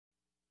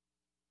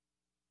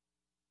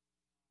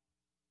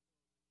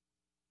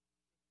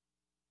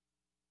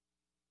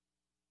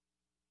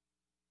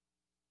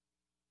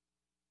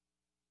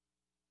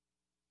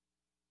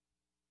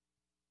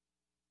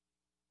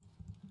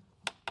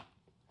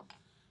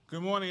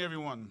Good morning,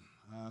 everyone.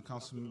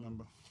 Council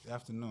member,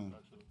 afternoon.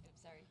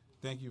 Sorry.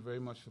 Thank you very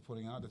much for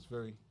putting out. It's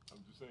very. I'm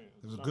just saying.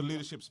 It was a good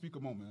leadership speaker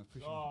moment. I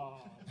appreciate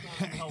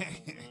it.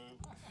 Helpful, man.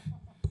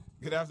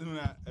 Good afternoon,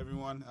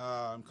 everyone.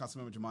 I'm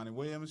Councilmember Jamani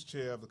Williams,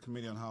 Chair of the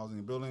Committee on Housing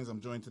and Buildings.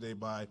 I'm joined today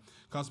by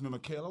Councilmember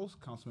Kalos,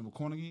 Councilmember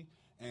Cornegie,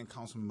 and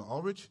Councilmember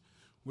Aldrich.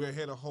 We're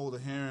here to hold a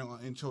hearing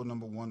on intro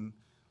number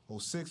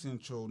 106,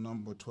 intro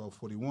number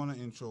 1241,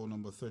 and intro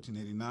number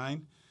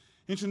 1389.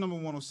 Intro number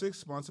 106,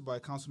 sponsored by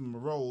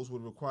Councilmember Rose,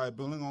 would require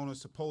building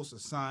owners to post a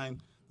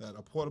sign that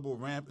a portable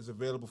ramp is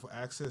available for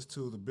access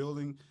to the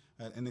building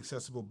at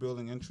inaccessible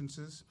building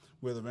entrances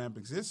where the ramp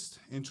exists.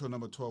 Intro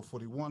number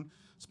 1241,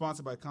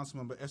 sponsored by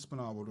Councilmember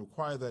Espinal, would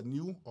require that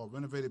new or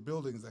renovated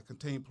buildings that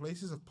contain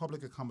places of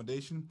public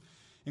accommodation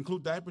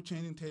include diaper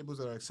changing tables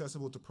that are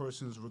accessible to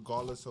persons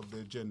regardless of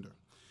their gender.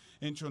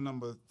 Intro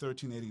number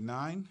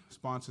 1389,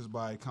 sponsored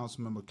by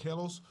Councilmember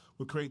Kalos,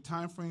 would create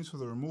timeframes for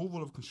the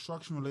removal of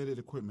construction-related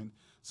equipment,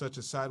 such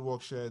as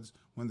sidewalk sheds,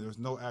 when there is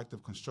no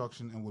active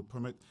construction, and would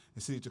permit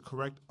the city to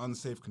correct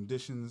unsafe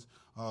conditions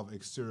of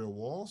exterior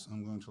walls.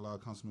 I'm going to allow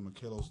Councilmember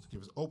Kalos to give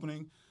his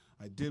opening.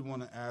 I did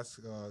want to ask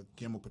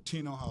Guillermo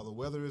Patino how the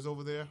weather is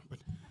over there, but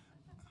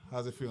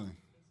how's it feeling?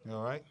 You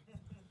all right?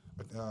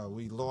 But,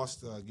 we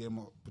lost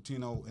Guillermo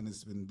Patino, and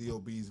it's been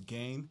DOB's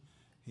gain.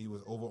 He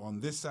was over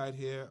on this side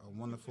here, a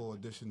wonderful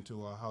addition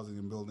to our housing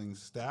and buildings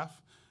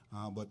staff.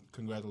 But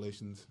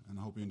congratulations, and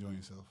I hope you're enjoying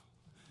yourself.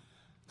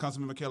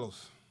 Councilman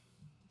Kalos.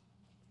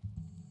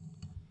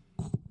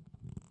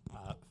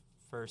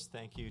 First,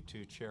 thank you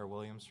to Chair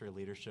Williams for your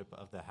leadership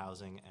of the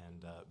Housing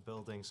and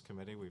Buildings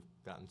Committee. We've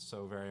gotten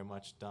so very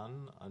much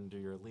done under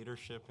your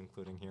leadership,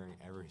 including hearing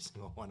every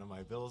single one of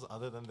my bills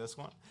other than this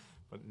one.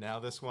 But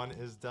now this one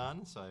is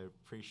done, so I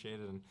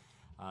appreciate it. And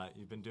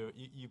you've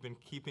been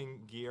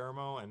keeping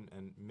Guillermo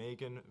and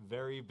Megan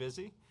very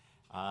busy,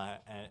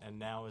 and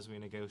now as we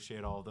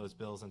negotiate all of those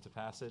bills into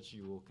passage,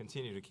 you will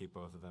continue to keep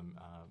both of them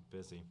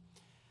busy.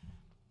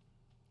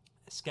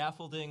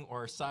 Scaffolding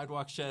or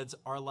sidewalk sheds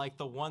are like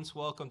the once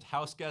welcomed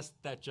house guest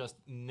that just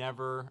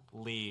never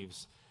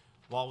leaves.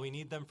 While we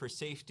need them for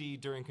safety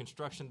during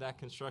construction, that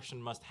construction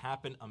must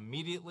happen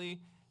immediately,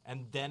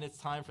 and then it's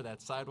time for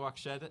that sidewalk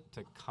shed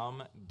to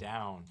come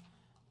down.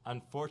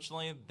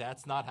 Unfortunately,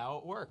 that's not how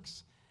it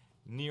works.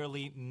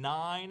 Nearly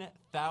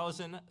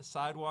 9,000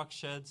 sidewalk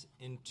sheds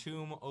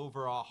entomb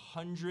over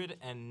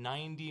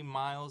 190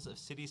 miles of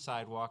city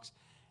sidewalks,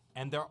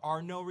 and there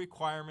are no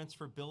requirements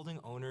for building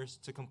owners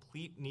to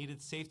complete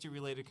needed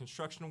safety-related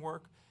construction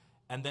work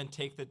and then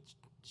take the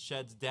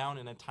sheds down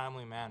in a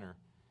timely manner.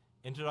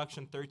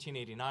 Introduction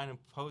 1389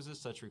 imposes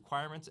such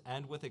requirements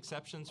and, with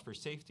exceptions for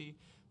safety,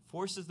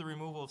 forces the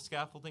removal of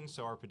scaffolding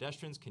so our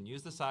pedestrians can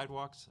use the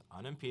sidewalks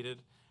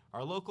unimpeded.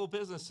 Our local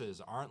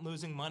businesses aren't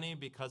losing money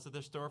because of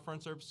their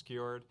storefronts are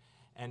obscured,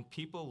 and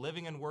people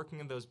living and working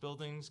in those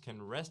buildings can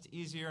rest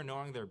easier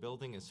knowing their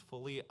building is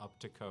fully up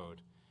to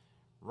code.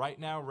 Right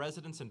now,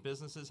 residents and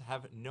businesses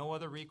have no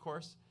other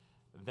recourse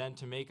than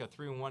to make a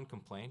 3-in-1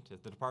 complaint.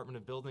 If the Department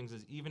of Buildings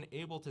is even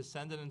able to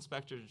send an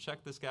inspector to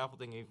check the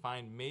scaffolding, a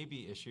fine may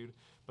be issued,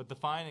 but the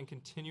fine and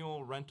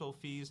continual rental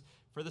fees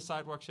for the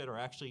sidewalk shed are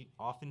actually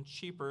often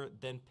cheaper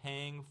than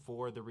paying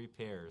for the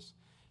repairs.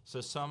 So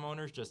some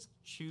owners just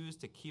choose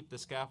to keep the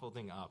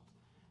scaffolding up.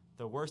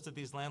 The worst of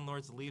these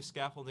landlords leave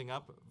scaffolding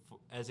up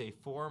as a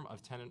form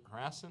of tenant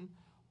harassment,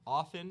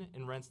 often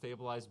in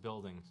rent-stabilized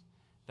buildings.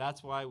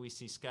 That's why we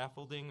see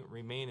scaffolding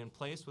remain in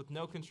place with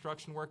no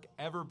construction work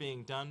ever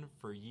being done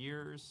for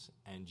years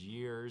and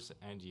years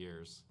and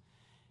years.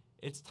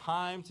 It's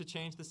time to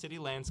change the city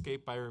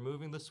landscape by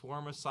removing the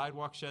swarm of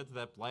sidewalk sheds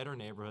that blight our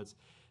neighborhoods.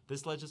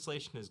 This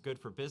legislation is good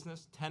for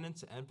business,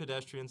 tenants, and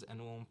pedestrians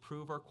and will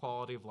improve our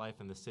quality of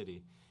life in the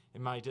city.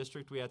 In my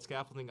district, we had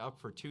scaffolding up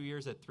for 2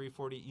 years at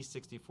 340 East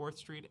 64th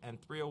Street and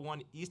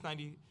 301 East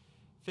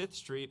 95th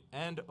Street,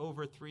 and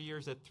over 3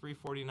 years at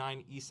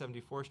 349 East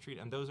 74th Street,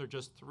 and those are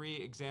just 3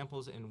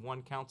 examples in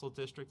one council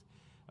district.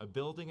 A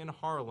building in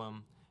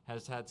Harlem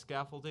has had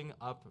scaffolding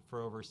up for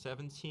over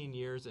 17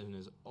 years and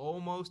is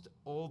almost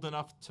old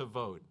enough to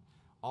vote,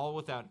 all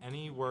without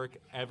any work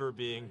ever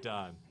being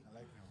done.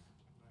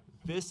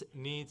 This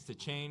needs to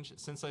change.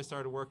 Since I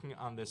started working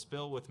on this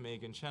bill with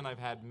Megan Chen, I've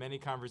had many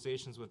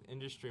conversations with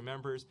industry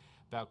members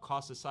about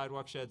costs of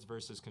sidewalk sheds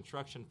versus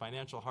construction,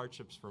 financial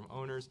hardships from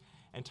owners,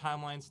 and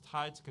timelines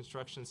tied to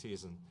construction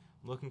season.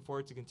 I'm looking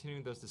forward to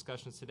continuing those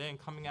discussions today and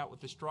coming out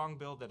with a strong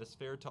bill that is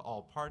fair to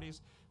all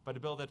parties, but a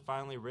bill that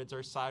finally rids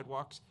our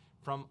sidewalks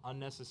from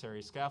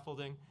unnecessary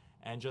scaffolding.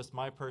 And just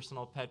my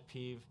personal pet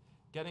peeve,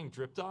 getting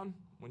dripped on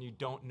when you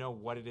don't know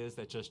what it is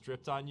that just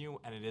dripped on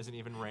you and it isn't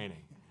even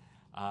raining.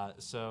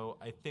 So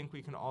I think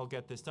we can all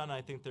get this done.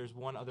 I think there's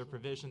one other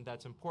provision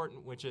that's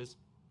important, which is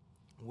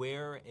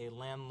where a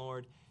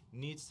landlord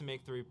needs to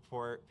make the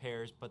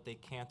repairs, but they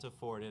can't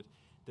afford it,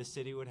 the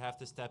city would have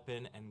to step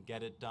in and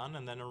get it done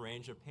and then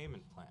arrange a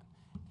payment plan.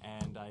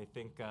 And I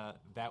think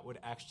that would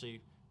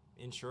actually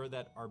ensure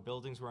that our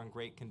buildings were in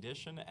great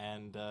condition.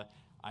 And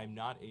I'm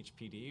not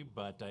HPD,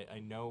 but I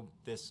know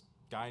this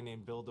guy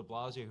named Bill de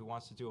Blasio who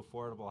wants to do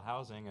affordable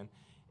housing. And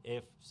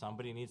If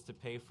somebody needs to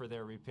pay for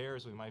their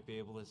repairs, we might be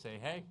able to say,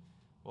 hey,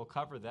 we'll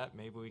cover that.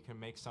 Maybe we can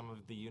make some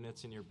of the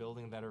units in your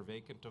building that are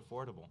vacant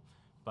affordable.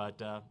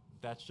 But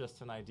that's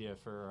just an idea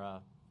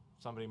for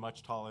somebody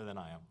much taller than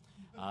I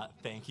am.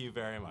 Thank you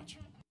very much.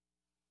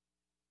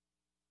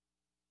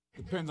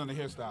 Depends on the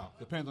hairstyle.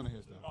 Depends on the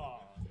hairstyle. Oh.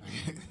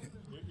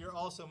 You're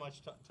also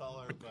much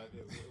taller, but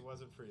it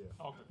wasn't for you.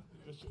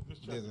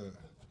 Okay.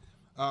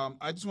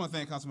 I just want to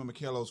thank Councilman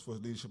Michaelos for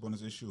his leadership on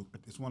this issue.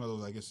 It's one of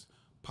those, I guess,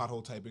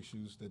 pothole type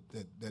issues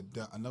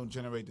that I don't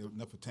generate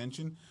enough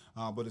attention,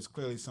 but it's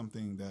clearly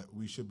something that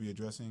we should be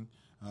addressing.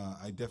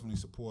 I definitely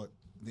support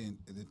the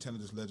intent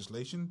of this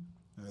legislation.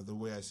 The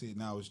way I see it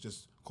now is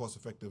just cost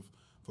effective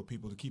for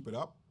people to keep it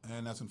up,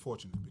 and that's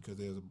unfortunate because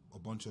there's a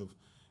bunch of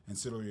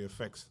ancillary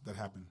effects that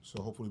happen.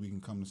 So hopefully we can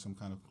come to some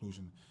kind of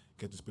conclusion,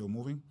 get this bill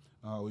moving.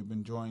 We've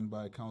been joined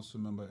by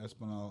Councilmember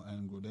Espinal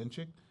and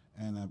Grodenchik,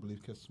 and I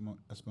believe Councilmember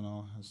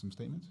Espinal has some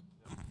statements.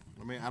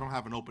 I mean, I don't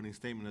have an opening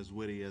statement as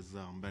witty as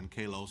Ben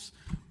Kalos,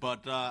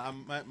 but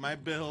my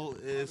bill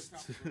is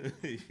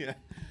to,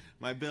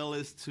 my bill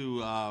is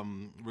to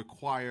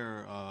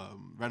require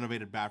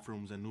renovated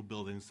bathrooms and new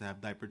buildings to have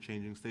diaper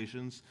changing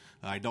stations.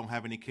 I don't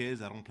have any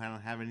kids. I don't plan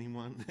on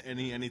having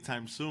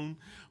anytime soon.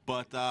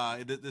 But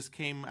this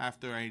came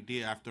after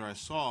I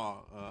saw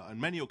on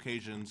many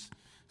occasions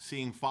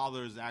seeing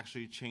fathers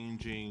actually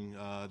changing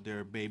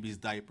their babies'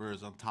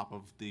 diapers on top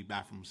of the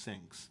bathroom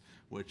sinks,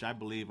 which I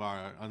believe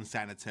are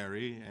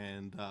unsanitary.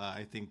 And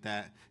I think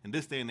that in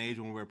this day and age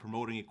when we're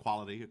promoting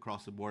equality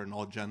across the board in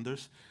all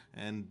genders,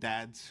 and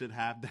dads should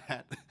have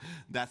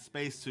that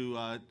space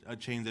to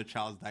change their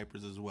child's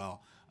diapers as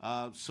well.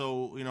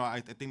 So, you know, I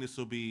think this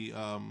will be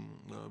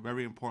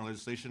very important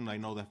legislation. I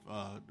know that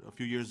a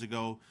few years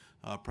ago,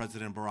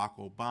 President Barack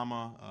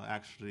Obama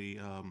actually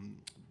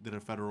did a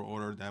federal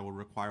order that will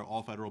require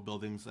all federal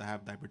buildings to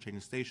have diaper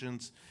changing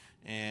stations.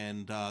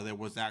 And there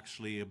was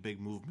actually a big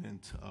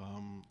movement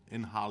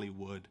in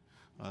Hollywood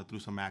through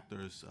some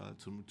actors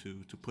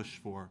to push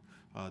for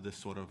this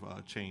sort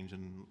of change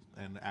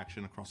and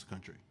action across the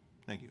country.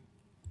 Thank you.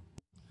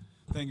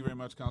 Thank you very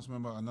much,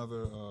 Councilmember.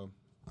 Another,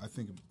 I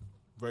think,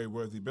 very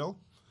worthy bill.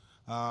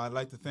 I'd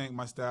like to thank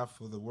my staff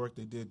for the work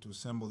they did to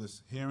assemble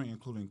this hearing,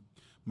 including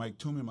Mike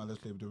Toomey, my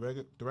legislative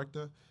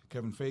director,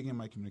 Kevin Fagan,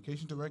 my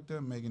communications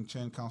director, Megan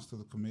Chen, counsel to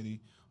the committee,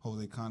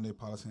 Jose Conde,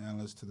 policy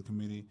analyst to the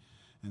committee,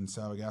 and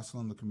Sarah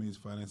Gastelum, the committee's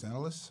finance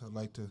analyst. I'd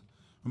like to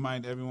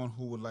remind everyone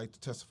who would like to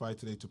testify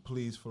today to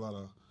please fill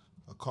out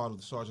a card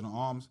with the Sergeant at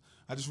Arms.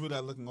 I just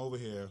realized looking over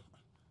here,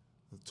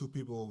 the two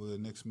people over there,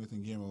 Nick Smith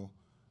and Guillermo,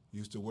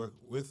 used to work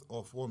with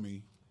or for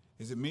me.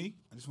 Is it me?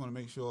 I just want to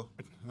make sure.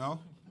 No?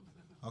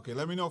 Okay,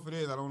 let me know if it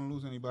is. I don't want to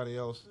lose anybody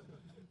else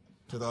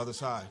to the other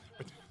side.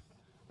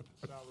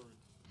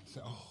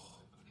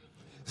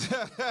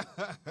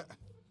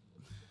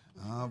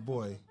 Oh,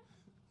 boy.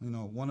 You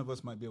know, one of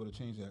us might be able to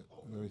change that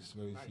very,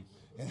 very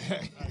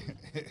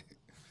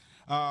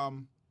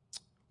soon.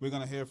 We're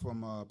going to hear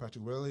from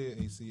Patrick Whaley,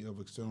 AC of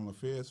External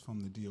Affairs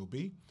from the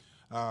DOB.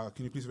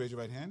 Can you please raise your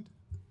right hand?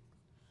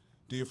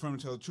 Do you affirm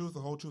to tell the truth, the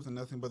whole truth, and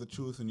nothing but the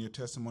truth in your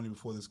testimony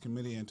before this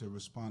committee and to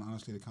respond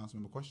honestly to council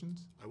member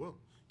questions? I will.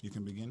 You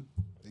can begin.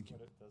 Thank you.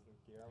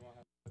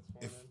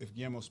 If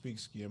Guillermo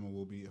speaks, Guillermo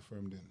will be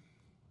affirmed in.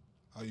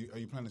 Are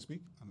you planning to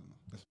speak? I don't know.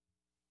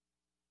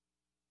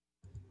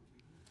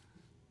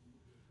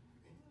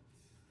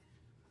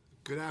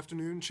 Good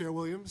afternoon, Chair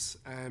Williams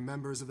and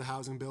members of the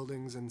Housing,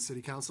 Buildings, and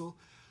City Council.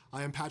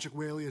 I am Patrick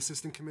Whaley,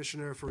 Assistant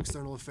Commissioner for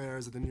External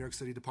Affairs at the New York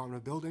City Department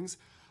of Buildings.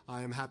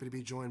 I am happy to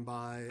be joined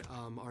by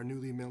our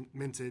newly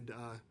minted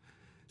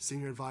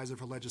Senior Advisor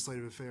for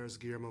Legislative Affairs,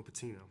 Guillermo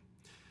Patino.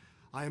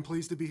 I am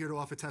pleased to be here to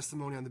offer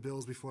testimony on the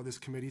bills before this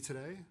committee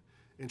today.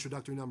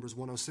 Introductory numbers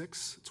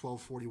 106,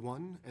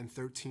 1241, and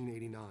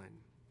 1389.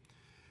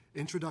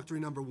 Introductory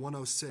number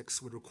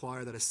 106 would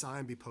require that a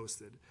sign be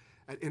posted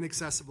at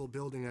inaccessible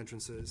building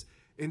entrances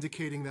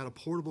indicating that a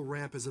portable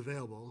ramp is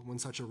available when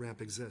such a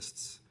ramp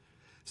exists.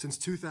 Since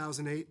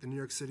 2008, the New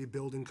York City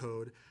Building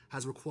Code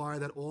has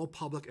required that all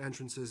public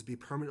entrances be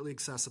permanently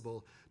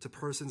accessible to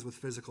persons with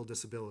physical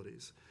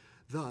disabilities.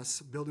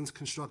 Thus, buildings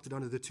constructed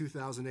under the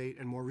 2008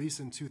 and more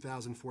recent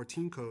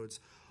 2014 codes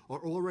are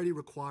already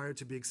required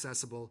to be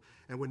accessible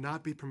and would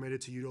not be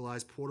permitted to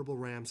utilize portable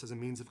ramps as a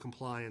means of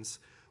compliance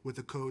with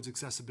the code's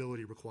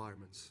accessibility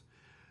requirements.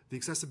 The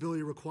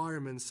accessibility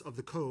requirements of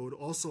the code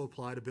also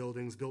apply to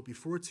buildings built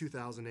before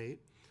 2008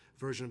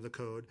 version of the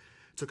code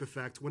took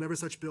effect whenever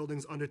such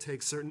buildings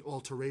undertake certain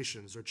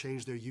alterations or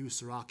change their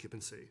use or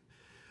occupancy.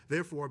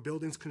 Therefore,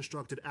 buildings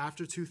constructed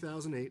after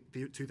 2008,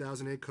 the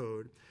 2008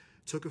 code,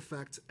 took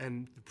effect,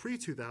 and the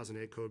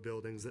pre-2008 code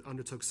buildings that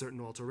undertook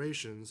certain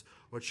alterations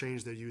or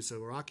changed their use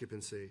or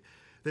occupancy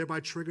thereby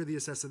trigger the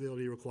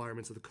accessibility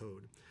requirements of the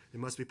code. They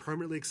must be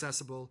permanently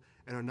accessible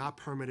and are not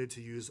permitted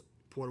to use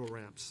portable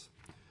ramps.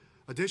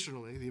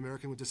 Additionally, the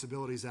American with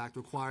Disabilities Act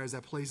requires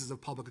that places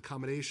of public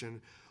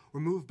accommodation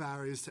remove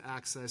barriers to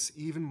access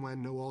even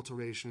when no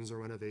alterations or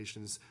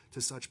renovations to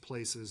such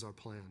places are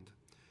planned.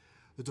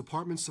 The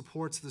department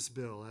supports this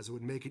bill as it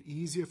would make it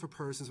easier for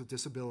persons with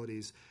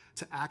disabilities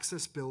to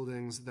access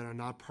buildings that are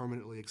not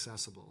permanently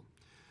accessible.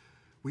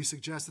 We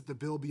suggest that the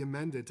bill be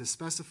amended to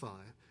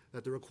specify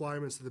that the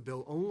requirements of the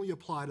bill only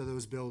apply to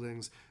those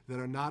buildings that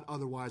are not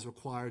otherwise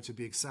required to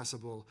be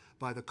accessible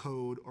by the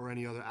code or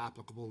any other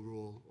applicable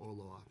rule or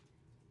law.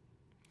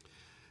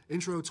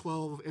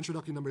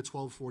 Introductory number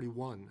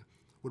 1241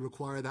 would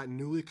require that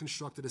newly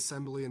constructed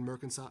assembly and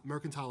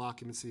mercantile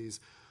occupancies,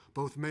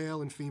 both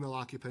male and female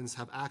occupants,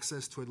 have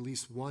access to at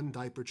least one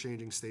diaper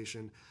changing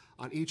station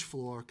on each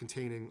floor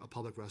containing a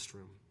public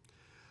restroom.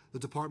 The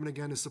department,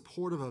 again, is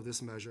supportive of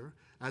this measure,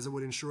 as it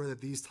would ensure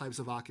that these types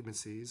of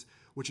occupancies,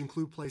 which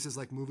include places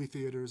like movie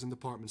theaters and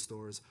department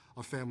stores,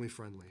 are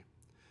family-friendly.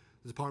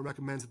 The department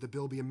recommends that the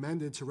bill be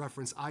amended to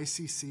reference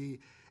ICC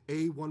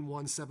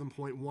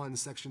A117.1,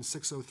 Section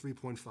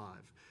 603.5,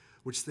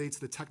 which states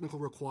the technical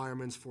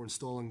requirements for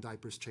installing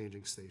diapers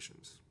changing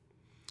stations.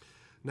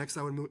 Next,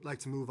 I would like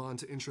to move on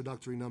to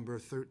introductory number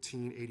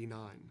 1389.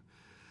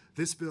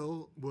 This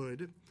bill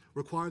would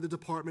require the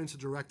department to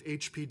direct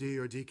HPD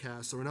or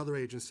DCAS or another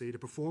agency to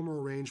perform or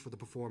arrange for the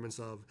performance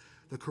of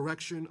the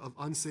correction of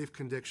unsafe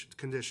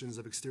conditions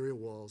of exterior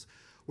walls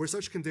where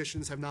such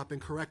conditions have not been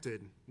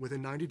corrected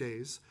within 90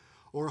 days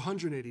or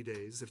 180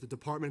 days if the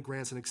department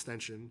grants an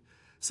extension,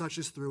 such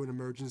as through an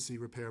emergency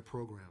repair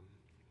program.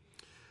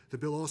 The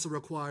bill also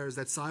requires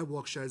that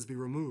sidewalk sheds be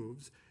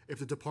removed if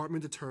the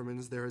department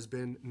determines there has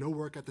been no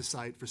work at the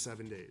site for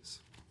 7 days.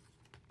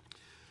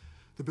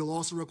 The bill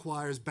also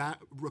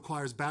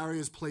requires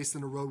barriers placed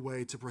in a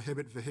roadway to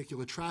prohibit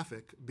vehicular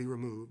traffic be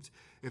removed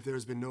if there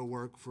has been no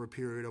work for a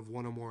period of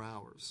 1 or more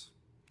hours.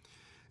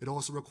 It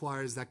also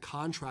requires that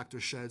contractor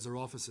sheds or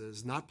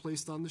offices not be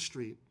placed on the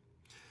street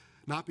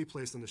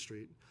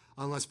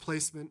unless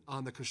placement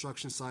on the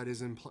construction site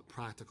is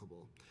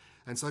impracticable,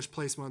 and such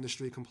placement on the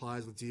street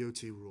complies with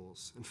DOT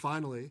rules. And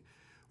finally,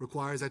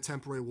 requires that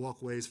temporary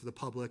walkways for the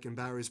public and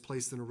barriers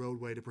placed in a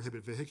roadway to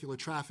prohibit vehicular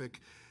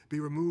traffic be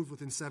removed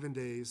within 7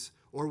 days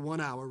or 1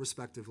 hour,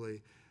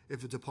 respectively,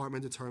 if the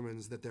department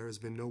determines that there has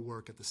been no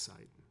work at the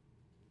site.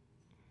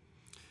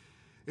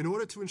 In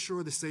order to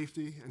ensure the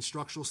safety and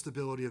structural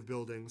stability of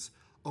buildings,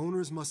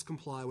 owners must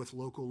comply with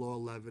Local Law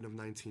 11 of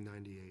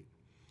 1998,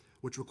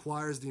 which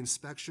requires the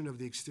inspection of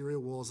the exterior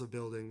walls of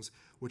buildings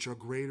which are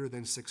greater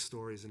than 6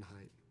 stories in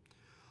height.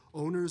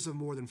 Owners of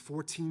more than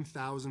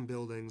 14,000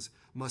 buildings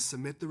must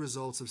submit the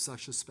results of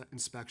such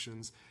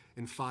inspections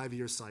in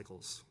 5-year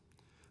cycles.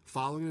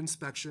 Following an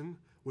inspection,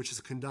 which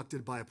is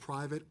conducted by a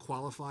private,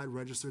 qualified,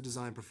 registered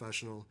design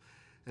professional,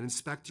 an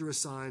inspector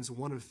assigns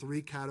one of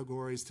 3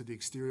 categories to the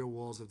exterior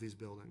walls of these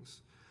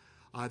buildings.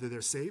 Either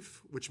they're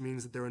safe, which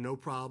means that there are no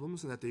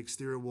problems and that the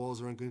exterior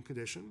walls are in good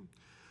condition,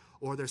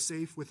 or they're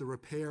safe with a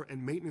repair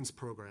and maintenance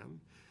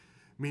program,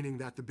 meaning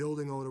that the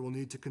building owner will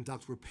need to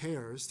conduct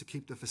repairs to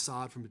keep the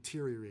facade from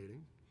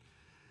deteriorating.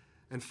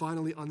 And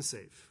finally,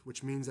 unsafe,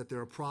 which means that there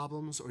are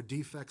problems or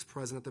defects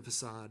present at the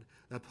facade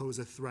that pose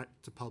a threat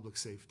to public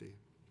safety.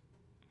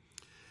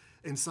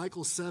 In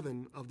Cycle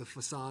 7 of the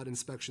Facade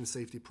Inspection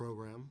Safety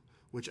Program,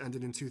 which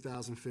ended in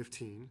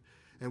 2015,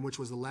 and which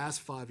was the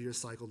last 5-year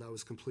cycle that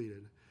was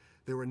completed,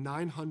 there were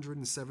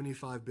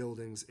 975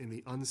 buildings in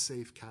the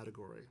unsafe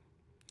category.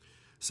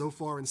 So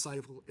far in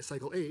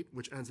Cycle 8,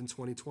 which ends in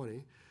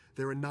 2020,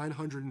 there are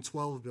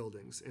 912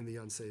 buildings in the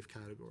unsafe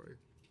category.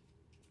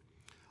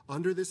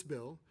 Under this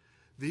bill,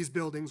 these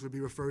buildings would be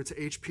referred to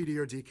HPD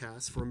or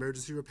DCAS for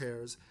emergency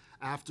repairs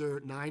after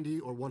 90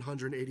 or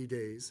 180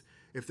 days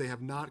if they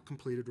have not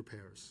completed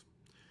repairs.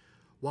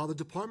 While the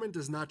department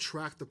does not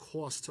track the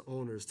cost to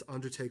owners to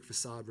undertake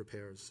facade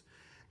repairs,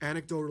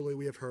 anecdotally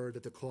we have heard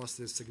that the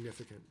cost is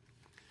significant.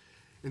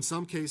 In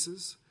some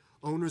cases,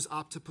 owners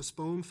opt to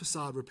postpone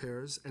facade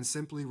repairs and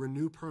simply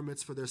renew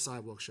permits for their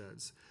sidewalk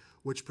sheds,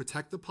 which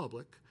protect the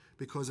public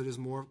because it is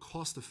more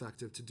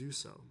cost-effective to do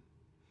so.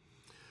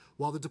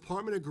 While the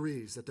department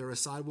agrees that there are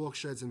sidewalk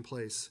sheds in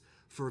place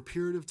for a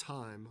period of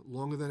time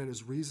longer than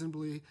it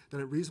reasonably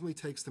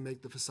takes to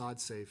make the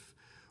facade safe,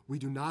 we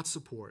do not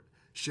support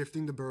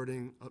shifting the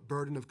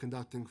burden of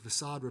conducting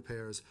facade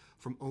repairs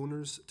from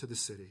owners to the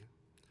city.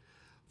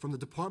 From the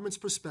department's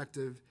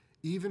perspective,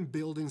 even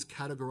buildings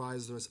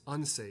categorized as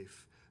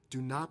unsafe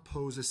do not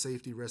pose a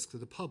safety risk to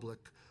the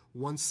public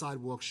once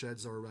sidewalk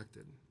sheds are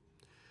erected.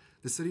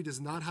 The city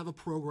does not have a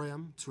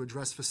program to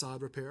address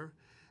facade repair,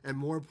 and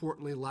more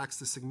importantly, lacks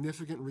the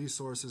significant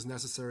resources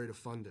necessary to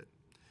fund it.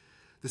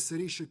 The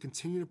city should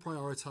continue to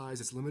prioritize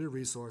its limited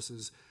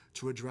resources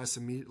to address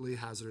immediately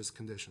hazardous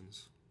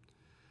conditions.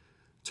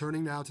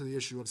 Turning now to the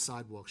issue of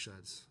sidewalk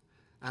sheds.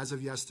 As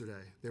of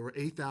yesterday, there were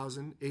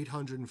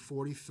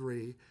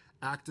 8,843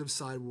 active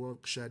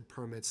sidewalk shed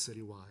permits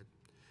citywide.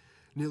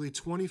 Nearly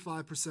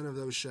 25% of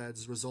those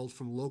sheds result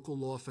from local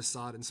law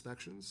facade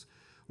inspections,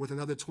 with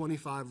another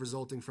 25%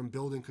 resulting from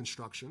building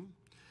construction,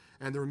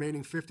 and the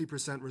remaining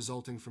 50%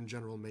 resulting from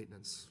general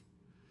maintenance.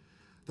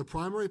 The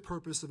primary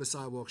purpose of a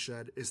sidewalk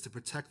shed is to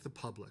protect the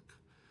public.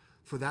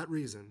 For that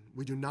reason,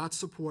 we do not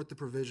support the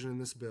provision in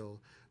this bill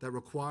that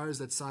requires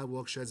that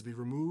sidewalk sheds be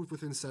removed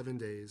within 7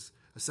 days,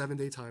 a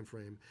 7-day time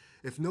frame,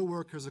 if no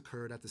work has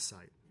occurred at the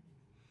site.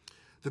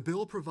 The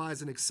bill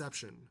provides an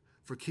exception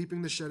for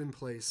keeping the shed in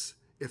place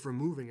if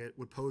removing it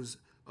would pose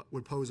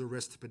a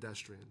risk to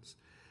pedestrians.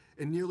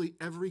 In nearly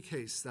every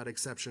case, that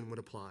exception would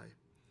apply.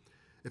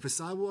 If a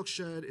sidewalk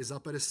shed is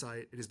up at a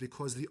site, it is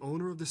because the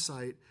owner of the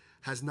site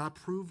has not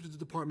proved to the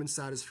department's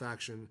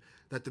satisfaction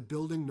that the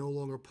building no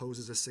longer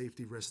poses a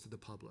safety risk to the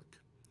public.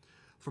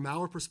 From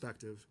our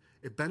perspective,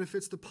 it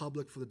benefits the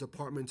public for the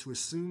department to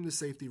assume the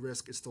safety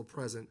risk is still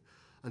present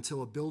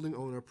until a building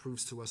owner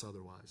proves to us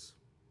otherwise.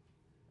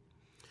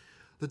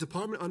 The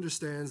department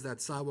understands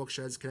that sidewalk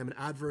sheds can have an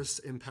adverse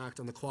impact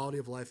on the quality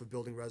of life of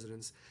building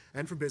residents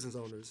and for business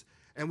owners,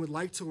 and would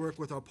like to work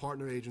with our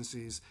partner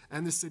agencies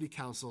and the City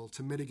Council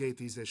to mitigate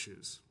these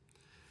issues.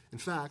 In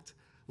fact,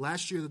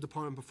 last year the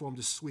department performed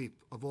a sweep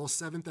of all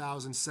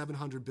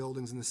 7,700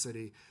 buildings in the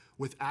city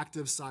with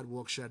active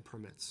sidewalk shed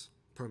permits.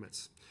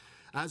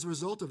 As a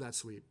result of that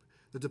sweep,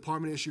 the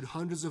department issued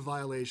hundreds of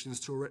violations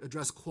to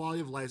address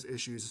quality of life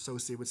issues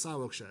associated with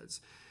sidewalk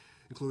sheds,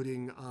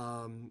 including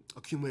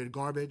accumulated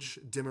garbage,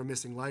 dimmer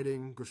missing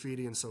lighting,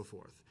 graffiti, and so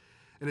forth,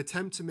 an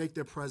attempt to make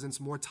their presence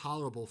more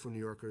tolerable for New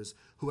Yorkers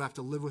who have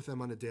to live with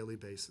them on a daily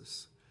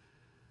basis.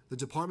 The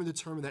department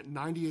determined that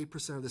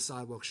 98% of the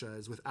sidewalk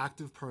sheds with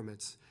active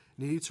permits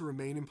needed to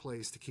remain in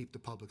place to keep the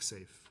public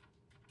safe.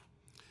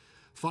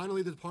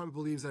 Finally, the department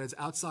believes that it's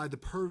outside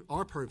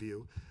our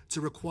purview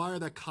to require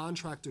that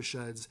contractor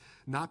sheds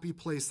not be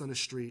placed on a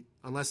street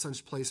unless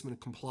such placement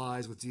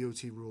complies with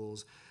DOT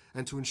rules,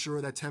 and to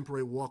ensure that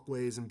temporary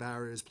walkways and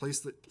barriers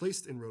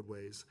placed in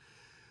roadways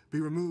be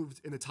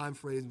removed in the time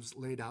frames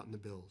laid out in the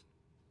bill.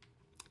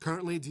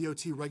 Currently,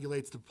 DOT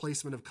regulates the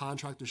placement of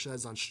contractor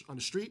sheds on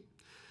the street,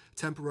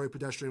 temporary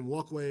pedestrian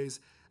walkways,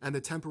 and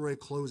the temporary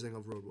closing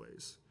of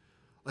roadways.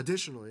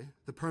 Additionally,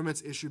 the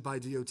permits issued by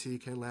DOT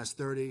can last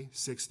 30,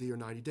 60, or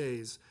 90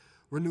 days,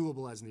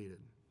 renewable as needed.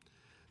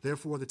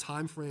 Therefore, the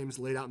time frames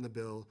laid out in the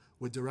bill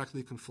would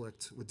directly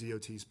conflict with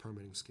DOT's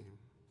permitting scheme.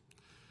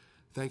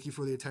 Thank you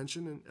for the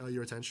attention and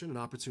your attention and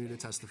opportunity to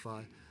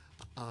testify.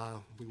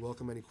 We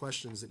welcome any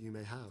questions that you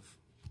may have.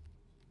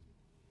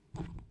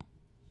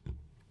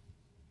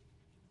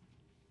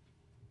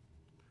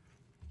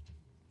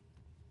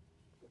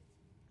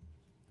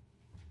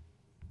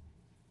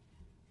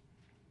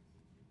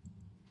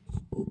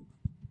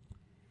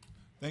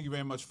 Thank you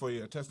very much for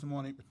your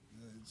testimony.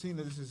 Seeing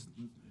that this is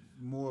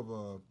more of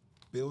a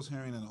bills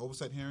hearing than an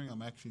oversight hearing,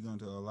 I'm actually going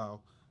to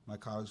allow my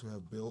colleagues who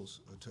have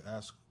bills to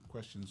ask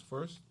questions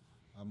first.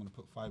 I'm going to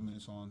put 5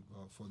 minutes on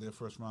for their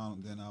first round,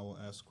 and then I will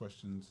ask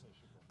questions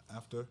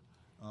after.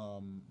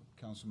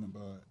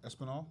 Councilmember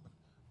Espinal,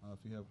 if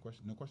you have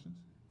questions. No questions?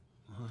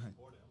 All right.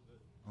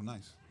 Oh,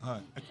 nice. All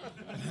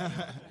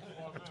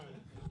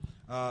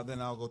right.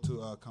 Then I'll go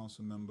to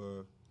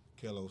Councilmember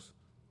Kalos,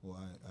 who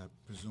I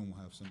presume will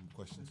have some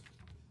questions.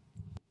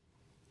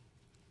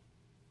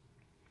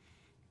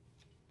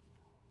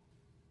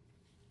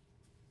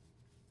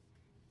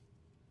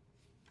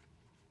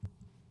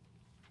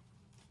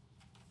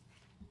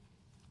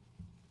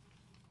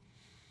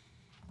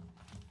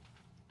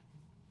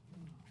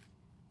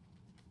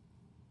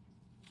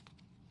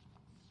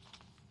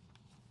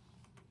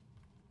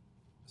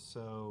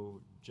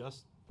 So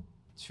just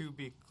to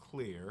be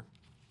clear,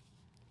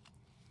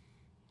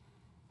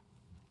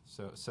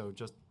 so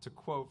just to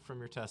quote from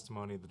your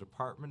testimony, the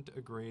department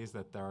agrees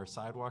that there are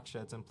sidewalk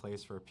sheds in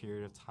place for a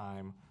period of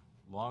time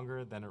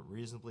longer than it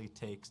reasonably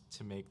takes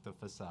to make the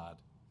facade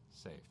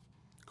safe.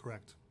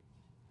 Correct.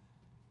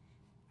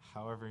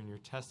 However, in your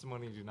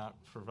testimony, you do not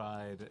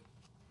provide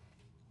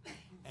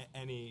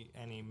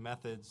any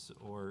methods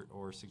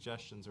or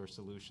suggestions or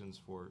solutions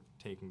for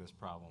taking this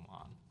problem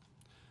on.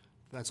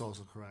 That's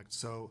also correct.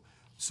 So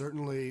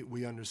certainly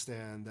we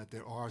understand that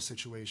there are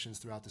situations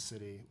throughout the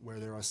city where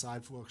there are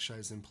sidewalk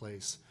sheds in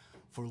place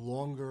for a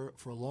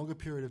longer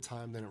period of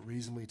time than it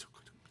reasonably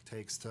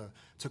takes to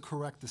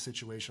correct the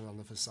situation on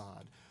the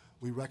facade.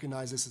 We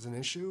recognize this as an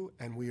issue,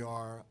 and we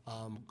are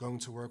going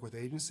to work with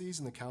agencies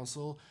and the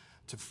council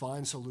to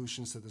find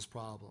solutions to this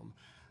problem.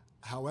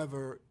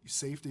 However,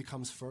 safety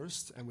comes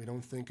first, and we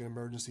don't think an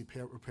emergency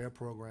repair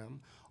program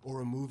or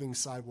removing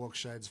sidewalk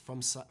sheds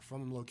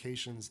from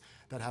locations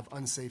that have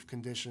unsafe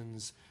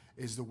conditions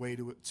is the way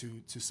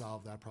to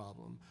solve that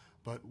problem.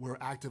 But we're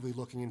actively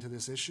looking into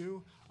this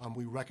issue.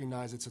 We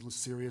recognize it's a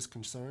serious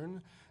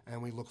concern,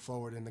 and we look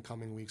forward in the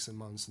coming weeks and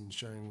months and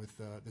sharing with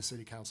the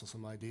City Council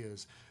some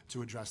ideas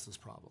to address this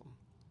problem.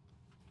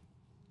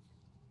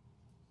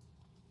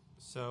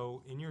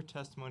 So in your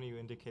testimony, you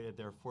indicated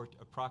there are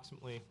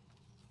approximately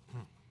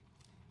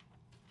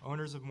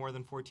owners of more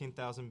than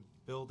 14,000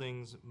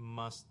 buildings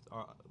must,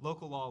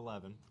 local law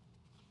 11.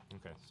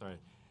 Okay, sorry.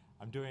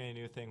 I'm doing a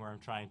new thing where I'm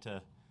trying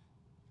to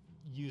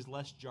use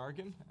less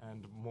jargon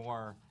and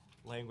more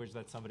language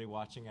that somebody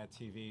watching at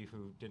TV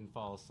who didn't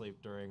fall asleep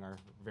during our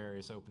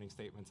various opening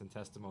statements and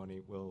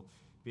testimony will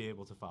be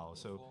able to follow.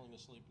 So falling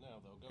asleep now,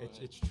 though. Go ahead.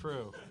 it's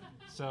true.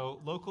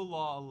 So local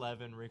law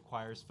 11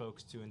 requires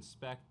folks to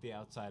inspect the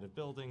outside of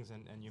buildings,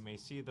 and you may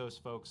see those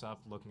folks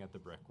up looking at the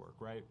brickwork,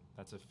 right?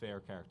 That's a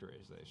fair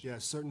characterization. Yeah,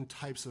 certain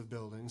types of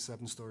buildings,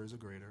 7 stories or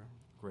greater.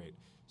 Great.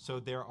 So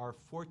there are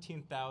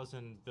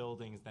 14,000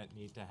 buildings that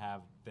need to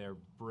have their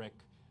brick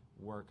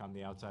work on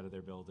the outside of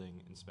their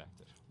building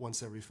inspected.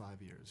 Once every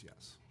 5 years,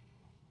 yes.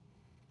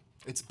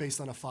 It's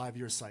based on a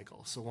 5-year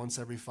cycle. So once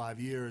every 5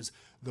 years,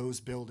 those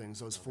buildings,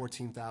 those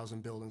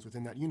 14,000 buildings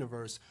within that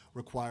universe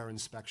require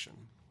inspection.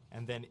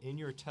 And then in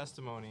your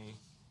testimony,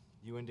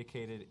 you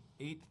indicated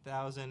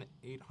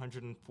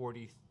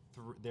 8,843.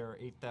 There are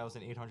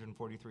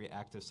 8,843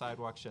 active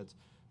sidewalk sheds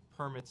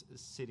permits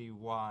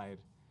citywide.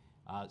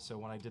 So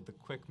when I did the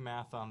quick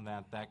math on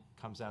that, that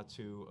comes out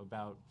to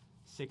about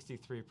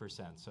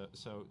 63%.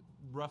 So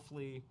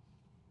roughly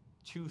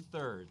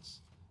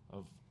 2/3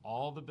 of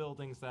all the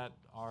buildings that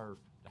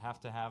have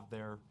to have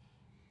their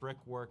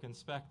brickwork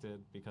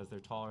inspected because they're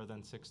taller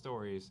than 6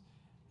 stories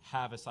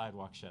have a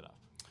sidewalk shed up.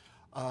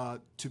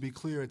 To be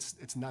clear,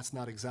 that's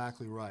not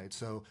exactly right.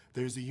 So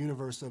there's the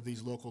universe of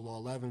these local law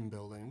 11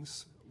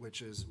 buildings,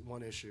 which is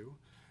one issue,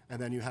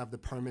 and then you have the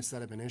permits that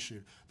have been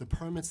issued. The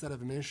permits that have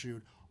been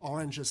issued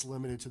aren't just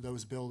limited to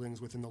those buildings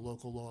within the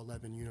local law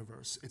 11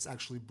 universe. It's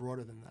actually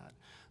broader than that.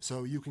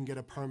 So you can get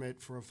a permit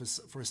for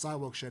a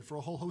sidewalk shed for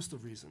a whole host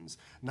of reasons,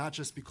 not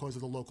just because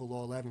of the local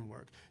law 11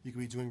 work. You could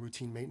be doing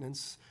routine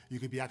maintenance. You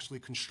could be actually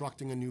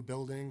constructing a new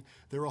building.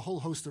 There are a whole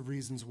host of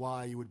reasons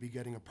why you would be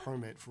getting a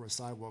permit for a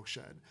sidewalk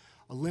shed.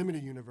 A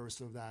limited universe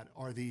of that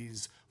are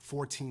these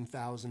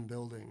 14,000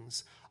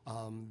 buildings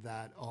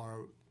that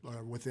are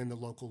within the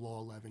local law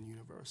 11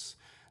 universe.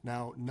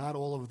 Now, not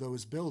all of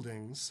those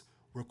buildings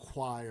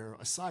require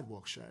a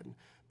sidewalk shed.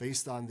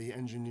 Based on the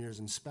engineer's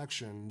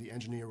inspection, the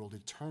engineer will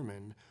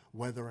determine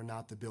whether or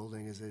not the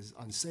building is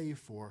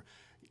unsafe or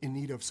in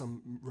need of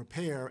some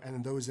repair, and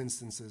in those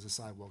instances, a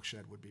sidewalk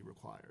shed would be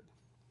required.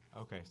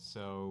 Okay,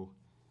 so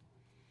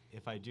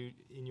if I do,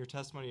 in your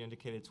testimony you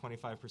indicated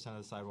 25%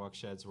 of the sidewalk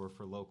sheds were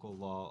for local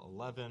law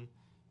 11,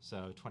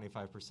 so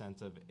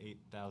 25% of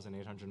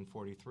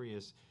 8,843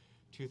 is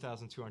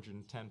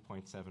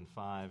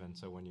 2,210.75, and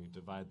so when you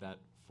divide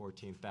that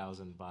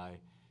 14,000 by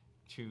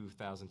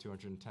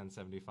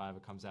 2,210.75,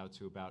 it comes out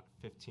to about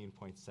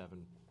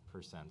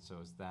 15.7%. So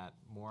is that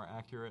more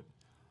accurate?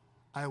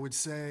 I would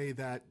say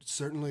that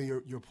certainly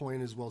your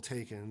point is well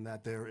taken,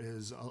 that there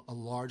is a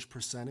large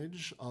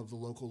percentage of the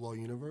local law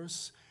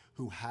universe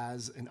who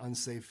has an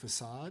unsafe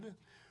facade,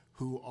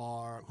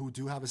 who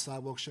do have a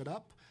sidewalk shed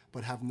up,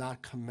 but have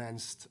not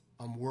commenced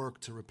work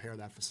to repair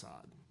that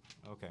facade.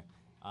 Okay.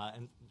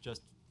 And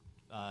just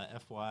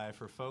FYI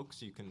for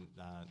folks, you can,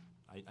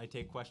 I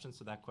take questions,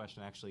 so that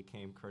question actually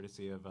came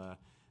courtesy of the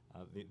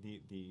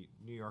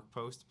New York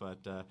Post,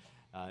 but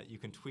you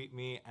can tweet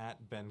me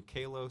at Ben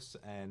Kalos,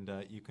 and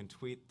you can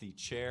tweet the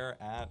chair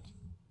at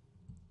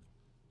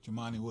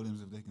Jemani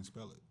Williams, if they can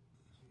spell it.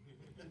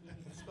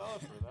 Spell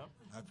it for them.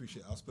 I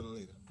appreciate it. I'll spell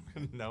it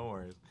later. No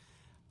worries.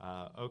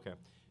 Okay.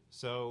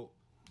 So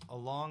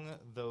along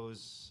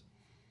those,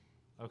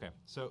 okay.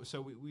 So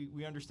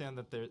we understand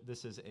that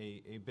this is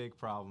a big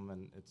problem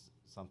and it's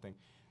something.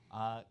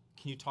 Can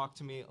you talk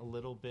to me a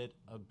little bit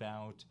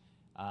about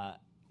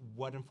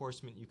what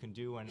enforcement you can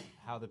do and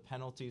how the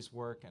penalties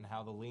work and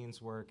how the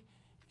liens work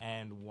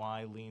and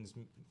why liens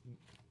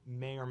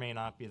may or may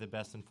not be the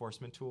best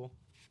enforcement tool?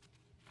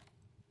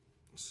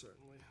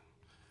 Certainly.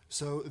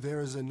 So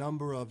there's a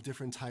number of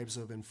different types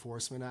of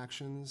enforcement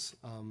actions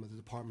the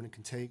department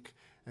can take,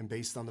 and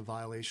based on the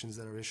violations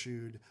that are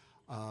issued,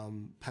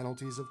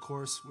 penalties, of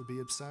course, would be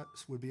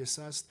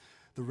assessed.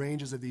 The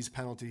ranges of these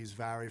penalties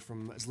vary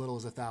from as little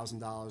as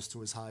 $1,000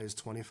 to as high as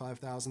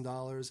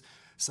 $25,000.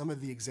 Some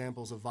of the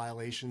examples of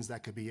violations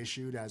that could be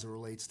issued as it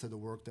relates to the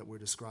work that we're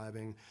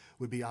describing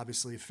would be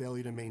obviously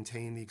failure to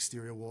maintain the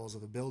exterior walls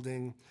of a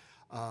building,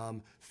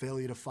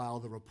 failure to file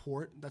the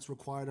report that's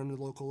required under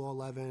local law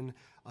 11,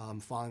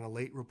 filing a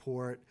late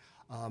report.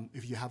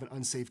 If you have an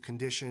unsafe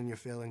condition, you're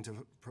failing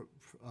to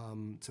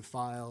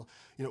file.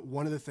 You know,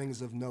 one of the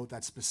things of note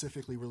that's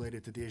specifically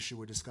related to the issue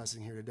we're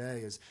discussing here today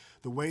is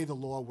the way the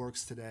law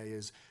works today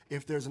is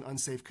if there's an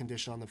unsafe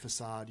condition on the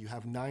facade, you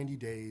have 90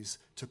 days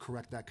to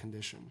correct that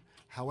condition.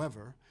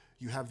 However,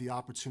 you have the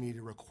opportunity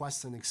to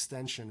request an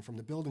extension from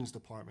the buildings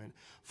department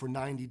for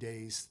 90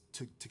 days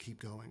to keep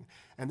going.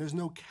 And there's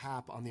no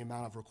cap on the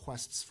amount of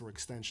requests for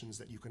extensions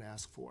that you can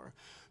ask for.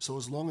 So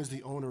as long as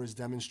the owner is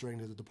demonstrating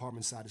to the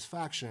department's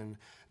satisfaction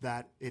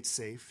that it's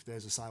safe,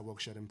 there's a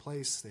sidewalk shed in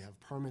place, they have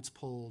permits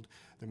pulled,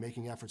 they're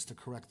making efforts to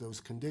correct those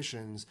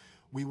conditions,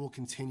 we will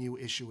continue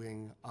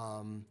issuing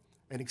an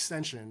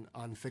extension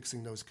on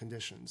fixing those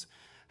conditions.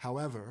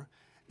 However,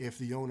 if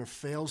the owner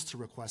fails to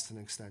request an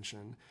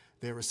extension,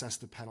 they're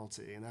assessed a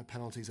penalty, and that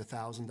penalty is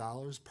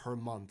 $1,000 per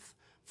month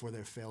for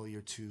their failure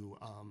to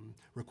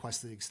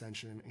request the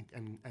extension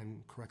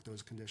and correct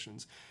those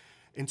conditions.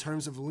 In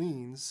terms of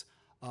liens,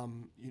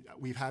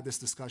 we've had this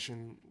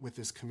discussion with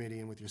this committee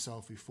and with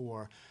yourself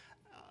before.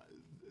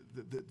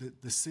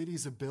 The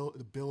city's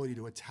ability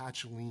to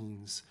attach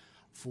liens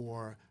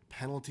for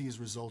penalties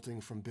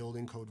resulting from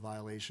building code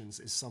violations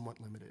is somewhat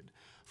limited.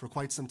 For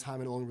quite some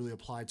time, it only really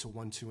applied to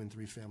 1, 2, and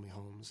 3 family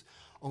homes.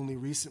 Only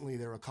recently,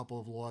 there are a couple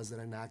of laws that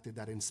enacted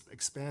that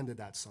expanded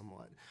that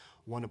somewhat.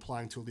 One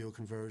applying to illegal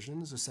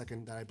conversions, the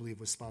second that I believe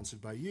was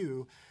sponsored by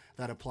you,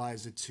 that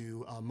applies it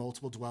to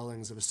multiple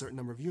dwellings of a certain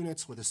number of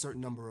units with a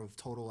certain number of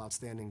total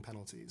outstanding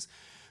penalties.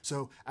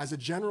 So as a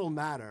general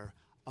matter,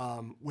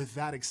 with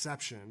that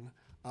exception,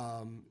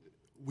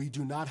 we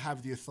do not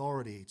have the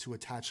authority to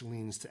attach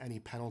liens to any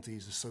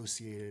penalties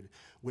associated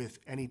with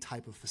any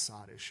type of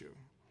facade issue.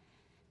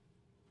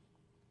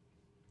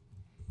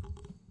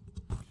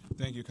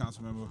 Thank you,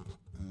 Councilmember.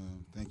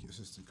 Thank you,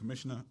 Assistant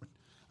Commissioner.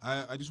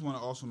 I just want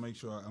to also make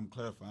sure I'm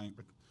clarifying.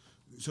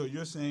 So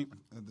you're saying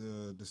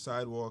the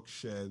sidewalk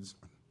sheds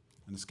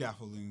and the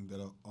scaffolding that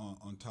are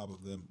on top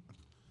of them,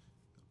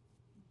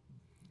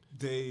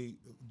 the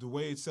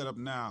way it's set up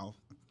now,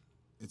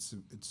 it's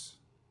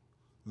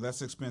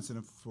less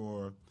expensive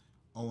for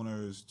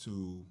owners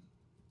to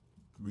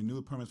renew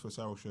the permits for a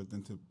sidewalk shed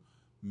than to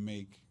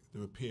make the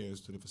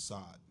repairs to the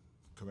facade,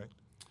 correct?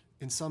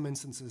 In some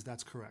instances,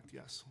 that's correct,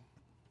 yes.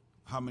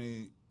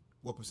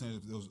 What percentage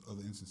of those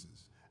other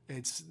instances?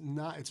 It's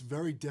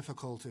very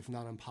difficult, if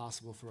not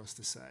impossible, for us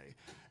to say.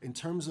 In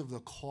terms of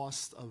the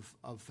cost of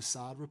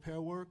facade repair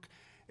work,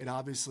 it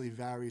obviously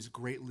varies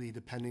greatly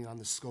depending on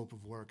the scope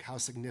of work, how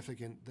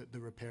significant the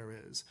repair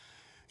is.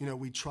 You know,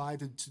 we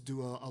tried to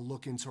do a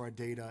look into our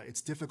data.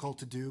 It's difficult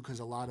to do because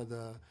a lot of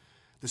the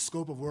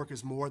scope of work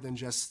is more than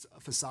just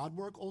facade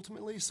work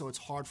ultimately, so it's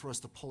hard for us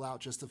to pull out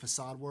just the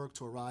facade work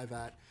to arrive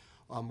at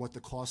what the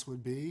cost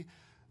would be.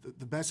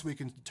 The best we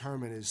can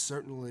determine is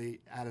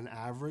certainly at an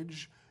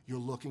average, you're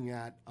looking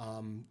at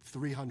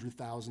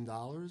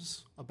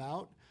 $300,000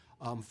 about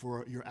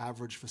for your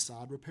average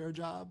facade repair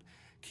job.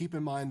 Keep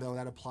in mind, though,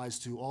 that applies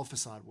to all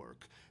facade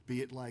work,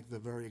 be it like the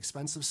very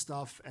expensive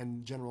stuff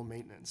and general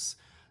maintenance.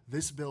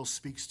 This bill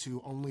speaks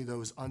to only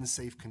those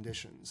unsafe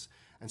conditions.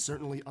 And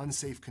certainly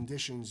unsafe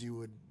conditions, you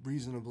would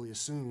reasonably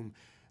assume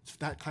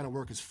that kind of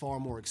work is far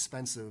more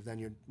expensive than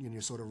your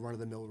sort of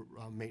run-of-the-mill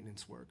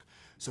maintenance work.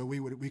 So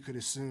we could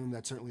assume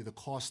that certainly the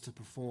cost to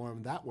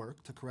perform that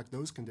work, to correct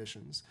those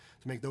conditions,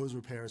 to make those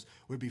repairs,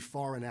 would be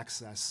far in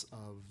excess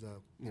of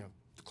the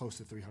close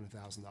to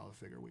 $300,000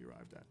 figure we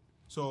arrived at.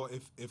 So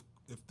if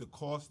the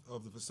cost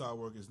of the facade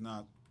work is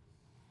not,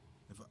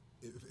 if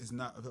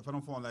I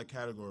don't fall in that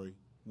category,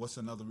 what's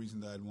another reason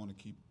that I'd want to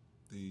keep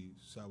the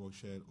sidewalk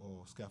shed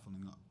or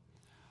scaffolding up?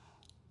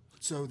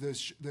 So the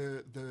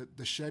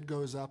shed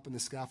goes up and the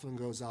scaffolding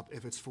goes up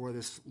if it's for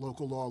this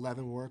local law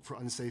 11 work for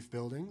unsafe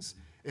buildings.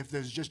 If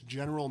there's just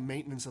general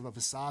maintenance of a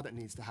facade that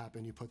needs to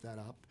happen, you put that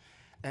up.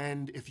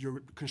 And if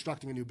you're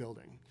constructing a new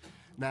building.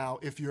 Now,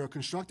 if you're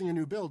constructing a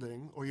new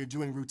building or you're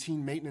doing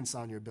routine maintenance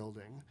on your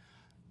building,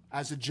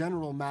 as a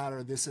general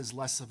matter, this is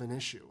less of an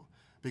issue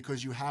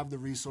because you have the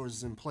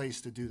resources in place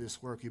to do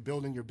this work. You're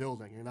building your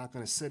building. You're not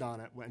going to sit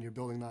on it when your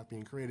building not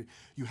being created.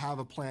 You have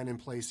a plan in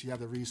place. You have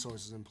the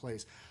resources in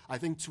place. I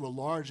think to a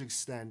large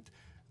extent,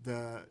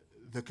 the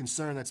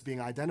concern that's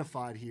being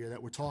identified here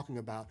that we're talking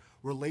about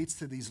relates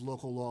to these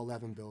local law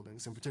 11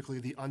 buildings, and particularly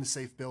the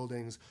unsafe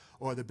buildings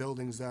or the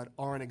buildings that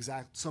aren't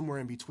somewhere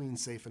in between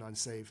safe and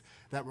unsafe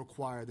that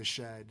require the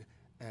shed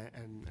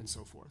and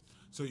so forth.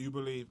 So you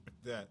believe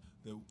that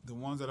the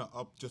ones that are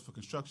up just for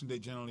construction, they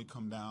generally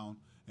come down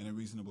in a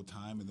reasonable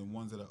time, and the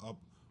ones that are up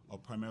are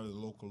primarily the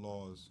local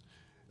laws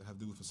that have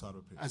to do with facade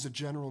repair? As a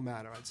general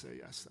matter, I'd say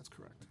yes, that's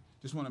correct.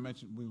 Just want to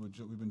mention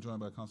we've been joined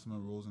by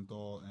Councilmember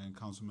Rosenthal and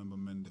Councilmember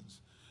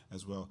Mendez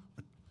as well.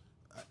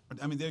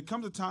 I mean, there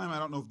comes a time, I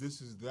don't know if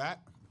this is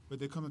that, but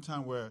there comes a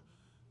time where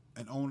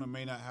an owner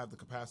may not have the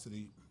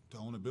capacity to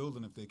own a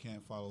building if they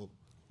can't follow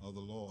the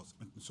laws.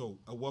 So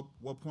at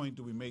what point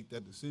do we make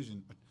that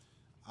decision?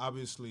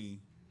 Obviously,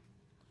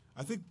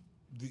 I think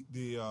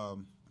the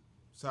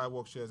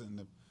sidewalk sheds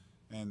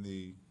and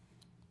the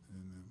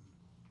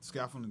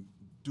scaffolding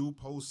do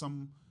pose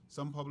some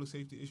public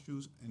safety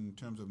issues in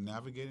terms of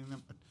navigating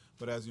them.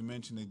 But as you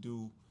mentioned,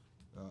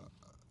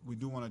 we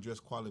do want to address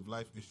quality of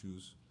life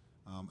issues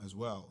as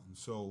well. And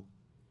so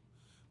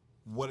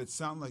what it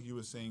sounded like you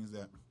were saying is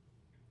that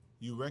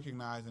you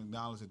recognize and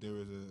acknowledge that there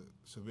is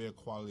a severe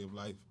quality of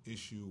life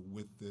issue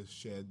with the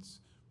sheds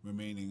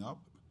remaining up,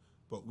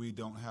 but we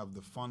don't have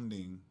the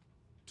funding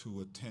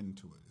to attend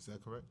to it. Is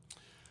that correct?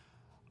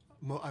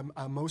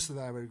 Most of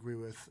that I would agree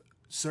with.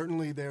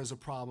 Certainly there's a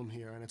problem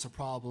here, and it's a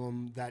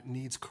problem that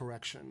needs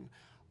correction.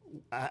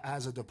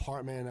 As a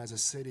department, as a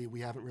city, we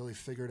haven't really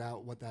figured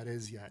out what that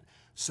is yet.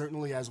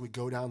 Certainly as we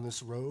go down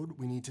this road,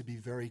 we need to be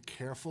very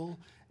careful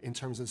in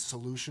terms of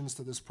solutions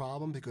to this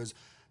problem because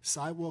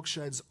sidewalk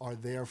sheds are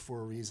there for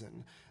a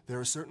reason. There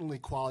are certainly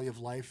quality of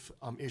life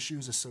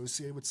issues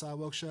associated with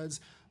sidewalk sheds,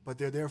 but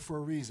they're there for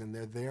a reason.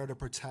 They're there to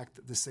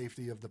protect the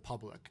safety of the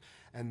public,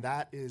 and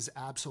that is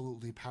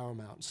absolutely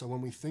paramount. So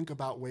when we think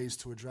about ways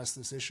to address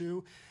this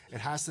issue, it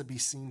has to be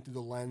seen through the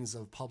lens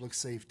of public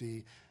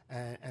safety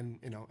and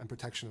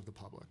protection of the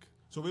public.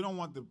 So we don't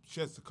want the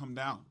sheds to come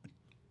down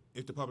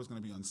if the public's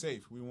going to be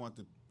unsafe. We want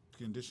to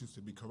conditions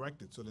to be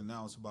corrected. So then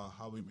now it's about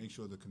how we make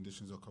sure the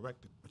conditions are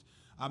corrected. But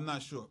I'm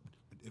not sure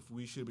if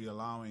we should be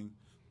allowing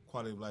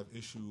quality of life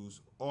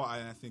issues, or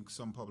I think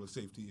some public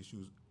safety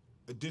issues.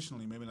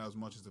 Additionally, maybe not as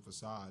much as the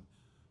facade,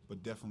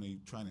 but definitely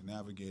trying to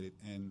navigate it.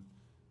 And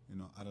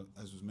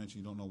as was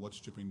mentioned, you don't know what's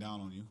dripping down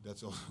on you.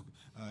 That's also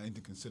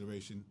into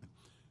consideration.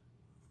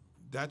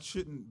 That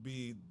shouldn't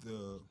be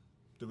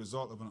the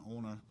result of an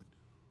owner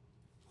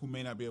who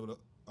may not be able to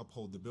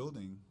uphold the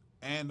building.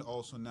 And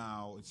also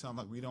now, it sounds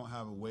like we don't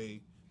have a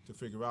way to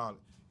figure out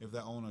if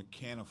that owner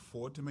can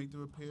afford to make the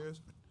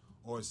repairs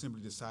or is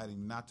simply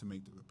deciding not to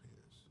make the repairs.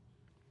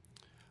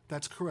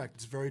 That's correct.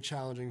 It's very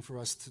challenging for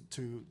us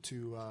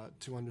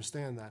to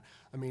understand that.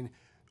 I mean,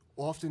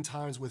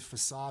 oftentimes with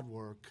facade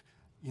work,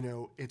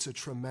 it's a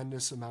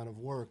tremendous amount of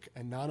work,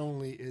 and not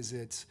only is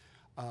it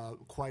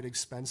quite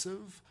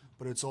expensive,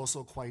 but it's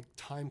also quite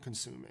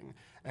time-consuming.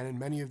 And in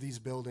many of these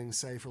buildings,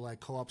 say for like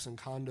co-ops and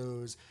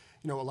condos,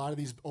 a lot of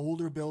these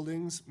older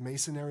buildings,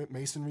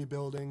 masonry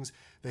buildings,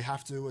 they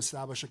have to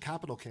establish a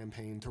capital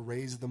campaign to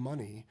raise the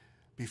money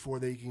before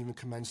they can even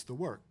commence the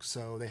work.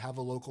 So they have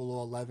a local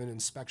law 11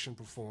 inspection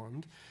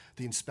performed.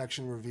 The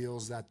inspection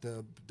reveals that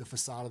the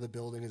facade of the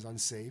building is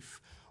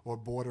unsafe or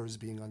borders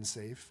being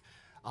unsafe.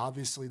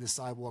 Obviously, the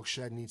sidewalk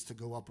shed needs to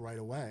go up right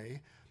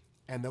away,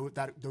 and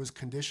those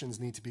conditions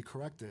need to be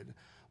corrected.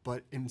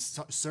 But in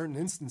certain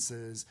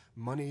instances,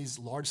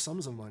 large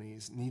sums of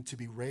monies need to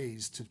be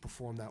raised to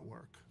perform that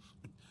work.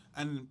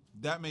 And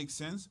that makes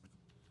sense.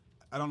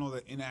 I don't know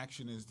that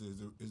inaction is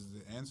the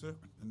answer.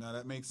 Now,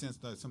 that makes sense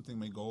that something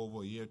may go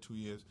over a year, 2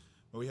 years,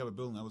 but we have a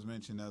building that was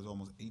mentioned that was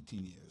almost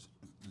 18 years.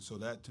 And so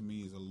that, to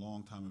me, is a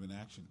long time of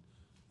inaction.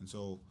 And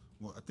so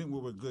I think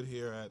what we're good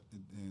here at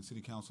in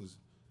City Council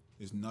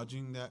is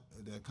nudging that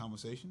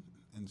conversation.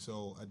 And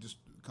so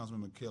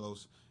Councilman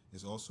Kalos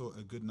is also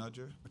a good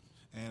nudger.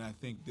 And I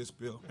think this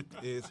bill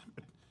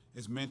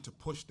is meant to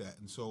push that.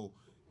 And so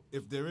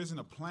if there isn't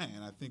a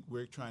plan, I think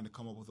we're trying to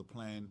come up with a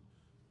plan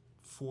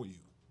for you.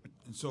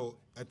 And so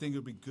I think it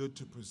would be good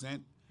to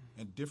present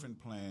a different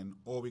plan,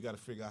 or we got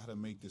to figure out how to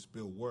make this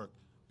bill work,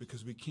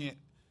 because we can't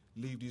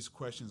leave these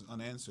questions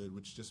unanswered,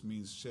 which just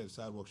means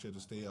sidewalk shed to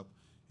stay up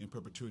in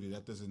perpetuity.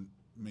 That doesn't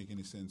make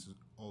any sense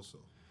also.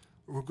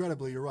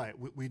 Regrettably, you're right.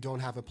 We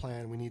don't have a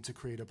plan. We need to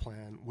create a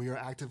plan. We are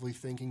actively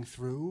thinking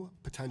through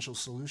potential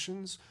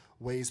solutions,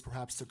 ways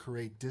perhaps to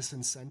create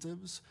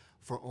disincentives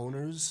for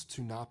owners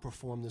to not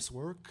perform this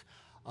work.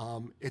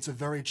 It's a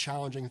very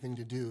challenging thing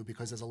to do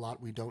because there's a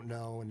lot we don't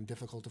know and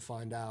difficult to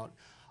find out.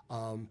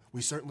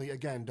 We certainly,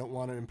 again, don't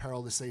want to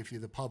imperil the safety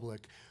of the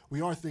public.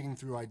 We are thinking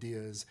through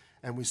ideas,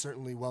 and we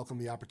certainly welcome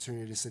the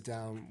opportunity to sit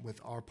down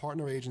with our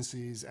partner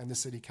agencies and the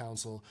City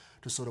Council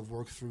to sort of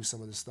work through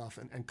some of this stuff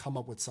and come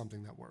up with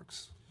something that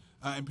works.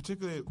 And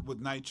particularly with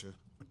NYCC,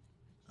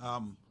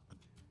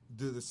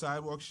 do the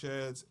sidewalk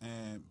sheds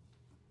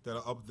that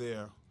are up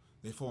there,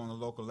 they fall in the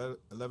local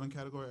 11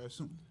 category, I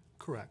assume?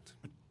 Correct.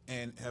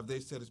 And have they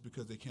said it's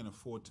because they can't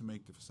afford to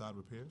make the facade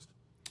repairs?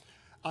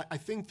 I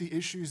think the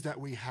issues that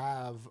we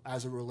have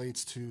as it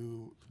relates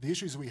to the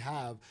issues we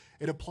have,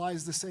 it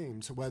applies the same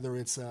to whether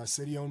it's a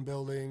city-owned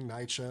building,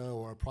 NYCC,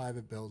 or a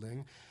private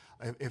building.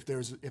 If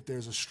there's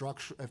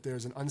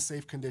an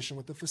unsafe condition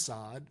with the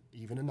facade,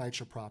 even a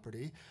NYCC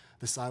property,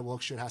 the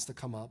sidewalk shed has to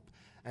come up,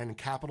 and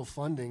capital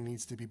funding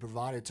needs to be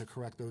provided to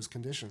correct those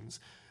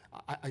conditions.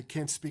 I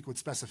can't speak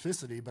with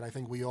specificity, but I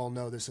think we all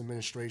know this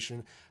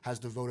administration has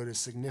devoted a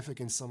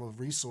significant sum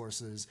of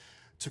resources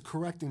to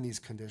correcting these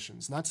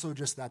conditions. Not so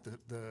just that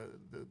the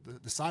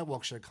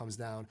sidewalk shed comes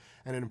down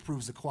and it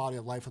improves the quality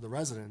of life of the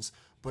residents,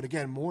 but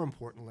again, more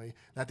importantly,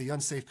 that the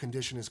unsafe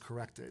condition is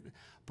corrected.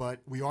 But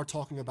we are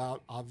talking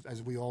about,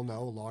 as we all know,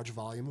 a large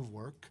volume of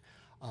work.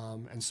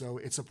 And so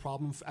it's a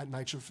problem at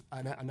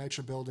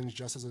NYCC buildings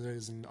just as it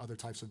is in other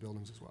types of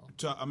buildings as well.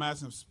 So I'm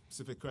asking a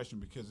specific question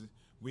because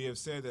we have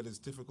said that it's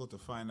difficult to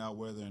find out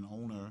whether an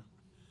owner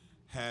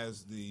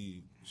has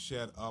the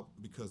shed up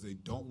because they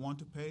don't want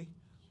to pay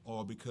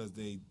or because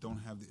they don't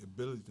have the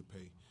ability to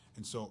pay.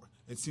 And so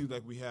it seems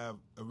like we have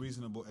a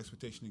reasonable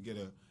expectation to get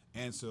an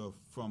answer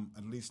from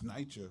at least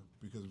NYCC,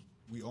 because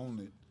we own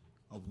it,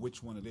 of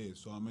which one it is.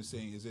 So I'm just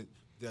saying, is it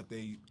that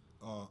they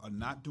are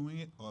not doing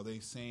it, or are they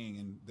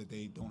saying that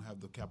they don't have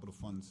the capital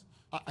funds?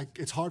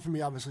 It's hard for me,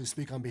 obviously, to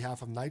speak on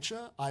behalf of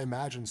NYCC. I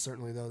imagine,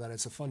 certainly, though, that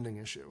it's a funding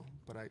issue,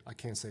 but I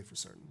can't say for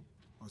certain.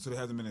 So there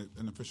hasn't been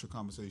an official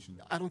conversation?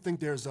 I don't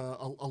think there's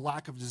a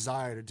lack of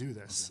desire to do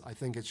this. Okay. I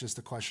think it's just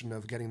a question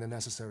of getting the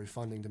necessary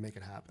funding to make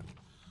it happen.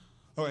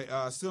 All right,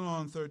 still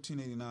on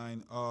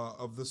 1389,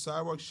 of the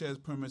sidewalk sheds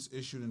permits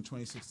issued in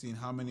 2016,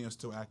 how many are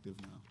still active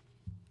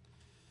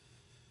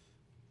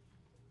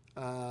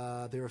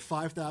now? There are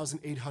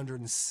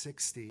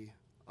 5,860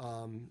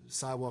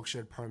 sidewalk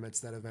shed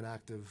permits that have been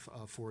active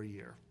for a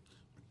year.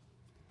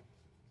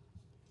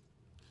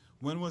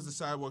 When was the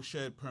sidewalk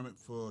shed permit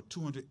for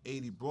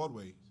 280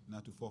 Broadway,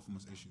 not too far from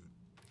us, issued?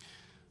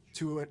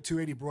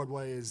 280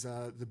 Broadway is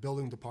the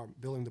building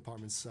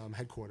department's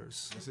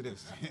headquarters. Yes, it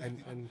is.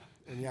 and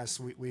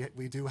yes,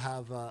 we do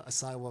have a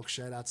sidewalk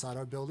shed outside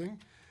our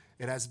building.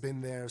 It has been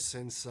there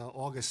since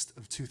August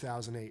of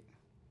 2008.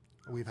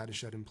 We've had a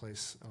shed in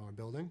place on our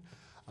building.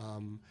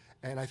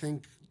 And I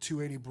think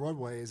 280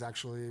 Broadway is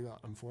actually,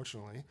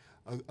 unfortunately,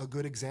 a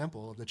good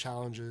example of the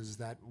challenges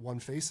that one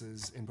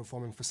faces in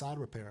performing facade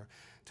repair.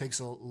 It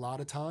takes a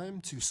lot of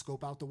time to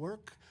scope out the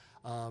work,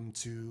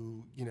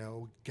 to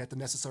get the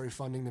necessary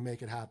funding to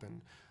make it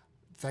happen.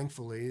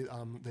 Thankfully,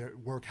 their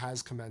work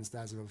has commenced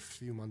as of a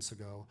few months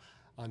ago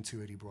on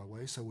 280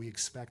 Broadway, so we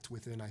expect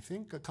within, I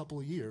think, a couple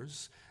of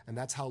years, and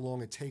that's how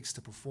long it takes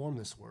to perform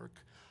this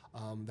work,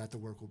 that the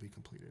work will be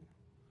completed.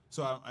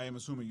 So I am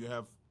assuming you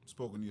have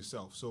spoken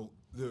yourself. So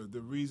the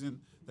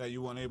reason that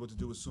you weren't able to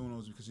do it sooner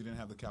was because you didn't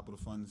have the capital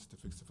funds to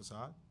fix the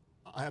facade?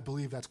 I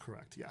believe that's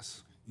correct,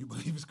 yes. You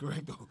believe it's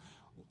correct, though?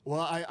 Well,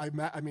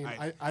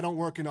 I don't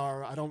work in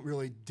I don't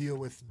really deal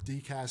with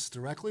DCAS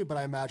directly, but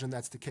I imagine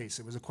that's the case.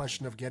 It was a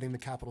question of getting the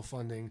capital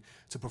funding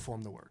to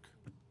perform the work.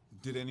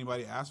 Did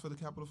anybody ask for the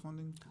capital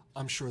funding?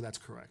 I'm sure that's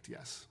correct,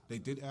 yes. They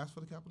did ask for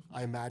the capital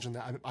funding? I imagine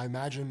that. I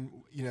imagine,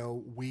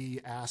 we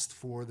asked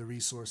for the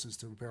resources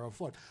to repair our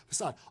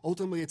facade.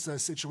 Ultimately, it's a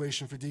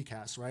situation for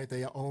DCAS, right?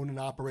 They own and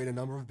operate a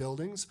number of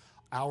buildings.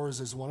 Ours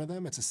is one of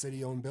them. It's a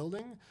city-owned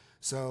building.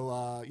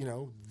 So,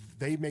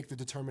 they make the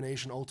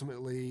determination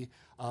ultimately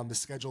the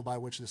schedule by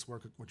which this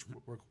work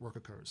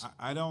occurs.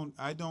 I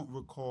don't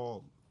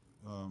recall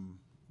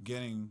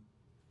getting.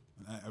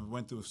 I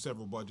went through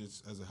several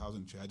budgets as a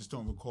housing chair. I just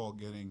don't recall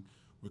getting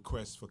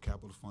requests for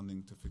capital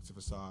funding to fix the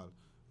facade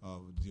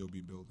of the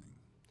DOB building.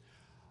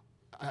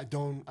 I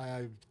don't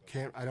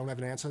have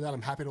an answer to that.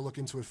 I'm happy to look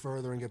into it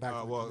further and get back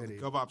to the committee.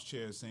 The GovOps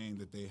chair is saying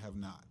that they have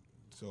not.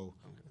 So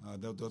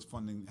those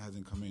funding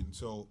hasn't come in.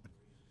 So,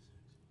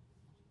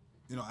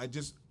 I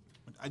just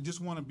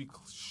want to be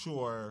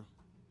sure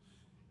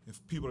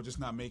if people are just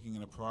not making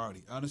it a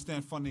priority. I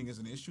understand funding is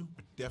an issue,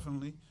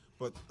 definitely,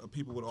 but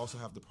people would also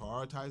have to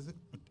prioritize it.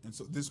 And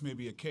so this may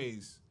be a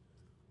case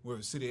where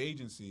a city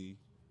agency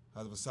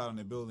has a facade on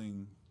their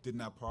building, did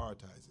not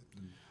prioritize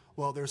it.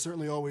 Well, there are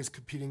certainly always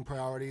competing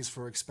priorities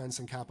for expense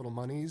and capital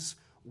monies.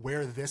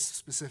 Where this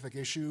specific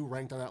issue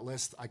ranked on that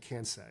list, I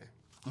can't say.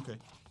 Okay.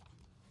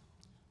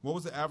 What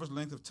was the average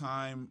length of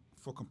time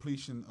for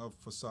completion of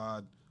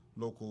facade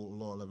local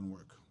law 11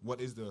 work?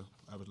 What is the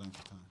average length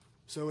of time?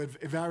 So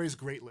it varies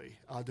greatly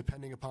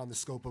depending upon the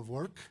scope of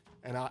work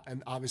and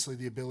obviously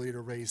the ability to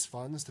raise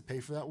funds to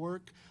pay for that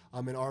work.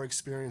 In our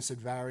experience, it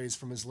varies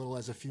from as little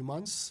as a few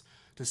months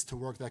to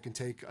work that can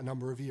take a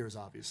number of years,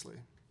 obviously.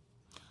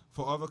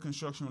 For other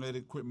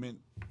construction-related equipment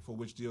for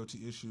which DOT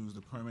issues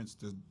the permits,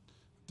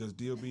 does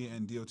DOB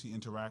and DOT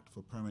interact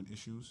for permit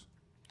issues?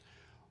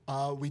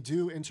 We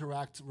do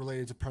interact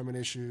related to permit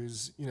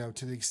issues,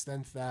 to the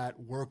extent that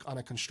work on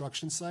a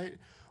construction site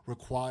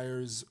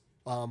requires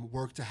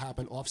work to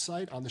happen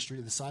off-site on the street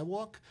or the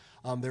sidewalk.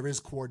 There is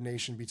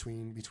coordination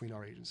between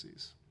our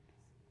agencies.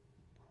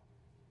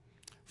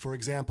 For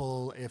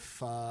example,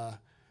 if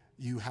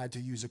you had to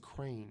use a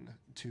crane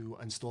to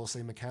install,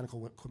 say,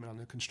 mechanical equipment on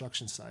the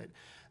construction site,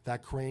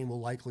 that crane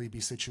will likely be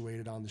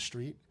situated on the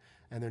street,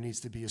 and there needs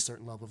to be a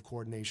certain level of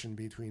coordination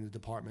between the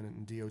department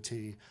and DOT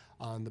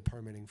on the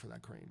permitting for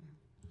that crane.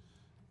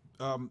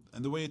 And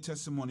the way your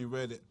testimony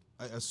read,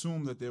 I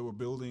assume that there were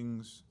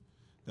buildings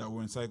that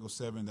were in Cycle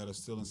 7 that are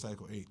still in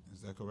Cycle 8.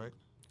 Is that correct?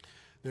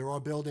 There are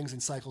buildings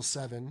in Cycle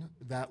 7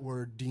 that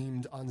were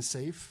deemed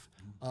unsafe,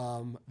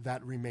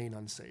 that remain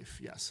unsafe,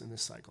 yes, in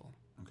this cycle.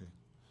 Okay.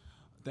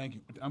 Thank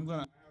you.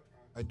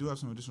 I do have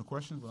some additional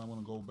questions, but I want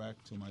to go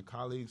back to my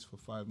colleagues for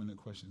 5-minute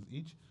questions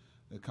each.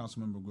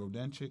 Councilmember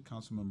Grodenchik,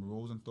 Councilmember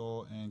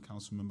Rosenthal, and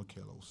Councilmember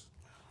Kalos.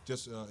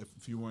 Just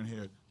if you weren't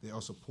here, they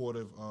are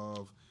supportive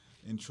of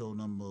intro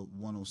number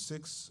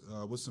 106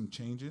 with some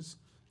changes.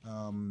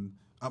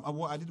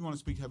 I did want to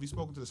speak. Have you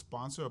spoken to the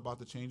sponsor about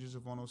the changes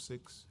of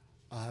 106?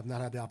 I have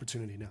not had the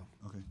opportunity, no.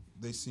 Okay.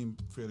 They seem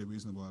fairly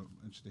reasonable. I'm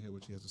interested to hear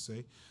what she has to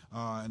say.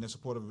 And they're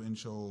supportive of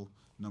intro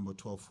number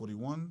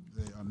 1241.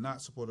 They are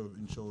not supportive of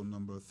intro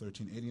number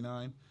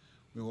 1389.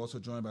 We were also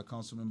joined by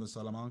Councilmember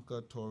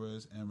Salamanca,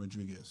 Torres, and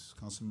Rodriguez.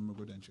 Councilmember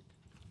Grodenchik.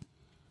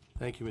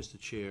 Thank you, Mr.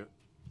 Chair.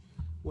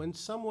 When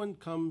someone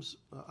comes,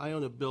 I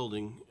own a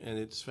building, and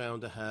it's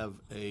found to have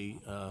a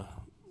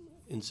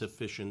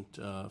insufficient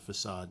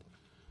facade.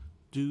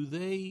 Do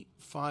they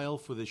file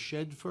for the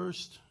shed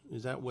first?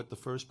 Is that what the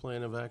first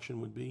plan of action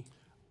would be?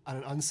 On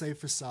an unsafe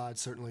facade,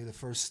 certainly the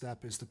first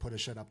step is to put a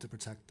shed up to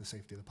protect the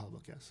safety of the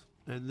public, yes.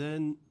 And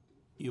then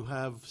you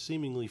have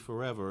seemingly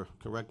forever,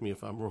 correct me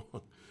if I'm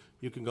wrong,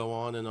 you can go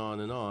on and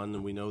on and on,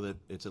 and we know that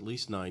it's at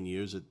least 9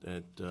 years at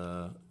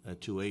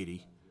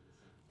 280.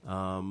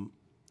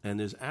 And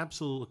there's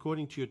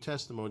according to your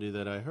testimony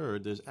that I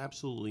heard, there's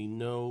absolutely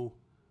no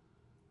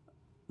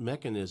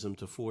mechanism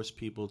to force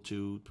people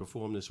to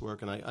perform this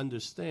work. And I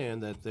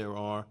understand that there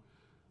are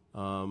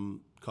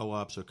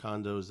co-ops or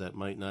condos that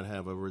might not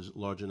have a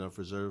large enough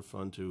reserve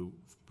fund to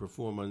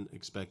perform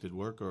unexpected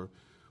work,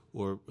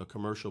 or a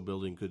commercial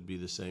building could be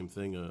the same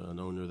thing, an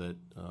owner that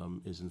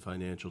is in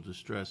financial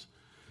distress.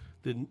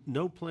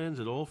 No plans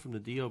at all from the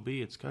DOB?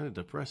 It's kind of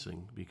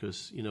depressing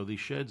because, these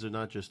sheds are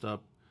not just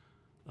up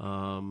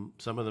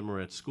Some of them are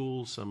at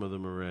schools, some of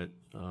them are at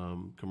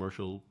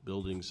commercial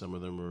buildings, some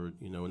of them are,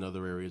 in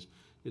other areas.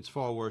 It's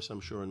far worse,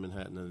 I'm sure, in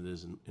Manhattan than it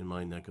is in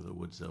my neck of the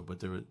woods, though. But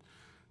do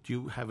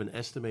you have an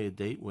estimated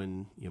date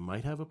when you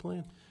might have a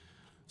plan?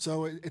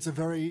 So it's a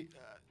very,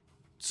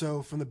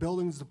 so from the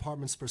buildings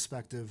department's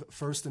perspective,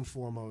 first and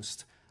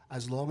foremost,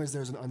 as long as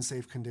there's an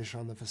unsafe condition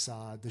on the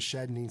facade, the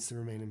shed needs to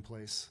remain in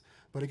place.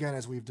 But again,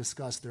 as we've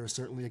discussed, there are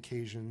certainly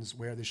occasions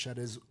where the shed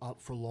is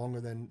up for longer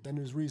than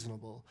is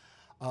reasonable.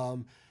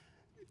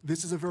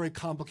 This is a very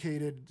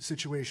complicated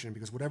situation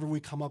because whatever we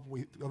come up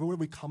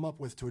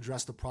with to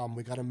address the problem,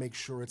 we got to make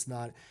sure it's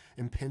not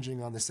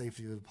impinging on the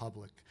safety of the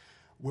public.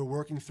 We're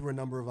working through a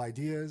number of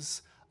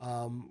ideas.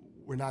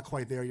 We're not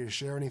quite there yet to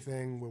share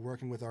anything. We're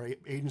working with our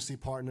agency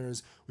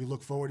partners. We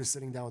look forward to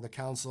sitting down with the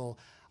council.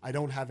 I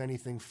don't have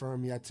anything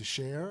firm yet to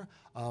share,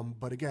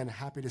 but again,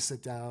 happy to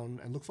sit down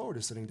and look forward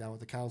to sitting down with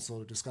the council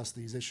to discuss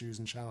these issues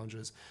and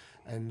challenges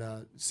and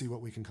see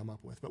what we can come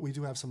up with. But we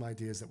do have some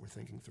ideas that we're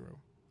thinking through.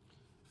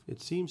 It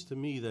seems to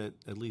me that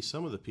at least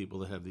some of the people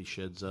that have these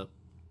sheds up,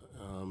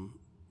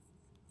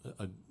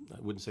 I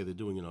wouldn't say they're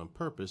doing it on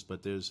purpose,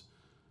 but there's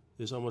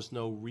almost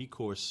no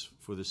recourse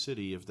for the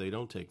city if they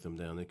don't take them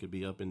down. They could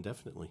be up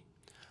indefinitely.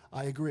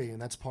 I agree,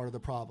 and that's part of the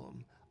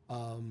problem.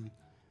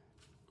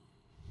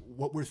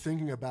 What we're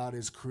thinking about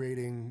is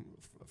creating,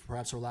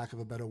 perhaps for lack of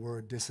a better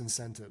word,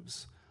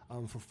 disincentives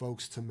for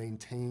folks to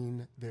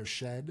maintain their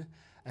shed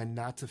and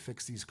not to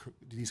fix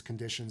these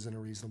conditions in a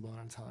reasonable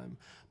amount of time.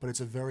 But it's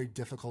a very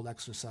difficult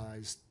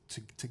exercise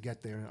to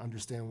get there and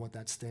understand what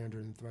that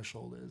standard and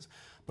threshold is.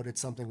 But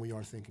it's something we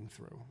are thinking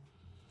through.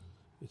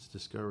 It's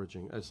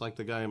discouraging. It's like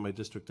the guy in my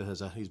district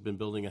that he's been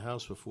building a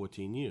house for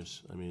 14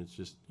 years. I mean, it's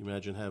just,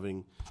 imagine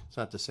having, it's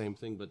not the same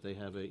thing, but they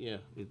have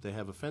they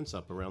have a fence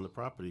up around the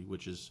property,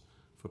 which is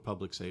for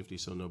public safety,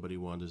 so nobody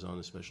wanders on,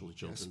 especially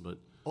children. Yes. But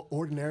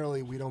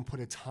ordinarily, we don't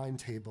put a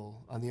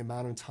timetable on the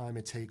amount of time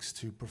it takes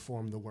to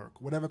perform the work,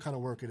 whatever kind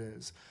of work it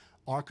is.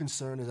 Our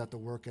concern is that the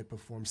work get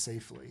performed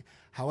safely.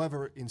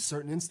 However, in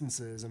certain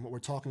instances, and what we're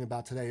talking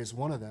about today is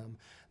one of them,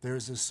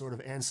 there's this sort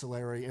of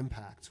ancillary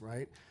impact,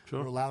 right?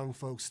 Sure. We're allowing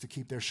folks to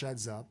keep their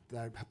sheds up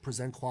that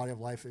present quality of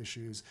life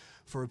issues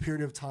for a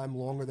period of time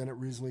longer than it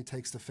reasonably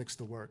takes to fix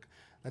the work.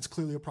 That's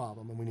clearly a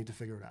problem, and we need to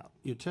figure it out.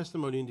 Your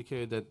testimony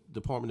indicated that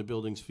Department of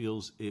Buildings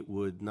feels it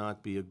would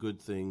not be a good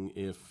thing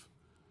if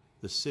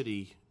the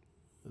city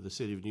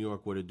of New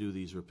York were to do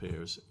these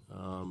repairs.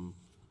 And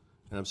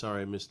I'm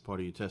sorry I missed part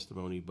of your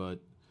testimony, but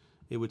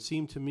it would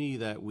seem to me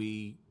that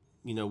we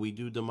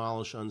do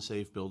demolish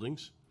unsafe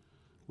buildings.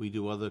 We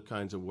do other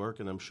kinds of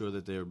work, and I'm sure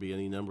that there would be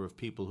any number of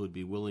people who'd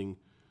be willing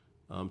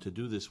to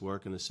do this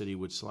work, and the city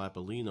would slap a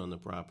lien on the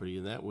property,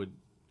 and that would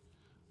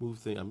move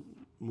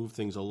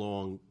things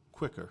along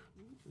quicker.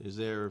 Is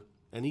there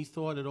any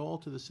thought at all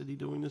to the city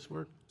doing this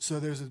work? So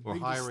there's or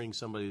hiring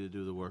somebody to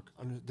do the work?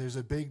 There's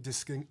a big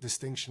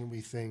distinction,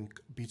 we think,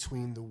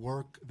 between the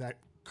work that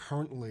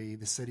currently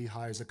the city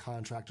hires a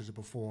contractor to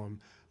perform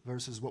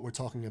versus what we're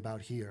talking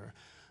about here.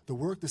 The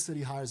work the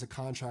city hires a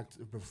contractor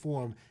to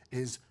perform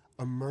is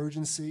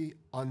emergency,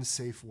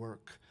 unsafe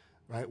work,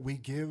 right? We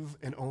give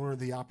an owner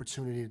the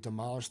opportunity to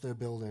demolish their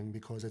building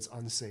because it's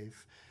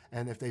unsafe.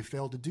 And if they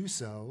fail to do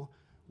so,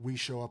 we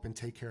show up and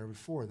take care of it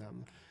for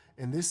them.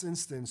 In this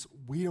instance,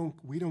 we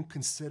don't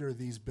consider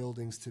these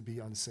buildings to be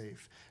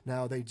unsafe.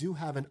 Now, they do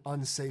have an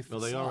unsafe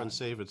facade. Well, they are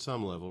unsafe at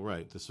some level,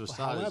 right. The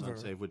facade is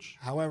unsafe,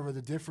 However,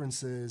 the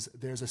difference is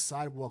there's a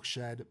sidewalk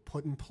shed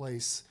put in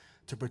place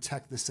to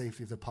protect the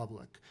safety of the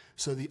public.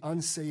 So the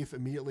unsafe,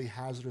 immediately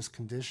hazardous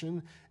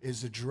condition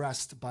is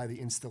addressed by the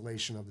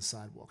installation of the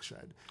sidewalk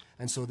shed.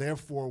 And so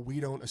therefore, we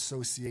don't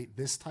associate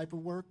this type of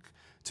work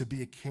to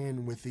be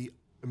akin with the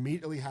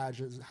immediately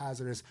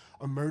hazardous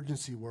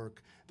emergency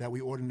work that we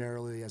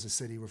ordinarily as a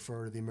city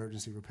refer to the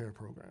emergency repair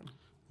program.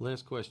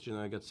 Last question,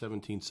 I got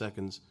 17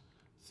 seconds.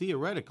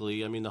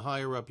 Theoretically, I mean, the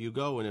higher up you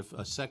go, and if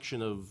a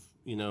section of,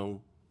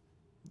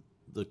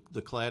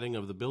 the cladding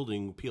of the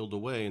building peeled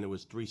away and it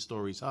was 3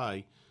 stories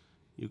high,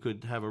 you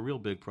could have a real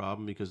big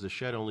problem because the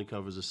shed only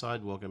covers the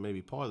sidewalk and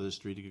maybe part of the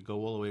street. You could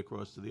go all the way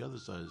across to the other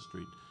side of the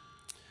street.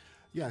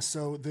 Yeah,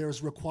 so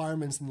there's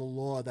requirements in the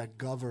law that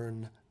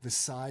govern the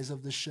size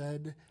of the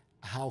shed,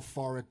 how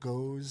far it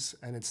goes,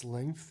 and its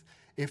length.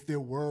 If there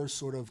were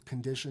sort of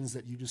conditions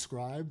that you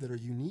described that are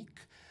unique,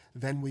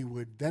 then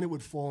it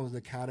would fall into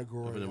the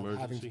category of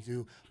having to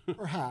do,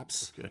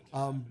 perhaps. Okay.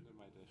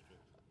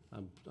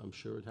 I'm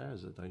sure it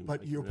has.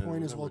 But your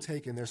point is well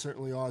taken. There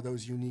certainly are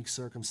those unique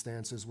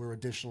circumstances where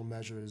additional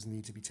measures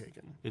need to be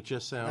taken. It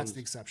just sounds... That's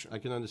the exception. I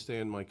can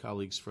understand my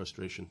colleague's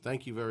frustration.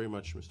 Thank you very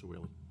much, Mr.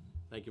 Whaley.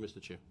 Thank you,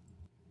 Mr. Chair.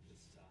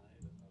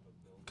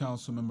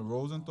 Councilmember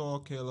Rosenthal,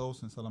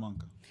 Kalos, and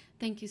Salamanca.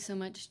 Thank you so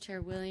much,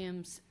 Chair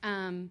Williams.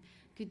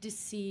 Good to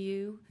see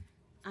you,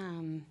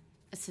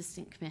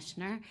 Assistant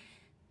Commissioner.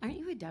 Aren't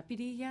you a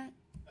deputy yet?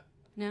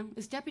 No?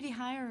 Is deputy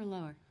higher or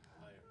lower?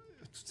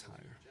 It's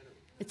higher.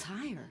 It's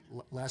higher.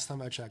 Last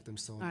time I checked, I'm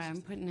still. All right,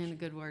 I'm putting in a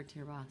good word to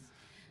your boss.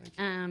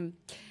 I'm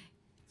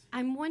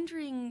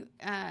wondering,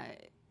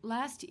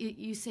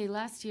 you say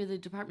last year the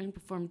department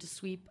performed a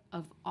sweep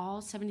of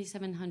all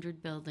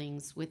 7,700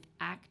 buildings with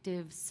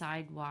active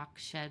sidewalk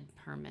shed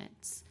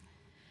permits.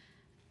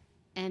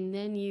 And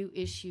then you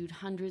issued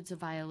hundreds of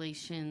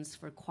violations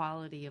for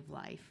quality of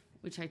life,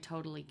 which I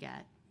totally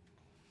get.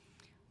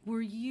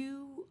 Were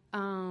you,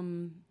 how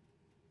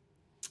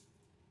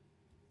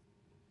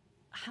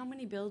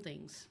many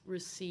buildings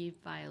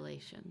received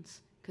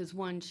violations? Because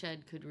one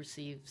shed could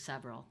receive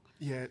several.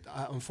 Yeah,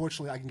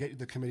 unfortunately, I can get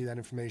the committee that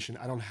information.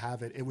 I don't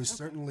have it. It was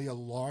certainly a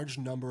large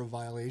number of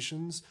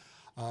violations,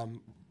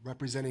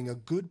 representing a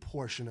good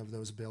portion of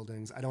those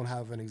buildings. I don't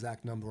have an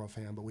exact number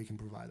offhand, but we can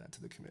provide that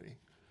to the committee.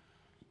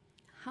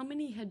 How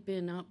many had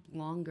been up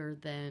longer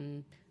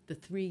than the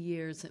 3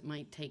 years it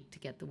might take to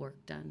get the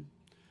work done?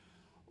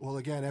 Well,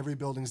 again, every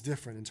building's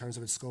different in terms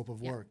of its scope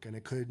of work, and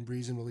it could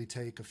reasonably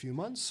take a few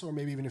months or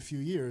maybe even a few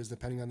years,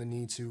 depending on the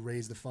need to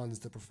raise the funds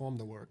to perform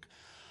the work.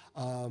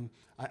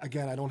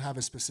 Again, I don't have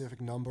a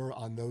specific number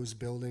on those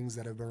buildings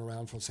that have been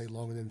around for, say,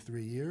 longer than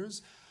 3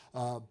 years.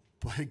 But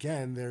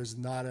again, there's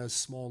not a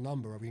small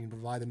number. We can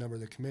provide the number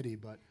of the committee,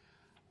 but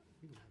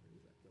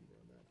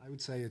I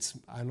would say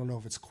I don't know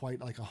if it's quite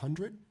like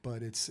 100,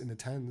 but it's in the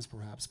tens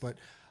perhaps. But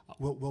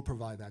we'll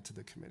provide that to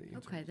the committee.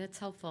 Okay, that's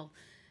helpful.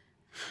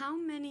 How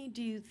many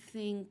do you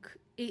think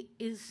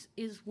is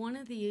one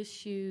of the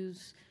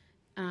issues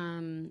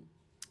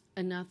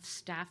enough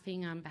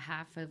staffing on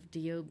behalf of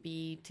DOB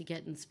to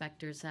get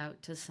inspectors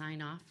out to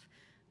sign off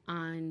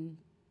on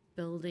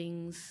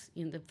buildings,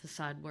 the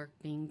facade work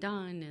being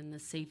done and the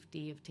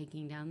safety of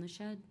taking down the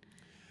shed?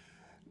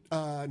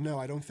 No,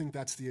 I don't think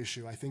that's the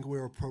issue. I think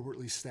we're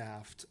appropriately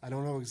staffed. I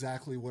don't know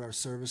exactly what our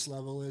service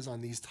level is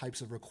on these types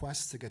of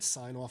requests to get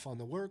sign off on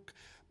the work,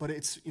 but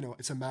it's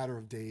a matter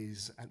of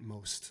days at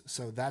most.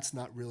 So that's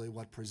not really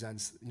what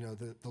presents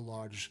the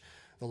large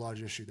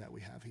issue that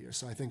we have here.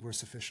 So I think we're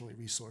sufficiently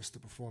resourced to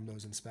perform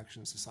those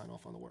inspections to sign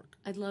off on the work.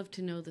 I'd love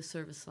to know the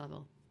service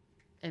level.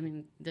 I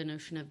mean, the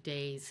notion of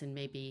days and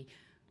maybe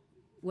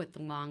what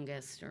the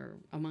longest or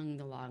among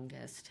the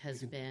longest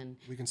has been.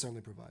 We can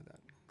certainly provide that.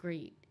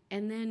 Great.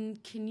 And then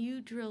can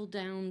you drill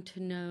down to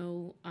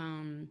know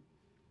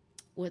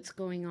what's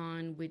going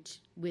on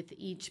with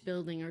each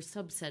building or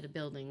subset of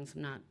buildings?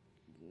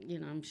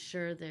 I'm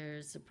sure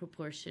there's a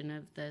proportion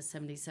of the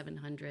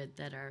 7,700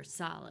 that are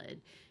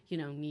solid,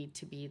 need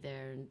to be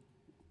there,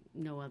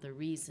 no other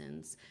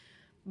reasons.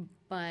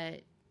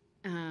 But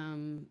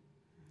I'm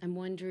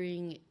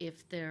wondering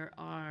if there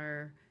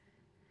are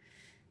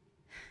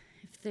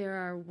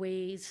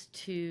ways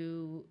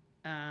to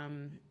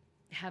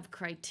have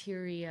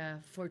criteria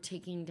for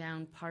taking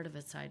down part of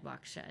a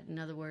sidewalk shed. In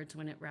other words,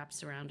 when it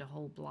wraps around a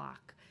whole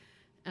block,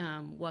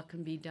 what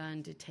can be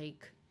done to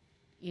take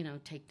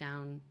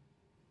down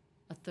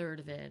a third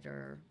of it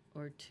or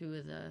two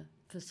of the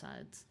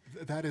facades?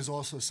 That is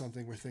also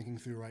something we're thinking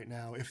through right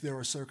now. If there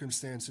are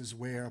circumstances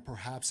where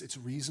perhaps it's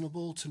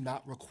reasonable to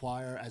not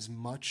require as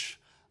much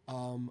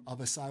of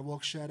a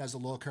sidewalk shed as the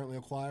law currently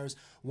requires.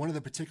 One of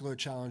the particular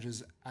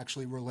challenges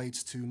actually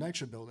relates to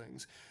NYCC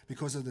buildings.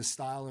 Because of the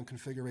style and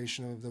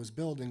configuration of those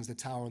buildings, the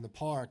tower and the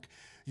park,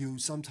 you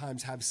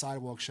sometimes have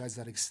sidewalk sheds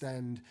that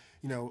extend,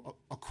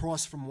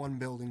 across from one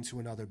building to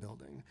another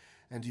building.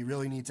 And you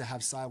really need to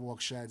have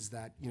sidewalk sheds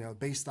that,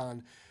 based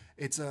on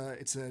it's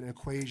an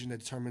equation that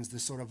determines the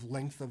sort of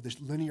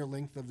linear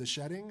length of the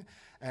shedding,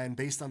 and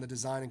based on the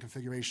design and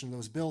configuration of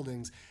those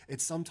buildings,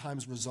 it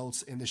sometimes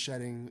results in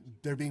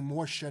there being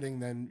more shedding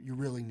than you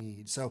really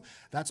need. So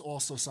that's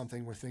also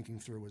something we're thinking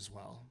through as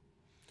well.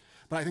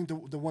 But I think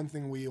the one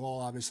thing we all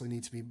obviously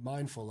need to be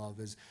mindful of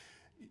is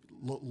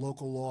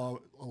local law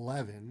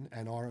 11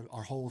 and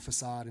our whole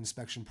facade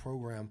inspection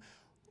program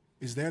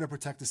is there to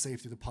protect the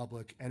safety of the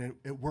public, and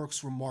it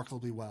works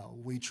remarkably well.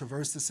 We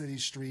traverse the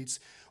city's streets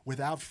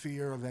without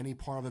fear of any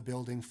part of a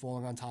building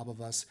falling on top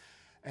of us,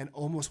 and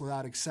almost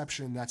without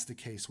exception, that's the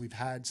case. We've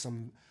had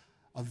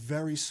a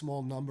very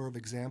small number of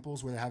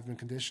examples where there have been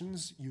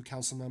conditions. You,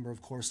 council member,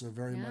 of course, are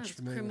very much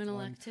familiar criminal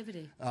with one.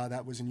 Activity.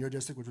 That was in your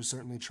district, which was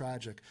certainly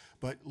tragic.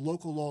 But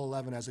local law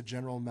 11, as a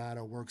general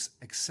matter, works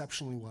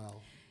exceptionally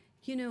well.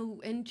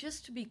 And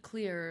just to be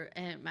clear,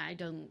 and I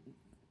don't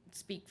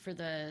speak for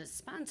the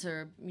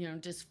sponsor,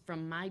 just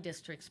from my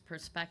district's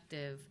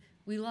perspective,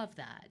 we love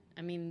that.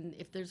 I mean,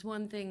 if there's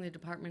one thing the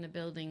Department of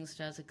Buildings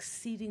does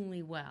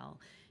exceedingly well,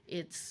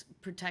 it's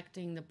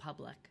protecting the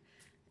public.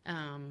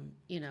 When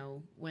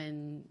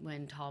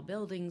tall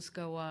buildings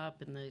go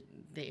up in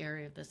the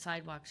area of the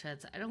sidewalk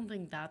sheds, I don't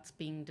think that's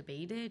being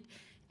debated,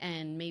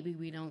 and maybe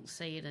we don't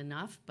say it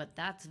enough, but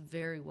that's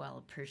very well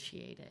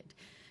appreciated.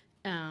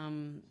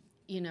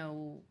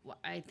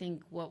 I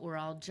think what we're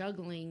all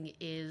juggling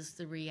is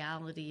the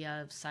reality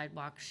of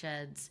sidewalk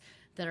sheds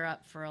that are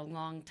up for a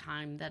long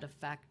time that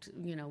affect,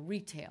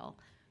 retail,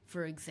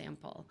 for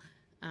example.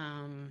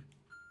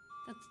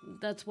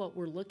 That's what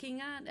we're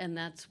looking at, and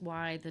that's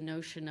why the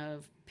notion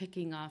of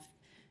picking off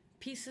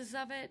pieces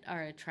of it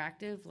are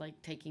attractive,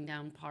 like taking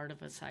down part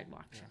of a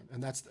sidewalk shed.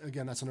 And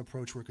that's an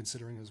approach we're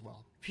considering as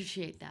well.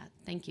 Appreciate that.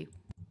 Thank you.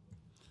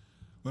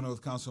 We're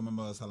with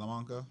Councilmember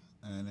Salamanca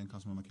and then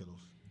Councilmember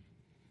Kilos.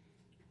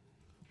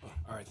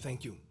 All right,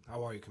 thank you.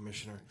 How are you,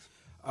 Commissioner?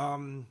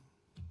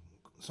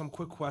 Some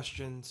quick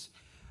questions.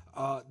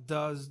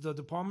 Does the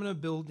Department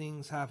of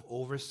Buildings have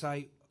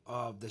oversight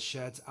of the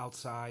sheds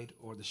outside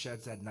or the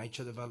sheds that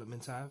NYCHA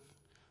developments have?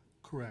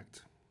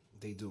 Correct.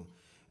 They do.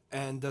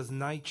 And does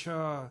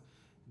NYCHA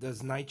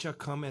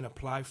come and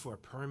apply for a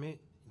permit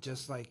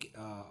just like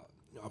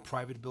a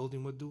private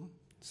building would do?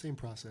 Same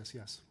process,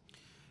 yes.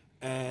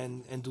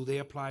 And do they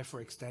apply for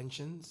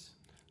extensions?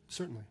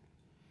 Certainly.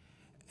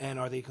 And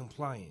are they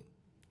compliant?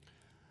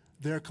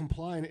 They're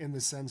compliant in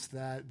the sense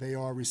that they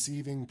are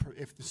receiving,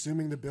 if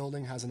assuming the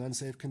building has an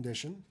unsafe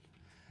condition,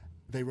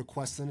 they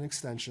request an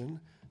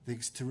extension.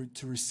 To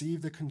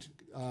receive the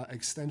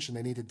extension,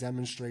 they need to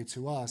demonstrate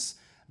to us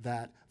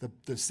that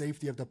the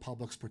safety of the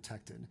public's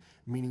protected,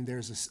 meaning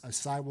there's a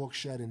sidewalk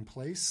shed in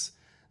place,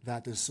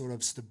 that the sort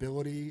of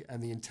stability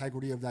and the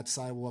integrity of that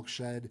sidewalk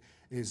shed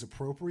is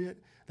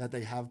appropriate, that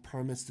they have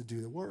permits to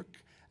do the work,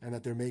 and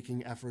that they're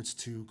making efforts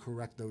to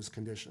correct those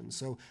conditions.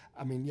 So,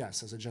 I mean,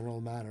 yes, as a general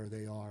matter,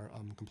 they are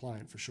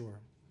compliant for sure.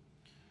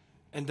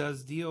 And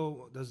does the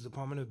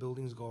Department of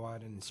Buildings go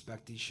out and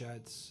inspect these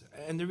sheds?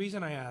 And the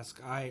reason I ask,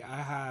 I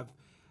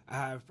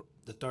have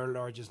the third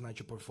largest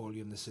NYCHA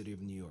portfolio in the city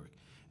of New York,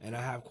 and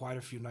I have quite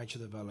a few NYCHA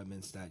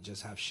developments that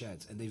just have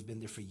sheds, and they've been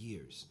there for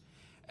years.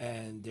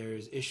 And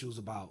there's issues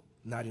about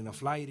not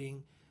enough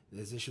lighting.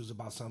 There's issues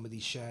about some of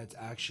these sheds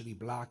actually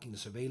blocking the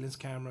surveillance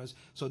cameras.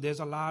 So there's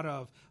a lot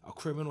of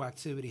criminal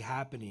activity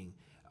happening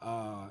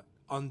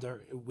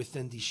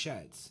within these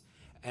sheds.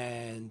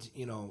 And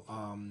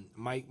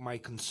my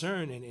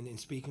concern in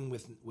speaking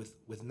with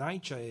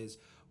NYCHA is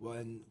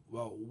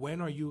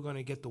when are you going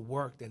to get the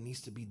work that needs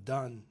to be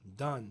done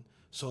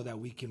so that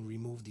we can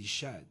remove these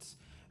sheds?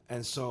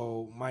 And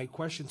so my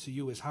question to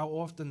you is, how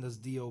often does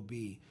DOB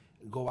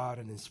go out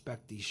and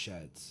inspect these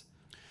sheds?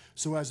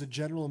 So as a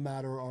general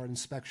matter, our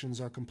inspections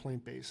are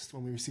complaint-based.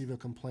 When we receive a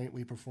complaint,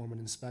 we perform an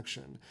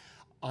inspection.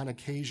 On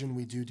occasion,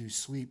 we do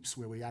sweeps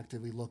where we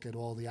actively look at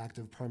all the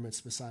active permits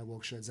for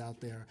sidewalk sheds out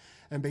there.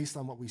 And based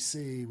on what we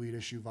see, we'd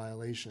issue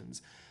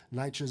violations.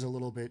 NYCHA is a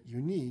little bit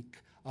unique.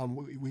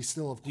 We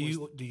still, of course...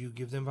 Do you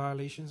give them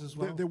violations as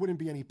well? There wouldn't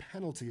be any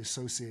penalty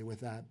associated with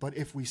that. But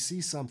if we see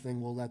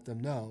something, we'll let them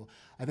know.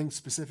 I think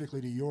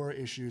specifically to your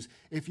issues,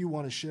 if you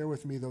want to share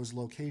with me those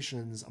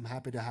locations, I'm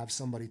happy to have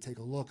somebody take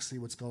a look, see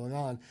what's going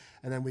on,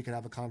 and then we could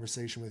have a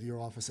conversation with your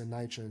office in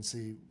NYCHA and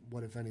see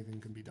what, if anything,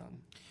 can be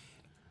done.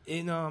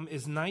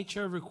 Is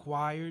NYCHA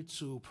required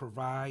to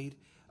provide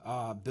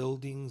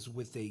buildings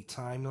with a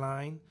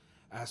timeline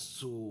as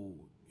to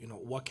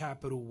what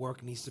capital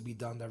work needs to be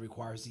done that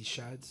requires these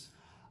sheds?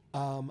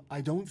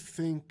 I don't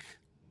think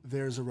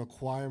there's a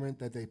requirement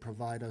that they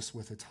provide us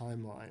with a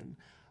timeline.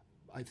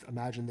 I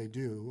imagine they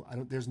do.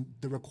 There's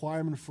the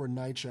requirement for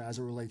NYCHA as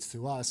it relates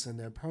to us and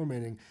their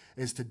permitting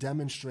is to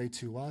demonstrate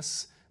to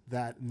us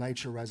that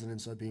NYCHA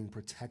residents are being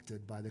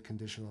protected by the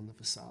condition on the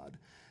facade.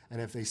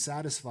 And if they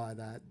satisfy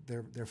that,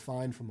 they're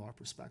fine from our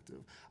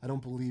perspective. I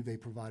don't believe they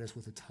provide us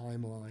with a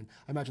timeline.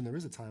 I imagine there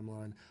is a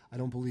timeline. I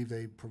don't believe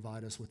they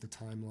provide us with the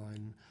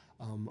timeline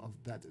of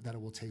that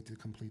it will take to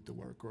complete the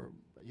work, or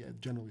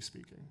generally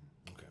speaking.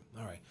 Okay.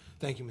 All right.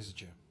 Thank you, Mr.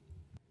 Chair.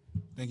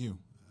 Thank you.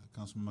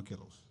 Councilman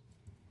Markellos.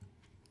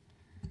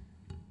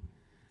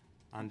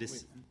 On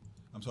this,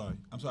 I'm sorry.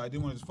 I did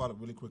want to just follow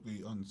up really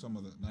quickly on some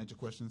of the NYCHA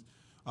questions.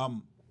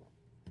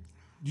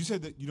 You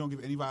said that you don't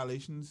give any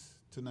violations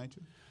to NYCHA?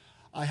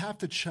 I have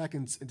to check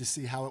and to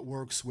see how it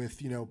works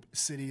with,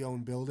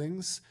 city-owned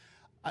buildings.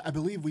 I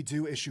believe we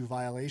do issue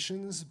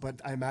violations,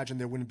 but I imagine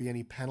there wouldn't be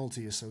any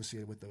penalty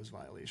associated with those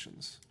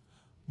violations.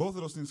 Both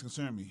of those things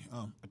concern me.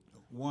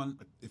 One,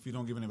 if you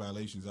don't give any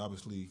violations,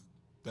 obviously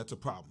that's a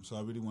problem. So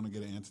I really want to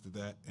get an answer to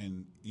that.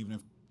 And even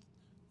if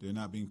they're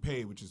not being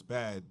paid, which is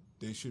bad,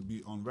 they should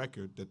be on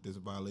record that there's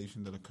a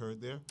violation that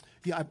occurred there.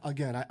 Yeah,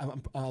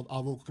 I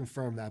will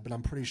confirm that, but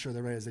I'm pretty sure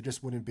there is. There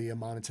just wouldn't be a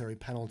monetary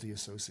penalty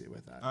associated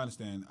with that. I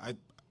understand.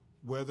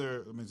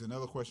 It's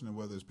another question of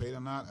whether it's paid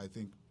or not. I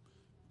think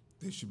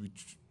the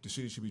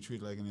city should be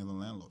treated like any other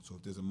landlord. So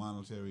if there's a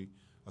monetary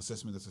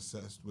assessment that's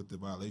assessed with the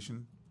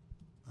violation,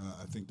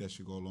 I think that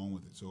should go along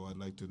with it. So I'd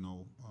like to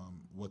know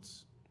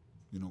what's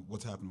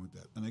happening with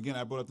that. And again,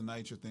 I brought up the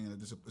NYCHA thing,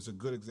 and it's a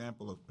good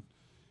example of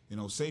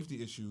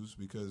safety issues,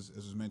 because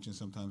as was mentioned,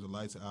 sometimes the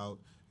lights are out.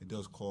 It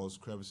does cause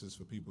crevices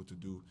for people to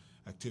do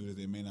activities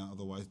they may not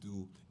otherwise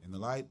do in the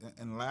light.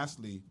 And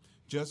lastly,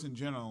 just in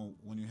general,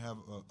 when you have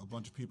a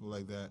bunch of people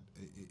like that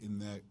in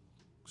that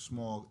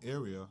small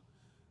area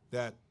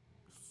that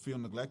feel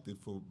neglected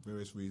for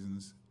various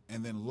reasons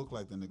and then look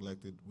like they're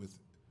neglected with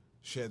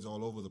sheds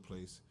all over the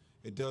place,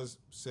 it does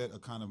set a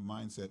kind of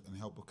mindset and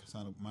help a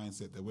kind of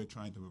mindset that we're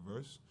trying to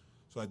reverse.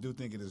 So I do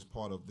think it is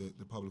part of the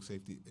public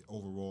safety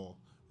overall,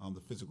 the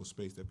physical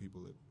space that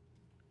people live.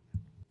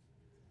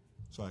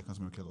 Sorry,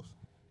 Councilman Markellos.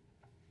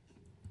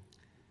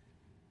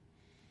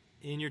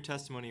 in your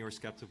testimony, you were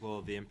skeptical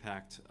of the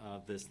impact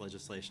of this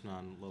legislation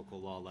on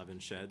local law 11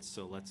 sheds.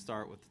 So let's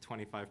start with the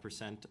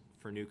 25%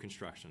 for new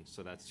construction.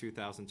 So that's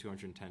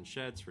 2,210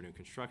 sheds for new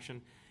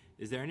construction.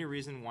 Is there any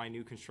reason why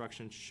new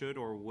construction should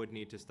or would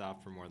need to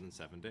stop for more than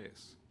 7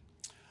 days?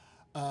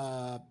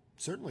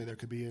 Certainly, there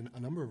could be a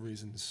number of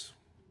reasons.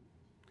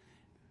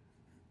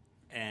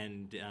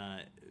 And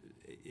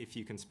if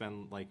you can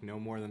spend like no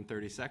more than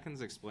 30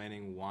 seconds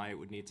explaining why it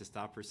would need to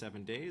stop for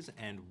 7 days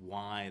and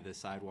why the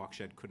sidewalk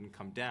shed couldn't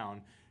come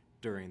down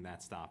during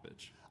that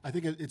stoppage. I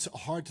think it's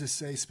hard to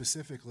say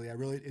specifically.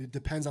 It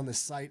depends on the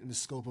site and the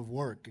scope of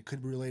work. It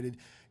could be related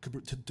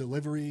to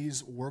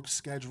deliveries, work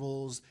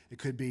schedules. It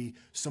could be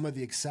some of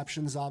the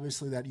exceptions,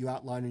 obviously, that you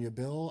outline in your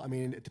bill. I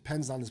mean, it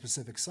depends on the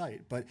specific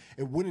site, but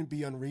it wouldn't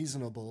be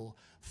unreasonable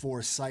for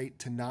a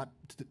site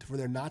for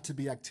there not to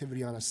be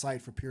activity on a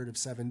site for a period of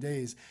 7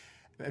 days.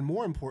 And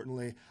more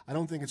importantly, I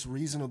don't think it's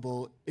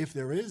reasonable if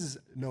there is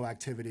no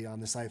activity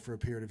on the site for a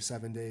period of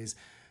 7 days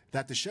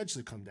that the shed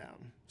should come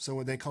down. So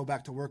when they go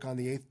back to work on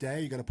the 8th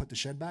day, you're going to put the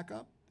shed back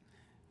up?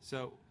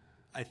 So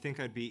I think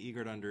I'd be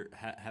eager to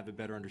have a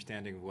better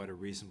understanding of what a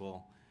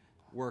reasonable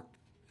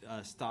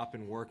stop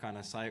and work on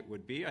a site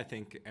would be. I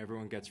think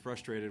everyone gets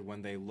frustrated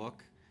when they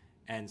look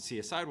and see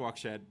a sidewalk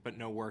shed, but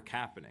no work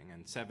happening.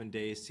 And 7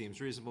 days seems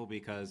reasonable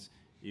because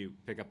you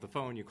pick up the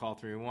phone, you call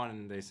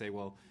 311, and they say,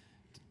 well,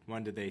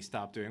 when did they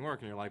stop doing work?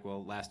 And you're like,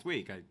 well, last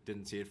week. I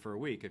didn't see it for a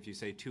week. If you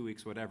say 2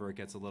 weeks, whatever, it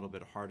gets a little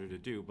bit harder to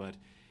do. But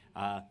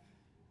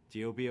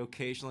DOB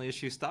occasionally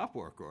issues stop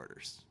work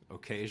orders.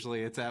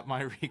 Occasionally it's at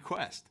my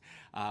request.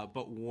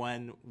 But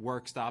when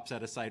work stops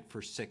at a site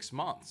for 6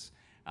 months,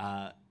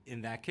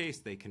 in that case,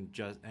 they can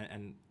just,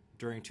 and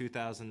during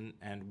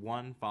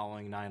 2001,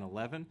 following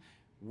 9/11,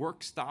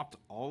 work stopped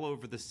all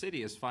over the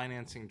city as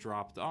financing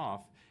dropped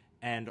off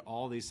and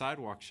all these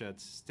sidewalk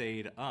sheds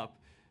stayed up.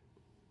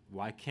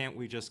 Why can't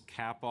we just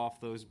cap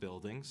off those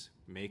buildings,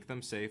 make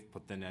them safe,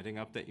 put the netting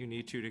up that you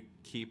need to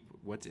keep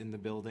what's in the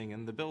building,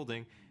 and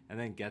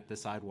then get the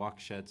sidewalk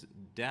sheds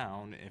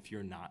down if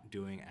you're not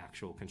doing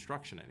actual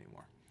construction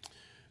anymore?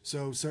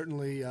 So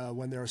certainly,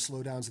 when there are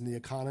slowdowns in the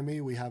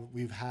economy,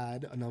 we've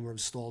had a number of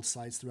stalled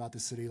sites throughout the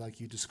city, like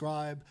you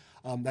describe.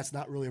 That's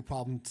not really a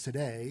problem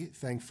today,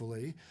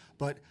 thankfully.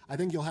 But I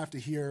think you'll have to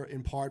hear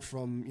in part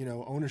from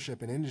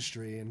ownership and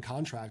industry and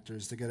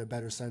contractors to get a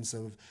better sense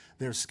of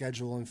their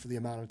schedule and for the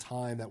amount of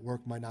time that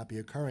work might not be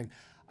occurring.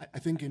 I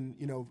think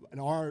in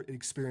our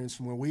experience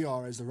from where we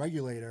are as the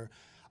regulator,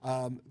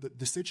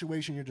 the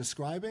situation you're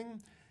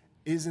describing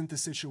isn't the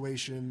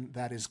situation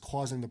that is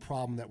causing the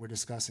problem that we're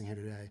discussing here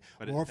today.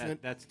 But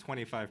that's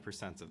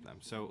 25% of them.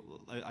 So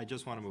I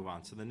just want to move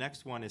on. So the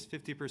next one is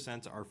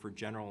 50% are for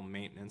general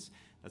maintenance.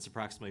 That's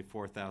approximately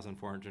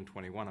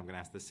 4,421. I'm going to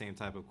ask the same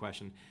type of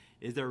question.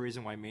 Is there a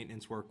reason why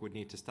maintenance work would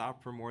need to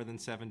stop for more than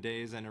 7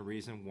 days, and a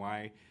reason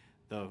why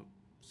the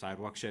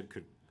sidewalk shed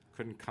couldn't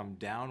come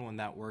down when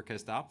that work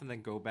has stopped and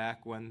then go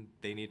back when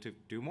they need to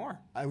do more?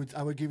 I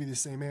would give you the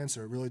same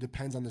answer. It really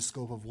depends on the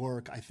scope of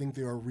work. I think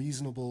there are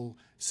reasonable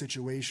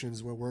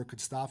situations where work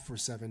could stop for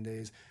 7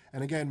 days.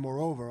 And again,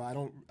 moreover, I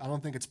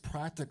don't think it's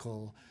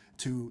practical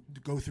to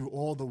go through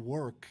all the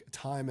work,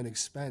 time, and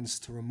expense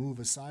to remove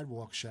a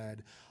sidewalk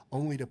shed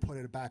only to put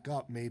it back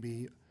up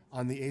maybe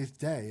on the 8th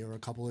day or a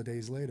couple of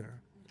days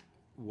later.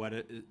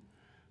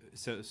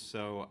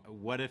 So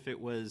what if it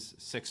was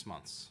 6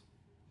 months?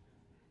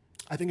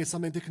 I think it's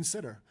something to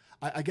consider.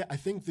 I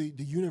think the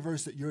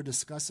universe that you're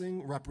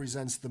discussing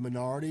represents the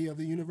minority of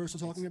the universe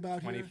we're talking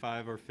about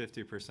 25 or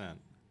 50%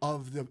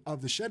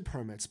 of the shed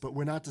permits, but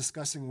we're not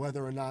discussing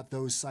whether or not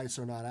those sites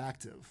are not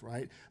active,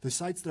 right? The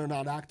sites that are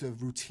not active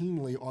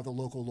routinely are the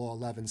local law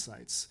 11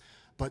 sites,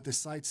 but the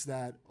sites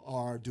that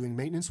are doing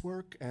maintenance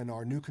work and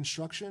are new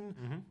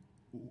construction,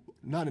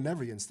 not in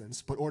every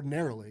instance, but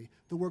ordinarily,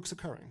 the work's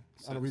occurring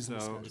on a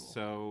reasonable schedule.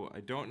 So I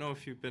don't know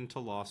if you've been to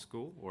law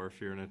school or if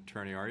you're an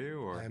attorney, are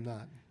you? Or I am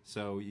not.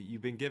 So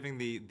you've been giving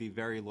the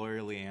very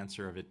lawyerly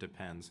answer of it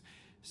depends.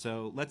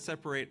 So let's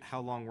separate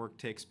how long work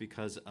takes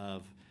because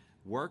of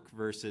work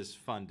versus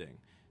funding.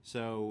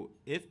 So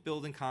if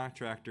building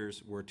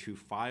contractors were to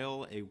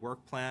file a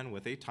work plan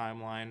with a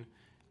timeline,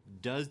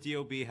 does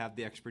DOB have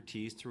the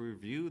expertise to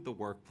review the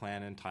work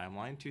plan and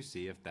timeline to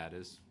see if that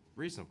is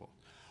reasonable?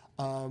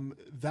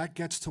 That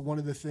gets to one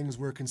of the things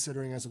we're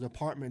considering as a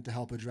department to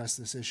help address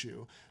this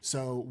issue.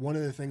 So one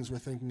of the things we're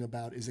thinking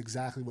about is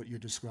exactly what you're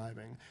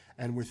describing,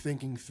 and we're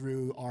thinking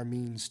through our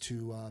means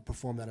to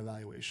perform that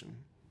evaluation.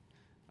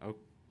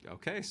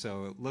 Okay,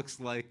 so it looks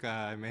like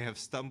I may have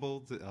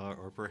stumbled,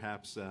 or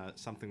perhaps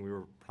something we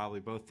were probably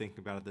both thinking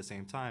about at the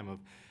same time, of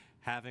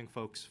having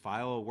folks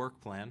file a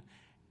work plan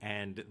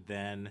and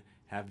then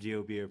have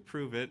DOB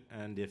approve it,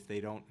 and if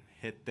they don't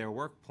hit their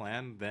work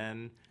plan,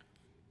 then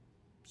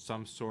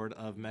some sort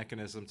of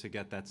mechanism to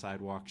get that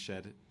sidewalk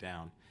shed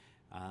down.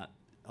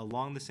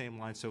 Along the same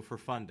line, so for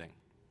funding.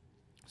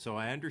 So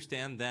I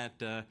understand that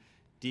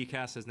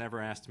DCAS has never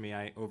asked me,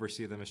 I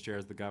oversee them as chair,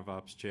 as the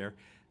GovOps chair.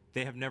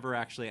 They have never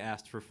actually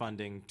asked for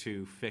funding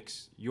to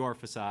fix your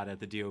facade at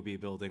the DOB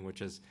building, which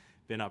has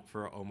been up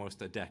for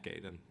almost a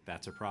decade, and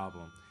that's a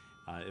problem.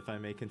 If I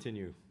may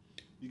continue.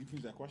 You can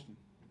finish that question.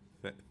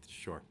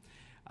 Sure.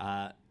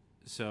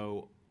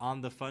 So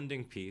on the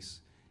funding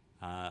piece,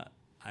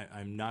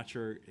 I'm not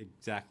sure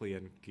exactly,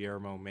 and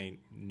Guillermo may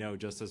know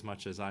just as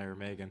much as I or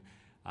Megan,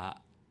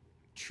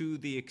 to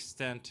the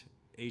extent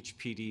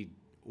HPD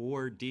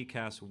or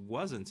DCAS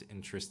wasn't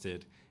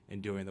interested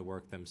in doing the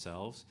work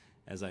themselves,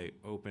 as I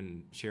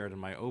shared in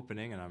my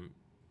opening, and I'm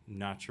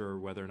not sure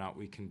whether or not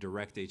we can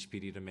direct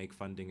HPD to make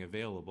funding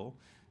available,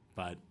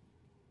 but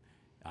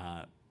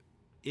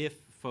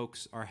if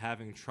folks are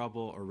having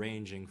trouble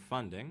arranging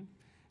funding,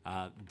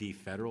 the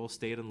federal,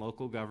 state, and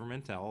local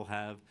government all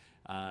have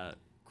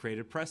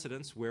created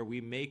precedents where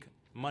we make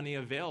money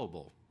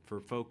available for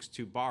folks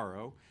to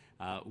borrow,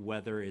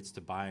 whether it's to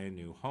buy a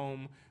new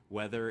home,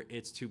 whether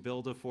it's to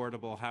build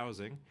affordable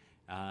housing.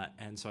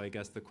 And so I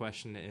guess the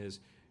question is,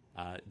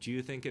 do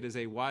you think it is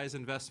a wise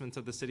investment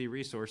of the city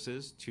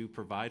resources to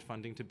provide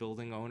funding to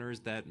building owners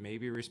that may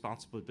be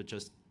responsible but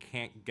just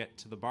can't get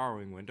to the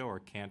borrowing window or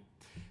can't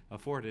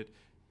afford it,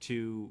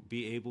 to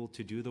be able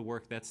to do the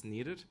work that's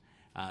needed?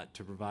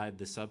 To provide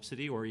the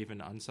subsidy, or even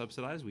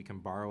unsubsidized, we can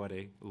borrow at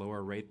a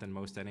lower rate than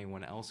most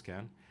anyone else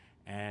can,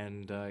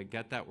 and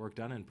get that work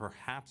done, and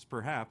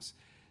perhaps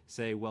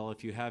say, well,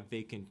 if you have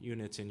vacant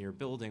units in your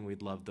building,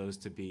 we'd love those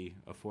to be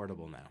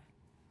affordable now.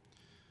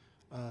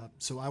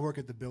 So I work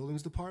at the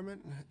buildings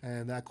department,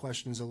 and that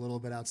question is a little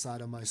bit outside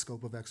of my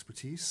scope of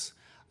expertise.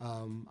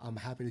 I'm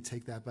happy to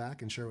take that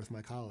back and share with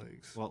my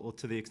colleagues. Well,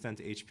 to the extent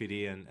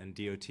HPD and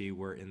DOT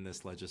were in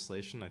this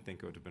legislation, I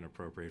think it would have been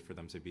appropriate for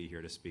them to be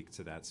here to speak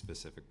to that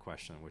specific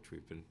question, which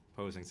we've been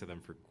posing to them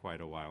for quite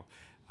a while.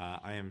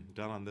 I am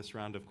done on this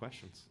round of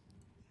questions.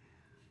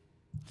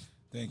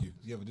 Thank you.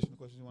 Do you have additional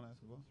questions you want to ask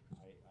as well?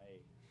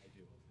 I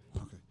do.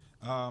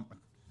 Okay.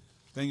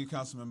 Thank you,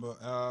 Councilmember.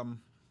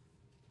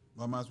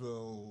 I might as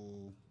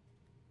well.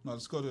 No,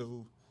 let's go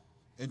to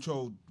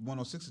intro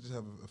 106. I just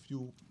have a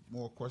few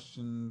more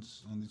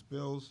questions on these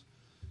bills.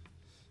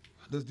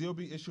 Does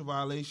DOB issue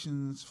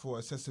violations for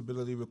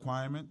accessibility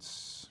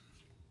requirements?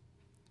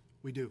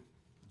 We do.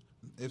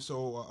 If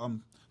so,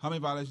 how many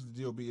violations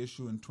did DOB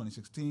issue in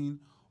 2016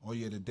 or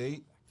year to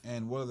date?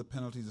 And what are the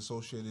penalties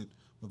associated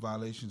with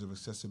violations of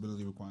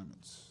accessibility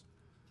requirements?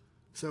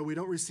 So we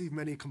don't receive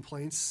many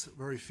complaints,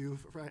 very few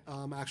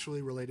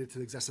actually, related to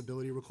the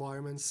accessibility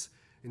requirements.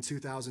 In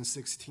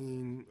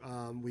 2016,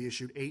 we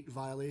issued 8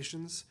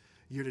 violations.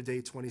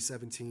 Year-to-date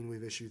 2017,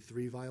 we've issued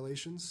 3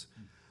 violations.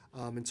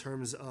 In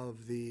terms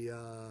of the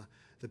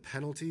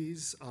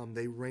penalties,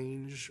 they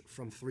range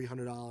from $300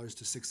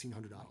 to $1,600.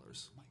 Mike,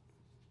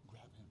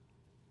 grab him.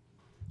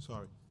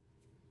 Sorry.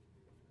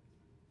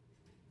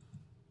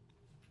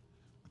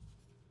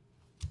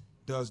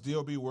 Does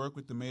DOB work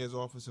with the Mayor's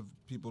Office of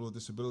People with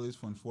Disabilities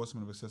for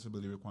enforcement of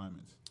accessibility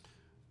requirements?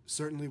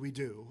 Certainly we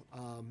do.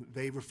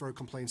 They refer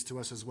complaints to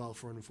us as well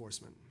for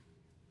enforcement.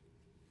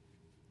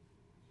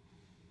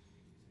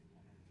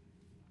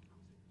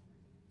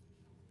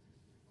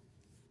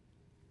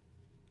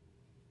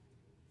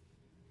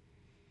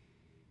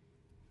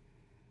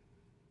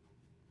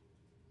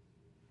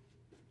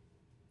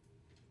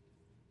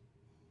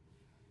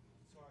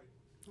 Sorry.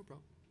 No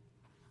problem.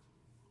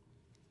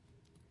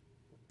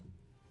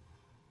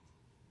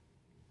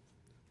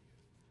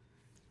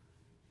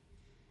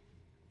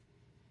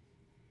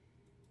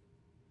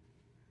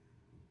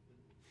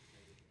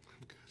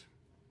 I'm good.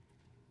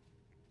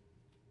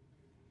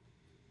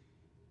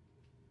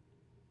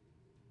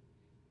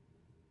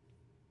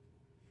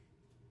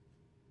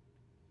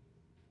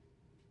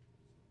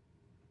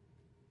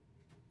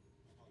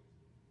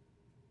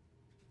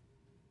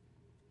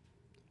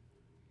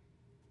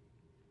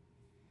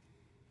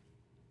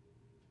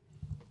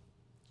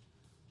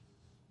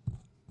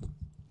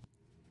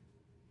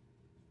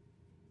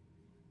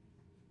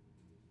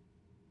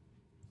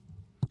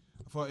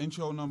 For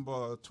intro number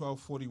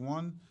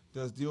 1241,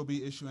 does DOB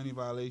issue any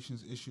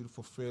violations issued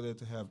for failure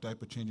to have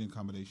diaper changing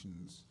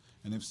accommodations?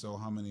 And if so,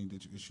 how many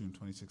did you issue in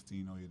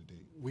 2016 or year to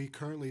date? We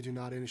currently do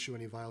not issue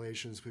any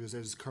violations because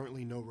there's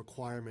currently no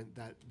requirement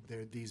that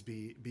these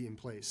be in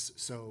place.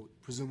 So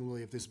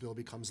presumably if this bill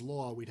becomes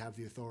law, we'd have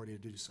the authority to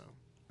do so.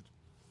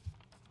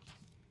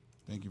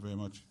 Thank you very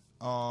much.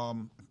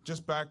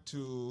 Just back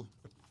to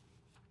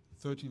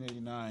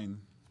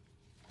 1389.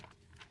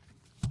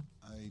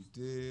 I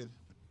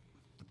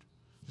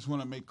just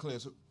want to make clear.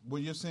 So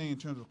what you're saying in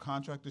terms of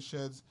contractor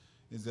sheds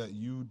is that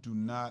you do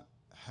not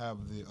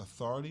have the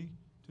authority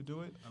to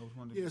do it? I was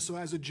wondering. Yeah, so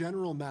as a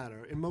general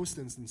matter, in most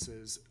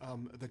instances,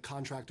 the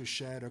contractor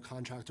shed or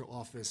contractor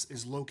office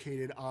is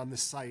located on the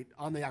site,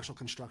 on the actual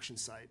construction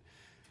site.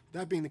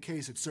 That being the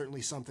case, it's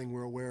certainly something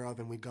we're aware of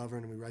and we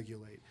govern and we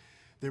regulate.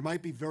 There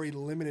might be very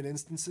limited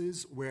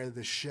instances where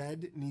the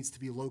shed needs to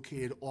be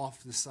located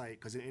off the site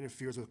because it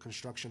interferes with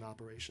construction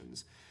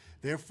operations.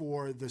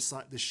 Therefore, the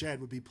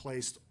shed would be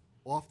placed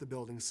off the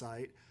building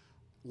site,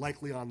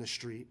 likely on the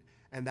street,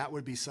 and that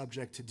would be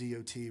subject to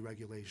DOT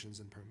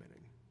regulations and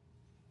permitting.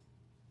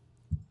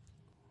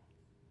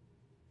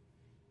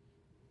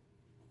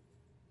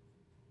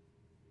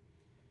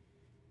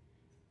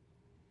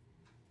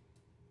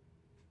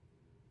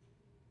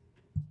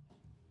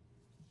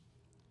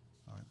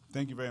 All right.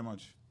 Thank you very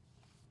much.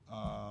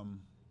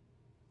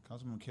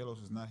 Councilman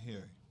Kalos is not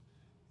here.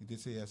 He did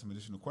say he had some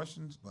additional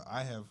questions, but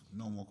I have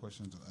no more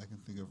questions I can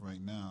think of right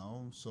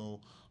now.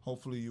 So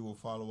hopefully you will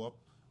follow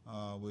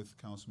up with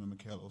Councilman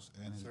Michaelos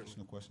and his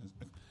additional questions.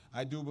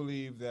 I do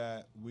believe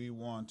that we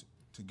want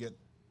to get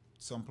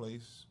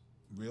someplace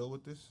real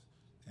with this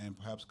and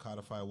perhaps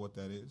codify what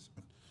that is.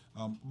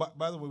 But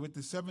by the way, with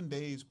the 7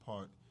 days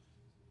part,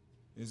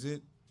 is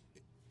it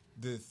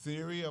the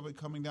theory of it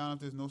coming down if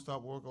there's no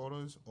stop work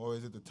orders, or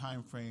is it the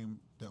time frame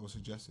that was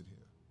suggested here?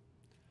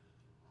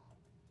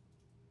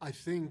 I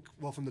think,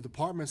 well, from the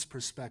department's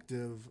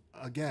perspective,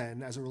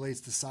 again, as it relates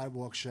to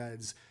sidewalk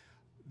sheds,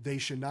 they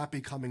should not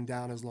be coming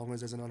down as long as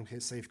there's an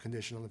unsafe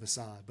condition on the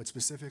facade. But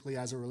specifically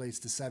as it relates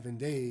to 7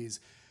 days,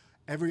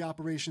 every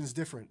operation is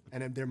different,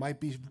 and there might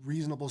be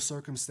reasonable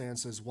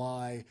circumstances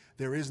why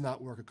there is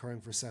not work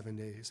occurring for 7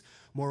 days.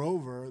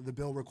 Moreover, the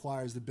bill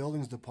requires the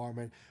buildings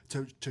department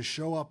to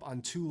show up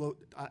on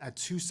at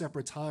two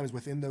separate times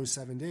within those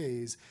 7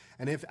 days,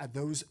 and if at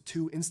those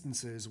two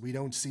instances we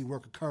don't see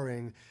work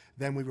occurring,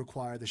 then we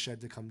require the shed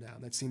to come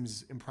down. That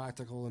seems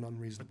impractical and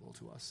unreasonable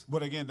to us.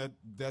 But again,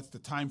 that's the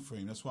time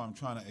frame. That's why I'm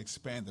trying to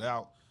expand it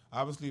out.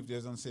 Obviously, if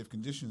there's unsafe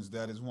conditions,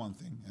 that is one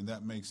thing, and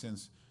that makes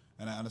sense.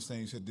 And I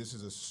understand you said this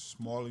is a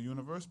smaller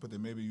universe, but there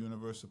may be a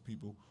universe of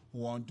people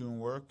who aren't doing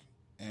work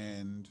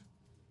and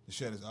the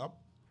shed is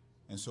up.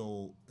 And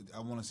so I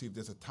want to see if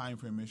there's a time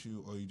frame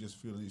issue, or you just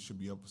feel it should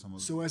be up for some of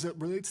the. So as it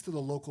relates to the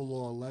local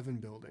law 11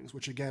 buildings,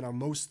 which again are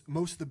most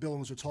of the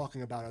buildings we're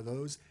talking about are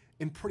those,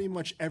 in pretty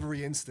much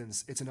every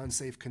instance, it's an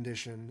unsafe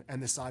condition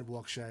and the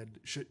sidewalk shed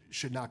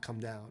should not come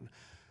down.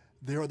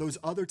 There are those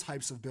other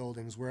types of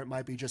buildings where it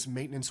might be just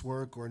maintenance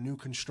work or new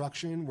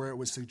construction, where it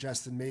was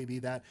suggested maybe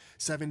that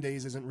 7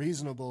 days isn't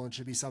reasonable and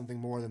should be something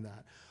more than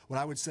that. What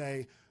I would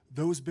say,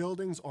 those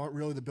buildings aren't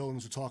really the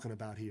buildings we're talking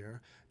about here.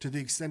 To the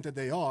extent that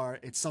they are,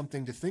 it's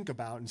something to think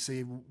about and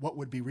see what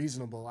would be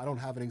reasonable. I don't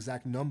have an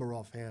exact number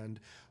offhand.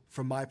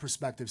 From my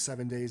perspective,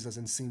 7 days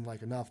doesn't seem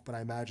like enough, but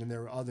I imagine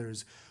there are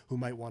others who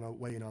might want to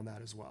weigh in on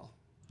that as well.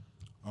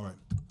 All right.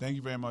 Thank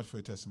you very much for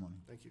your testimony.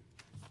 Thank you.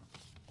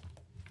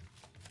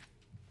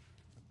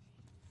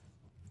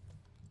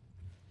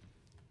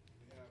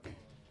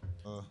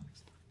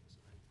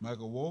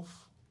 Michael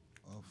Wolf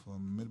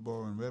from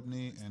Midboro and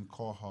Rebney, and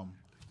Carl Hum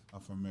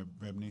from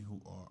Rebney,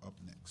 who are up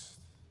next.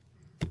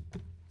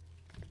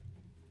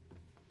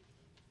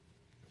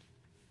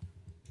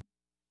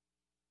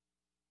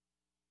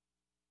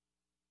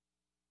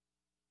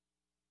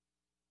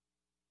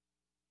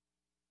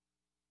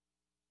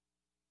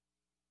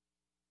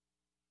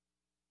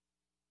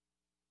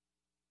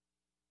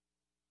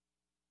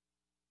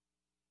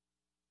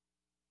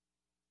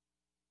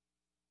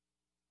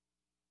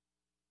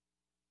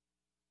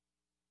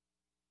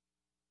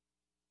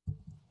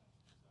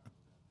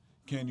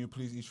 Can you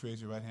please each raise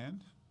your right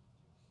hand?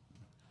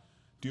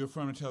 Do you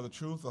affirm to tell the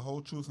truth, the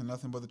whole truth, and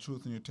nothing but the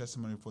truth in your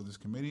testimony before this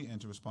committee, and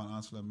to respond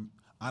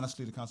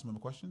honestly to council member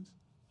questions?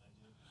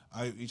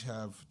 I do. I each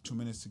have 2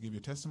 minutes to give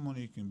your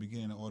testimony. You can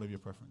begin in the order of your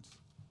preference.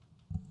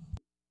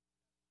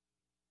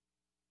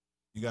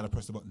 You got to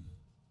press the button.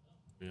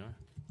 We are.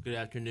 Good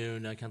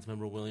afternoon,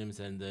 Councilmember Williams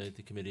and the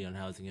Committee on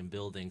Housing and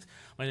Buildings.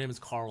 My name is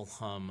Carl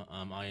Hum.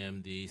 I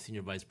am the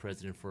Senior Vice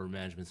President for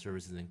Management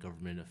Services and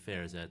Government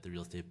Affairs at the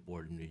Real Estate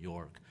Board in New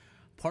York.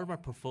 Part of our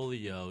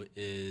portfolio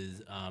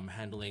is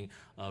handling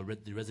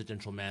the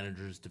residential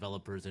managers,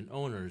 developers, and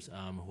owners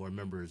who are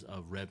members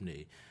of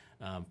REBNY.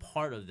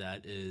 Part of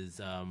that is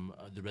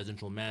the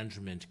Residential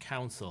Management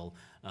Council,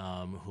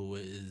 who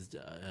is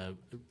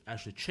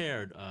actually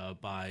chaired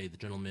by the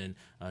gentleman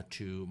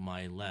to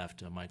my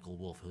left, Michael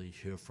Wolf, who you'll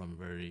hear from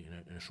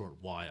in a short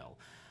while.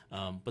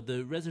 But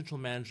the Residential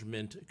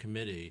Management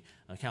Committee,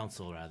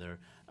 Council rather,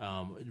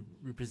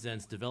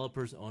 represents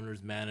developers,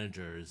 owners,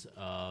 managers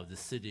of the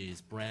city's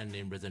brand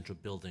name residential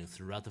buildings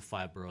throughout the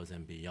 5 boroughs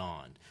and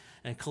beyond.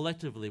 And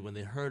collectively, when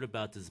they heard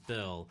about this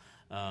bill,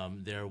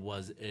 there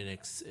was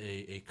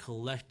a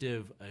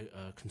collective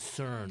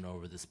concern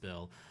over this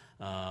bill,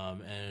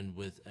 and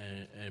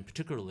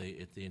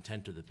particularly the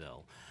intent of the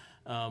bill.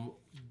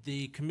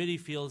 The committee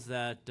feels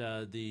that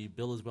the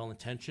bill is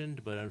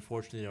well-intentioned, but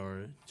unfortunately there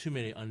are too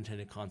many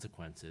unintended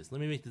consequences.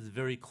 Let me make this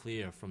very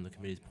clear from the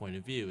committee's point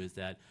of view, is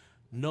that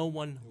no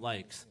one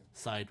likes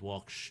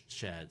sidewalk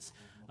sheds.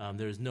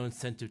 There is no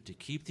incentive to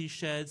keep these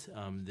sheds.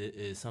 It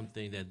is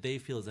something that they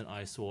feel is an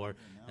eyesore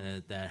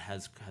and that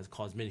has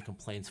caused many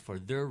complaints for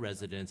their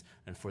residents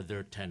and for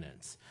their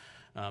tenants.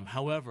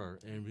 However,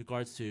 in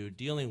regards to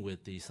dealing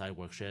with these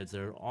sidewalk sheds,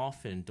 there are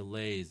often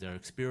delays that are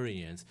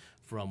experienced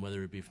from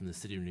whether it be from the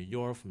City of New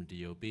York, from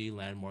DOB,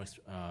 landmarks,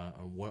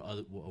 or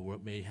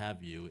what may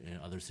have you in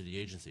other city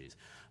agencies.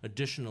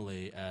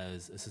 Additionally,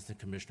 as Assistant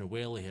Commissioner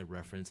Whaley had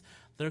referenced,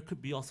 there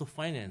could be also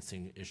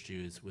financing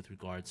issues with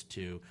regards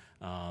to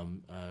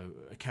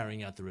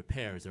carrying out the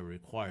repairs that are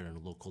required under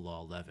Local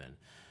Law 11.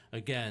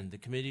 Again, the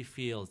committee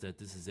feels that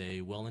this is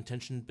a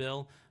well-intentioned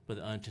bill, but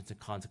the unintended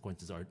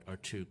consequences are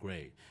too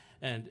great.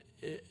 And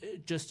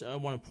I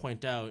want to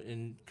point out,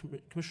 in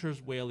Commissioner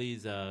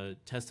Whaley's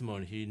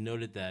testimony, he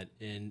noted that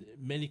in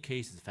many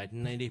cases, in fact,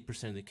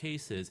 98% of the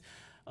cases,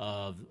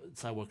 of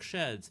sidewalk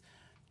sheds,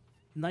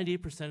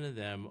 98% of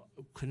them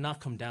could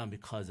not come down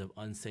because of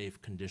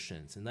unsafe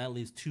conditions, and that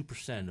leaves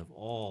 2% of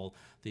all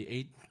the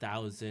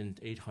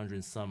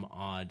 8,800 some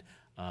odd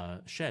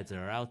sheds that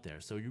are out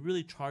there. So you're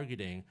really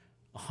targeting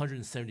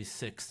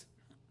 176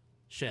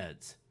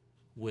 sheds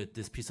with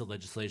this piece of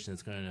legislation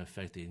that's going to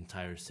affect the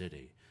entire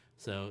city.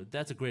 So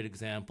that's a great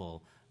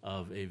example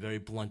of a very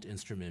blunt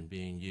instrument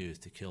being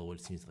used to kill what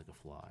seems like a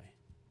fly.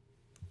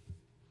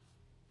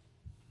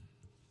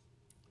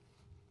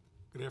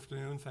 Good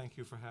afternoon. Thank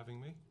you for having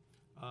me.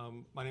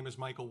 My name is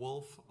Michael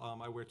Wolf.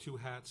 I wear two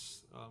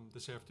hats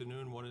this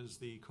afternoon. One is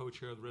the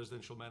co-chair of the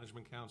Residential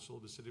Management Council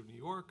of the City of New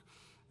York,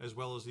 as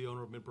well as the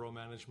owner of Midborough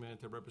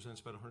Management that represents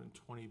about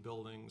 120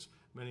 buildings,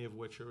 many of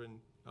which are in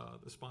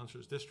the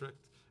sponsor's district,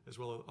 as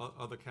well as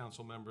other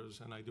council members,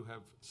 and I do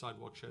have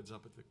sidewalk sheds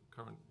up at the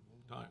current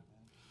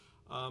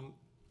time.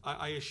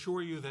 I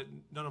assure you that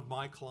none of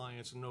my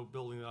clients and no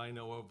building that I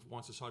know of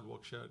wants a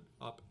sidewalk shed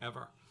up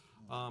ever.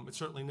 It's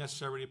certainly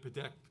necessary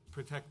to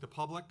protect the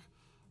public,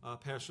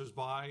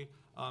 passers-by.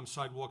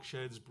 Sidewalk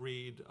sheds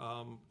breed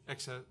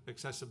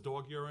excessive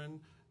dog urine.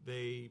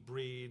 They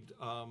breed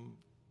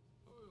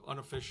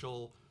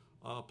unofficial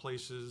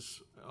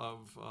places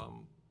of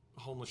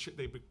homeless.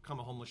 They become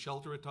a homeless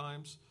shelter at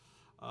times.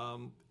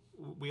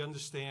 We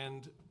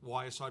understand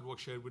why a sidewalk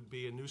shed would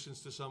be a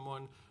nuisance to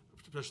someone,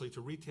 especially to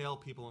retail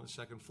people on the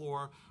second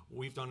floor. What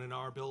we've done in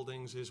our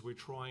buildings is we're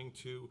trying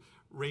to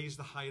raise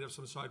the height of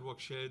some sidewalk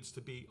sheds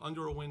to be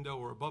under a window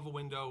or above a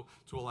window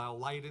to allow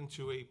light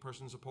into a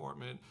person's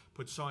apartment,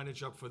 put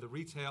signage up for the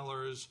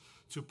retailers,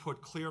 to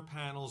put clear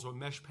panels or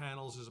mesh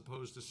panels as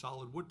opposed to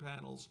solid wood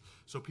panels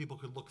so people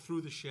could look through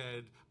the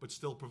shed but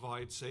still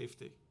provide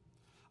safety.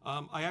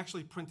 I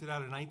actually printed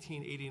out a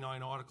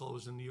 1989 article. It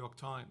was in the New York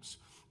Times.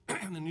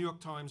 The New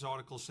York Times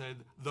article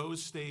said,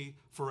 "Those stay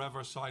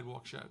forever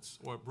sidewalk sheds,"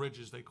 or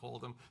bridges they call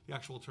them. The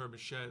actual term is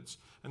sheds.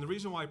 And the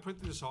reason why I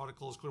printed this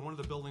article is because one of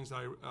the buildings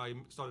that I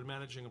started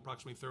managing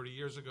approximately 30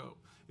 years ago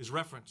is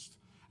referenced.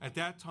 At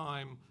that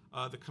time,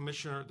 the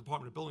commissioner,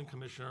 Department of Building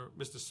Commissioner,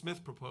 Mr.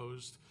 Smith,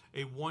 proposed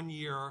a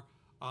one-year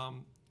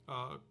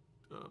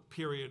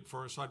period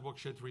for a sidewalk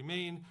shed to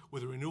remain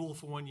with a renewal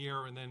for 1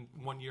 year and then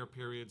 1 year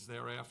periods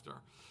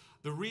thereafter.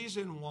 The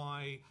reason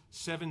why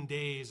 7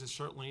 days is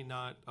certainly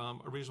not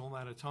a reasonable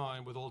amount of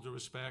time, with all due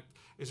respect,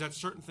 is that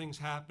certain things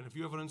happen. If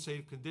you have an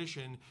unsafe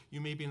condition, you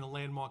may be in a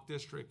landmark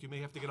district. You may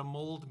have to get a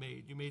mold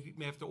made. You may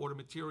have to order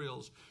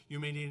materials. You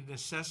may need an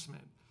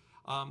assessment.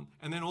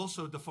 And then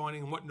also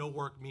defining what no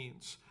work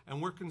means.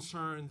 And we're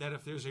concerned that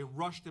if there's a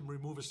rush to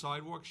remove a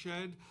sidewalk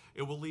shed,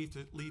 it will lead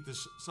to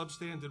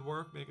substandard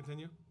work. May I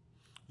continue?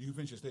 You can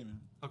finish your statement.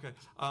 Okay.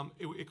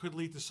 It could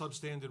lead to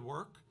substandard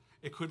work.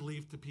 It could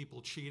lead to people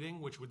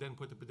cheating, which would then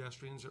put the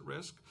pedestrians at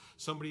risk.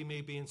 Somebody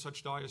may be in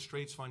such dire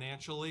straits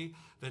financially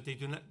that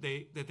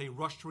they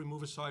rush to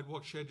remove a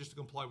sidewalk shed just to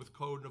comply with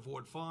code and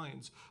avoid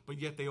fines, but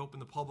yet they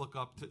open the public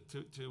up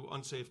to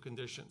unsafe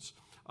conditions.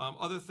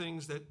 Other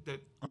things that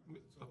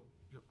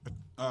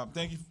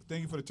Thank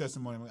you for the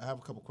testimony. I have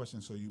a couple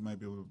questions, so you might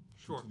be able to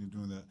continue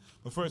doing that.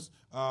 But first,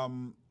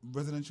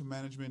 residential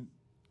management.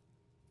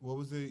 What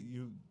was it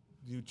you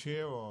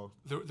chair, or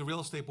the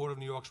Real Estate Board of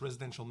New York's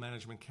Residential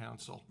Management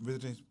Council?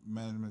 Residential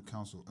Management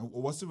Council. And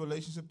what's the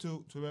relationship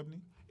to REBNY?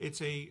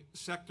 It's a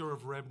sector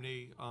of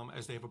REBNY,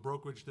 as they have a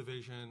brokerage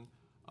division,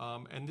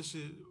 and this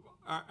is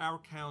our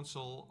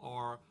council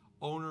are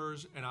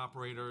owners and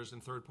operators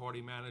and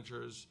third-party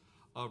managers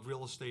of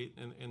real estate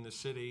in the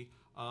city,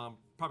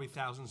 probably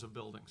thousands of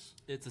buildings.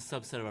 It's a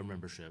subset of our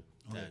membership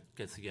that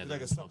gets together.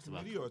 Like a and talks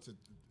about. subcommittee, or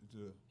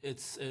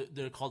It's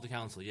they're called the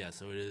council, yeah.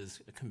 So it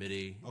is a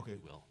committee. Okay. If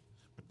you will.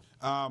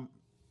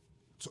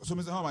 So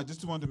Mr. Holm, I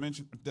just wanted to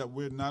mention that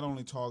we're not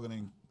only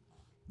targeting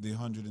the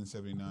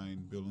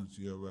 179 buildings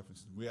you're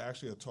referencing. We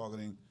actually are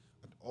targeting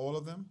all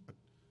of them.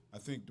 I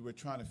think we're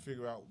trying to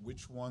figure out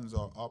which ones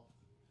are up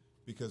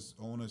because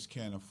owners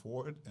can't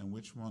afford, and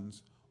which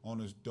ones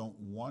owners don't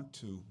want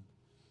to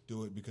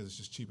do it because it's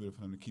just cheaper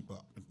for them to keep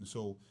up. And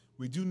so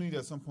we do need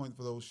at some point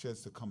for those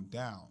sheds to come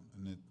down,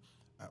 and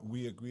that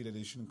we agree that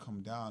they shouldn't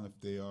come down if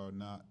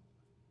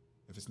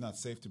it's not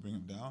safe to bring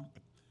them down.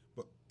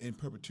 But in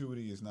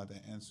perpetuity is not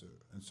the answer.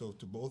 And so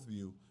to both of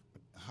you,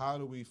 how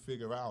do we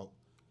figure out,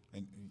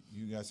 and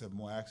you guys have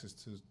more access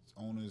to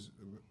owners'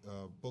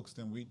 books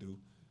than we do,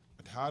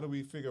 but how do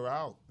we figure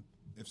out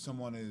if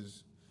someone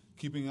is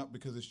keeping up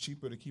because it's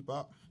cheaper to keep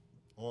up,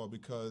 or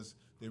because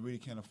they really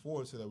can't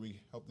afford, so that we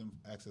help them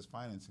access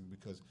financing?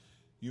 Because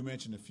you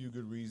mentioned a few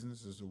good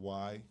reasons as to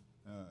why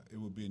it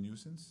would be a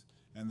nuisance,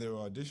 and there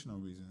are additional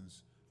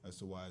reasons as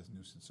to why it's a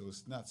nuisance. So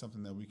it's not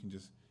something that we can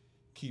just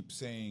keep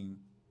saying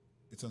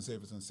it's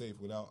unsafe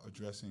without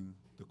addressing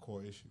the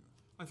core issue.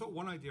 I thought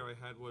one idea I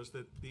had was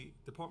that the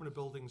Department of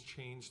Buildings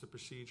changed the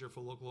procedure for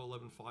Local Law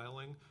 11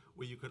 filing,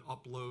 where you could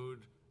upload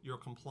your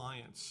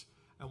compliance.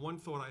 And one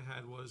thought I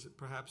had was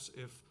perhaps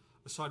if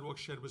a sidewalk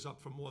shed was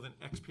up for more than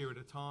X period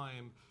of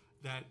time,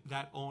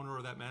 that owner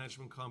or that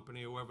management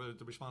company, or whoever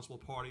the responsible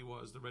party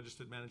was, the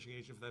registered managing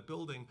agent for that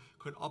building,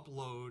 could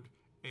upload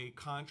a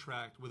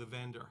contract with a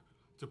vendor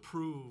to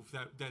prove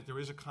that there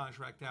is a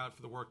contract out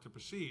for the work to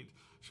proceed.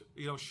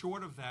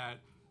 Short of that,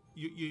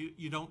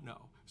 you don't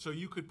know. So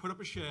you could put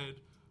up a shed,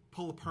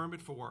 pull a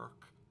permit for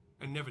work,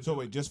 and never do So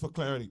wait, it. just for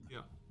clarity. Yeah.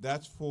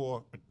 That's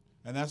for,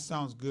 and that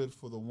sounds good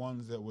for the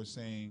ones that were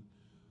saying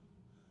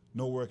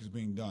no work is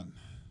being done.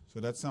 So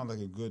that sounds like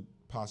a good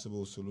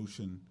possible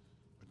solution,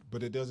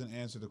 but it doesn't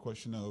answer the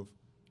question of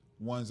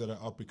ones that are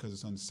up because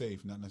it's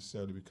unsafe, not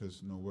necessarily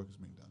because no work is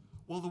being done.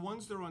 Well, the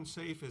ones that are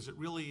unsafe it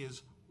really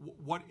is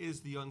what is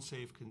the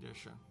unsafe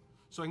condition.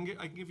 So I can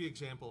give you an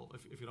example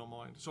if you don't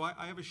mind. So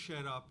I have a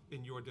shed up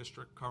in your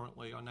district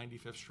currently on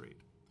 95th Street.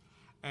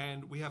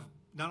 And we have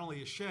not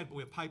only a shed, but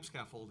we have pipe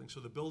scaffolding. So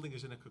the building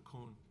is in a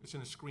cocoon. It's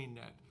in a screen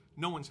net.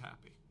 No one's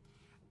happy.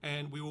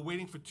 And we were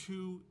waiting for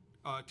 2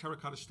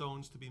 terracotta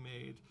stones to be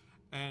made.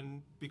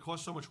 And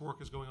because so much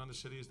work is going on in the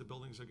city as the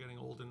buildings are getting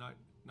older, not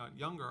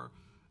younger,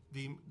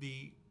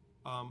 the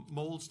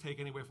molds take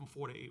anywhere from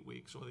 4 to 8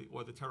 weeks,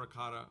 or the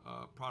terracotta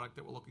product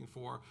that we're looking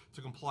for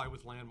to comply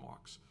with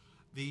landmarks.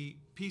 The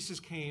pieces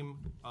came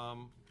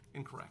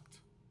incorrect.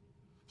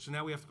 So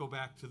now we have to go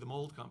back to the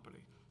mold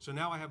company. So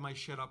now I have my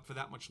shed up for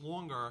that much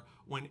longer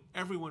when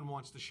everyone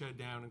wants the shed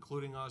down,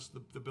 including us,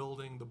 the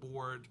building, the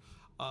board,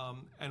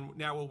 and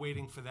now we're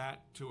waiting for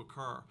that to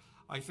occur.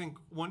 I think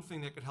one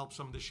thing that could help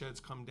some of the sheds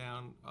come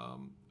down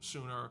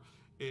sooner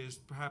is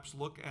perhaps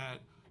look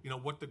at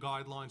what the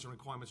guidelines and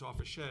requirements are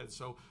for sheds.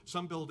 So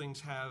some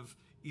buildings have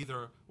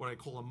either what I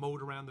call a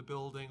moat around the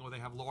building, or they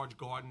have large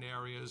garden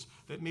areas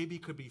that maybe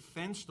could be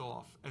fenced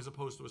off as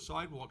opposed to a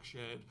sidewalk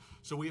shed.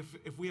 So if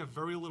we have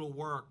very little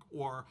work,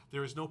 or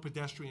there is no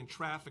pedestrian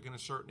traffic in a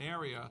certain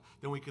area,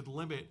 then we could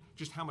limit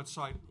just how much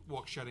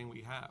sidewalk shedding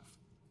we have.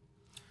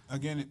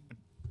 Again,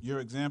 your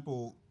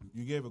example,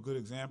 you gave a good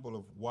example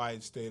of why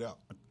it stayed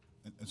up.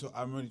 And so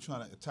I'm really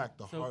trying to attack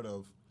the heart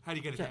of. How do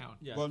you get it down?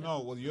 Yeah,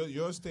 Well,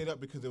 yours stayed up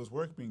because there was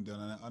work being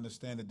done, and I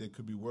understand that there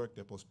could be work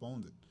that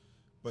postponed it.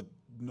 But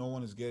no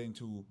one is getting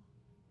to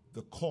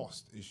the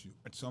cost issue.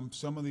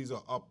 Some of these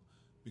are up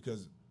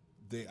because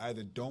they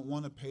either don't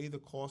want to pay the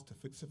cost to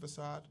fix the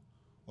facade,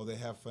 or they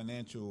have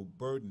financial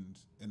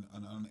burdens and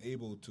are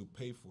unable to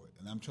pay for it.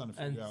 And I'm trying to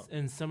figure out.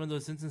 In some of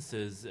those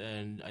instances,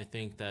 and I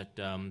think that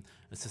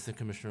Assistant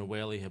Commissioner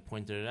Whaley had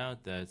pointed it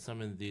out, that some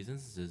of these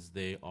instances,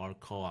 they are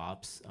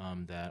co-ops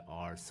that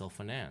are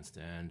self-financed,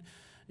 and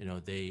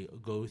they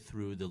go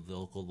through the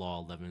local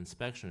law 11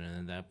 inspection, and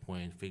at that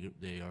point,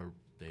 they are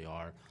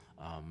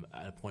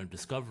at a point of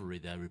discovery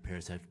that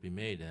repairs have to be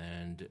made,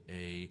 and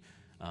a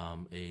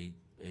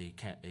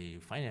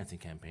financing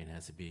campaign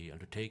has to be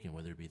undertaken,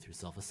 whether it be through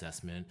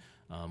self-assessment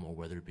or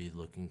whether it be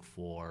looking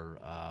for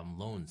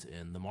loans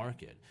in the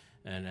market.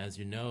 And as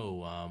you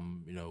know,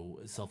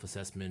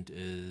 self-assessment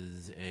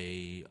is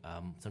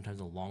sometimes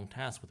a long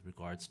task with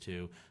regards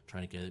to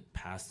trying to get it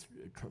passed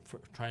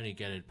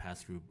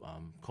through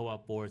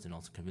co-op boards, and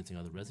also convincing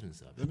other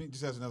residents of it. Let me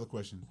just ask another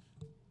question.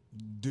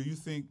 Do you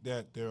think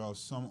that there are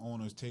some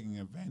owners taking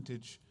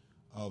advantage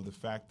of the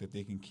fact that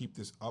they can keep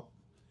this up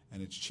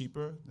and it's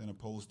cheaper than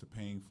opposed to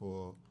paying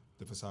for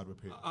the facade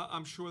repair?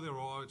 I'm sure there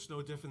are. It's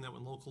no different than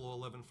when Local Law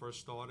 11 first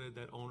started,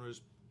 that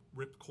owners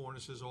ripped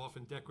cornices off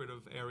in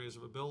decorative areas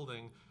of a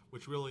building,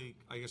 which really,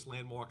 I guess,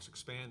 landmarks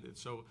expanded.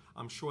 So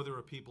I'm sure there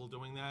are people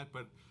doing that.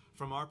 But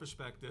from our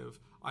perspective,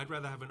 I'd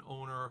rather have an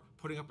owner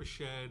putting up a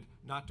shed,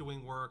 not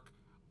doing work,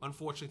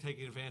 unfortunately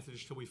taking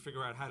advantage till we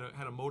figure out how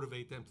to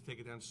motivate them to take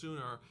it down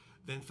sooner,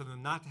 than for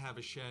them not to have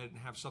a shed and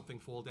have something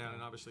fall down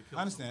and obviously kill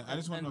I understand. someone. I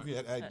just want to know if you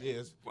had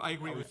ideas. I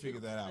agree how we with you.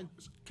 figure that out.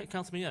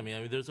 Councilman, I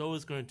mean, there's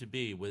always going to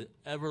be,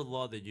 whatever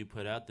law that you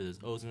put out, there's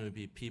always going to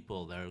be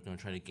people that are going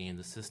to try to game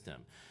the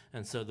system.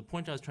 And so the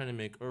point I was trying to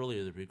make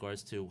earlier with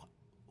regards to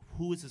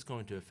who is this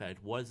going to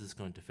affect, what is this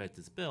going to affect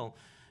this bill,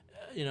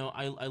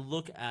 I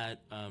look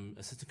at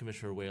Assistant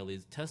Commissioner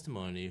Whaley's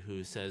testimony,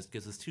 who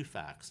gives us 2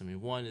 facts. I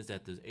mean, one is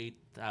that there's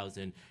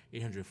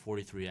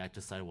 8,843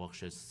 active sidewalk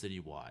sheds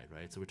citywide,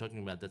 right? So we're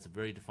talking about that's a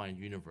very defined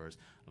universe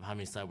of how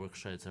many sidewalk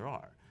sheds there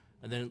are.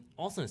 And then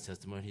also in his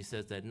testimony, he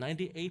says that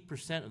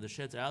 98% of the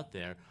sheds out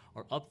there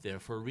are up there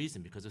for a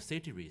reason, because of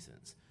safety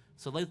reasons.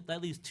 So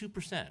that leaves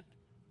 2%.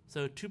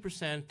 So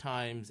 2%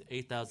 times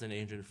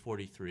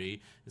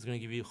 8,843 is going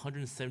to give you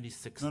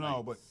 176 sites.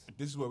 No, but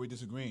this is where we're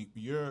disagreeing.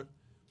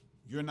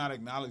 You're not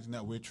acknowledging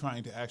that we're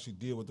trying to actually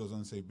deal with those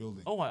unsafe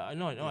buildings. Oh, I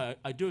know.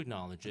 I do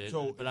acknowledge it.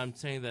 So but I'm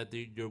saying that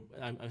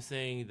I'm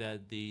saying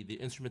that the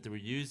instrument that we're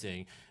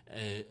using,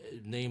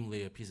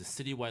 namely a piece of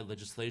citywide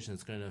legislation,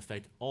 is going to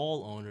affect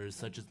all owners,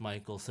 such as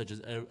Michael, such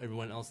as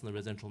everyone else in the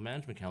Residential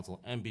Management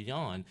Council and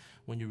beyond,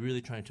 when you're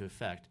really trying to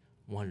affect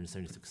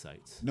 176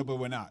 sites. No, but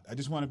we're not. I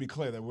just want to be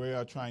clear that we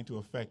are trying to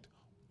affect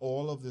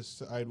all of the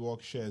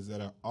sidewalk sheds that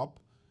are up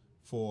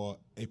for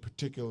a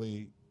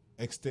particularly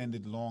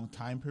extended long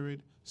time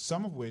period,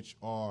 some of which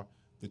are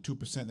the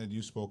 2% that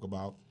you spoke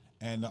about,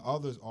 and the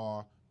others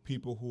are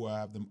people who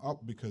have them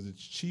up because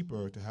it's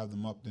cheaper to have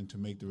them up than to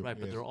make the repairs.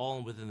 Right, but they're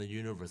all within the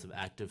universe of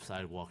active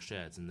sidewalk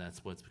sheds, and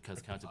that's what's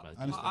counted by.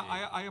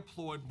 I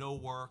applaud no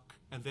work,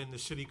 and then the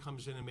city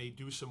comes in and may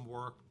do some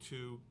work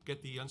to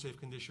get the unsafe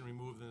condition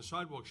removed and the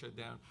sidewalk shed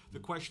down. The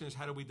question is,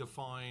 how do we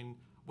define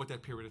what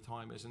that period of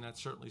time is? And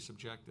that's certainly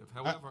subjective.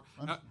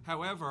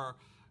 However,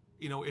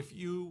 you know, if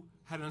you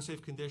had an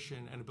unsafe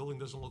condition and a building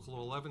doesn't look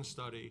Law 11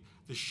 study,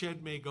 the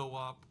shed may go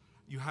up.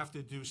 You have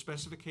to do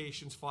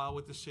specifications, file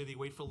with the city,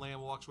 wait for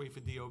landmarks, wait for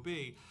DOB.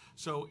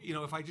 So, you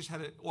know, if I just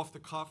had it off the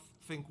cuff,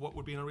 think what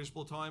would be an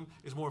unreasonable time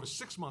is more of a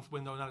 6-month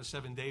window, not a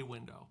 7-day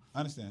window. I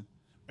understand.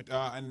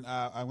 And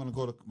I'm going to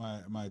go to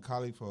my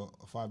colleague for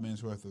 5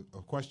 minutes worth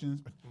of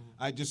questions.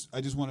 I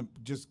just want to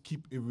just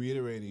keep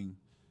reiterating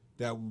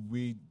that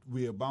we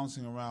are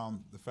bouncing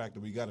around the fact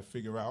that we got to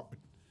figure out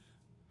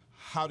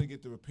how to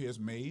get the repairs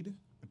made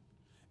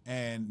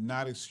and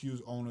not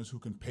excuse owners who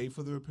can pay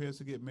for the repairs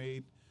to get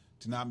made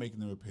to not making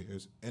the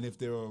repairs. And if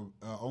there are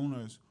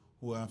owners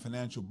who are on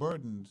financial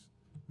burdens,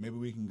 maybe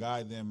we can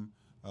guide them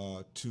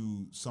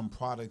to some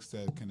products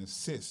that can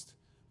assist.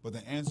 But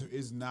the answer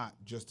is not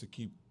just to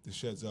keep the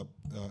sheds up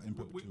in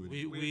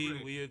perpetuity.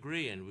 We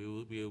agree, and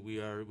we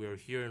are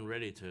here and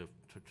ready to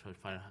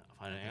find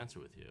an answer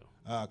with you.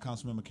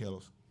 Councilmember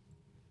Kalos.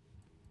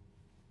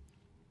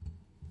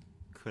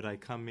 Could I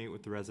come meet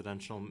with the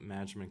Residential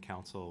Management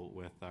Council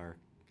with our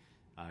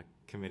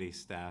committee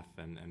staff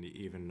and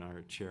even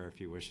our chair, if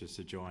he wishes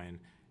to join,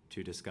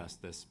 to discuss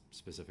this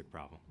specific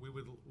problem? We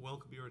would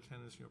welcome your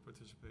attendance and your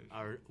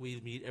participation.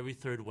 We meet every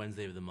third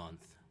Wednesday of the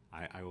month.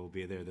 I will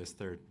be there this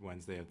third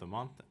Wednesday of the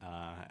month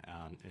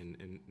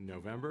in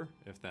November,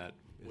 if that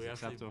is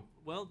acceptable.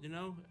 Well, you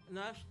know,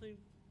 no, actually,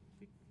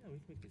 we can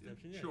make the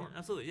exception. Sure. Yeah,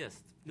 absolutely,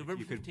 yes.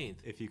 November 15th.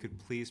 If you could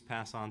please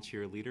pass on to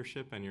your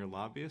leadership and your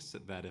lobbyists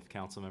that if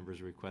council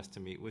members request to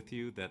meet with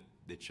you, that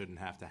it shouldn't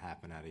have to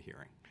happen at a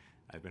hearing.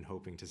 I've been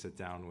hoping to sit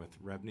down with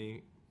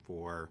Rebney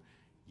for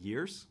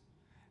years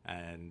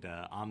and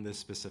on this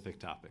specific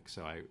topic.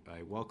 So I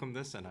welcome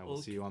this, and I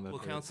will see you on the. Well,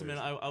 Councilman,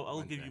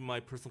 I'll give you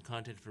my personal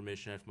contact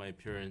information after my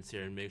appearance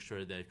here, and make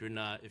sure that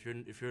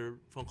if your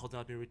phone call's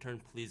not being returned,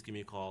 please give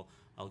me a call.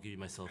 I'll give you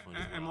my cell phone.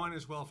 And mine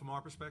as well, from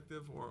our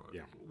perspective. Or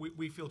yeah.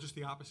 we feel just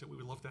the opposite. We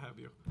would love to have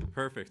you.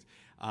 Perfect.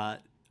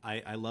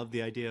 I love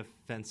the idea of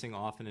fencing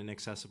off in an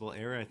accessible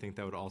area. I think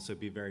that would also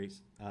be very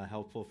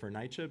helpful for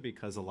NYCHA,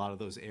 because a lot of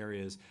those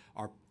areas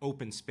are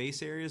open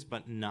space areas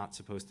but not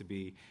supposed to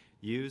be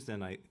used,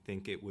 and I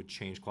think it would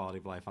change quality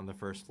of life on the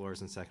first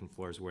floors and second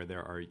floors where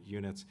there are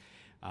units.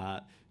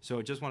 So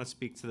I just want to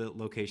speak to the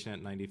location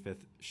at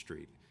 95th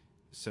Street.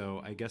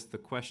 So I guess the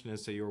question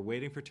is, so you were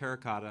waiting for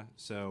terracotta,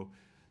 so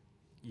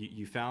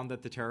you found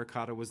that the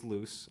terracotta was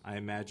loose. I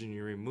imagine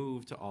you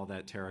removed all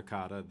that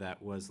terracotta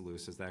that was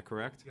loose. Is that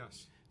correct?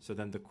 Yes. So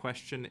then the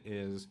question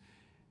is,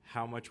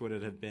 how much would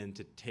it have been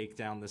to take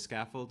down the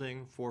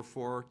scaffolding for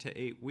 4 to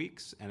 8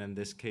 weeks? And in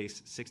this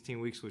case,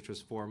 16 weeks, which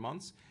was 4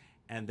 months.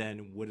 And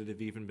then would it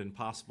have even been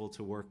possible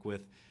to work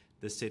with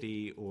the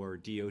city or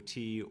DOT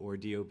or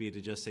DOB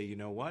to just say, you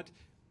know what,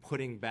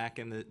 putting back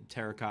in the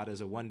terracotta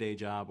is a one-day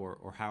job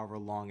or however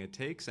long it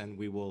takes, and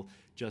we will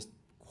just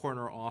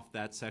corner off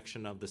that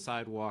section of the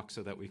sidewalk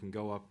so that we can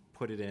go up,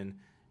 put it in,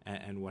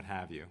 and what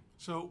have you.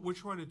 So we're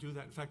trying to do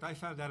that. In fact, I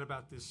found out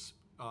about this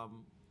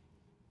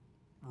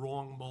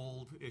wrong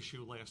mold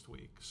issue last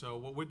week. So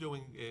what we're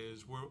doing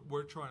is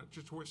we're trying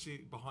to see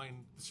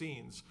behind the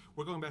scenes.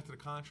 We're going back to the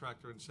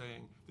contractor and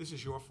saying, this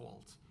is your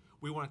fault.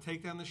 We want to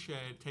take down the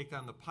shed, take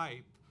down the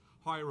pipe,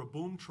 hire a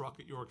boom truck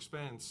at your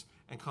expense,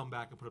 and come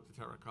back and put up the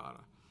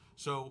terracotta.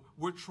 So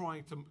we're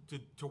trying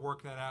to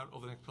work that out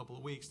over the next couple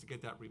of weeks to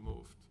get that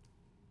removed.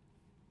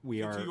 To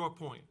your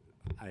point.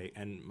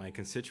 And my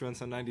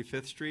constituents on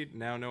 95th Street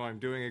now know I'm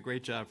doing a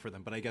great job for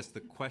them. But I guess the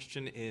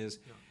question is,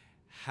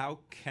 how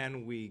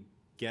can we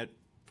get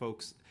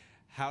folks,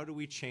 how do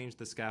we change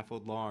the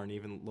scaffold law and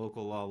even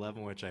local law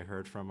 11, which I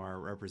heard from our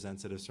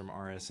representatives from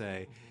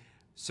RSA,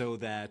 so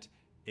that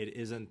it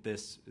isn't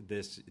this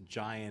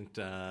giant,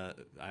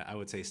 I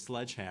would say,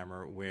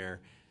 sledgehammer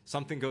where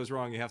something goes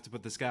wrong, you have to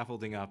put the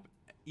scaffolding up,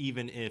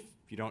 even if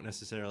you don't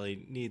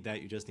necessarily need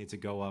that, you just need to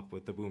go up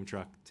with the boom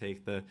truck,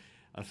 take the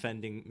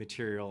offending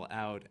material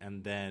out,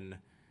 and then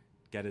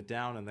get it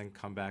down, and then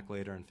come back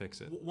later and fix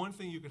it. One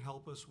thing you could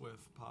help us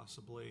with,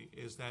 possibly,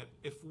 is that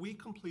if we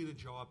complete a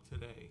job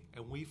today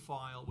and we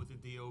file with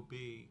the DOB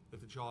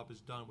that the job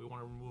is done, we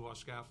want to remove our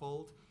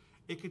scaffold,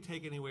 it could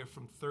take anywhere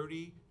from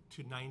 30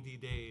 to 90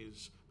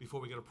 days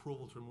before we get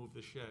approval to remove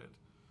the shed.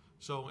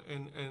 So,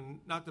 and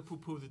not to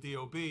poo-poo the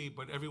DOB,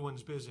 but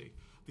everyone's busy.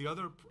 The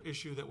other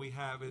issue that we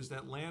have is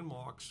that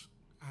landmarks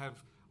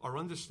are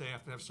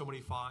understaffed and have so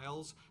many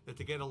files that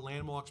to get a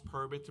landmarks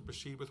permit to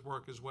proceed with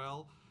work as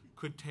well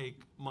could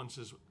take months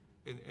as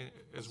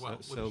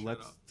well. So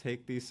let's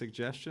take these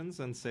suggestions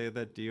and say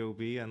that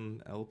DOB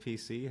and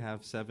LPC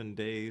have 7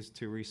 days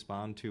to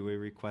respond to a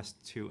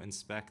request to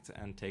inspect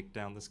and take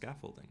down the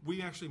scaffolding.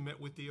 We actually met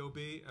with DOB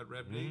at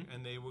Rebney,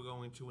 and they were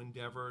going to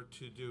endeavor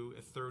to do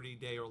a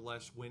 30-day or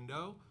less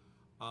window.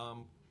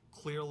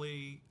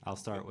 clearly, I'll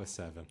start with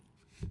 7.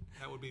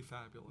 that would be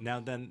fabulous. Now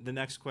then, the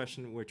next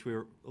question, which we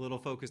were a little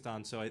focused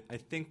on, so I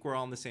think we're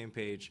all on the same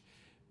page.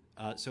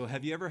 So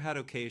have you ever had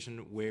occasion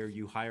where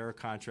you hire a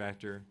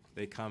contractor,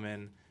 they come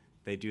in,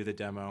 they do the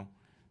demo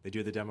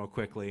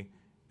quickly,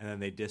 and then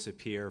they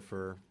disappear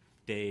for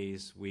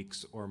days,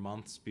 weeks, or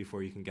months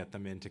before you can get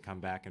them in to come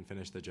back and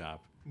finish the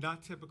job?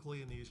 Not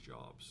typically in these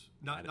jobs.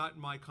 Not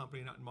in my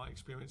company, not in my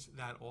experience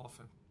that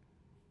often.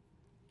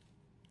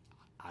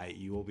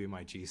 You will be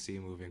my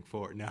GC moving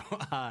forward. No,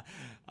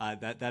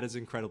 that is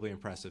incredibly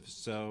impressive.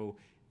 So,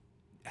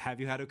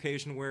 have you had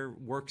occasion where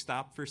work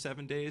stopped for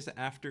 7 days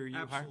after you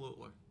hired?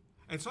 Absolutely.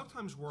 And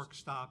sometimes work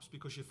stops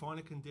because you find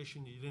a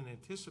condition you didn't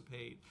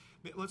anticipate.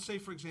 Let's say,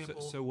 for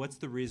example... So what's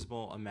the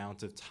reasonable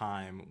amount of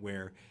time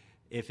where,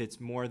 if it's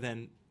more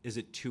than, is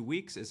it 2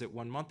 weeks? Is it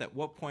 1 month? At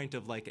what point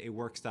of like a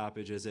work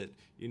stoppage is it,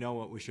 you know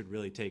what, we should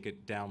really take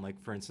it down,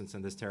 like for instance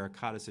in this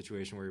terracotta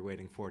situation where you're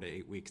waiting 4 to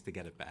 8 weeks to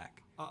get it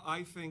back?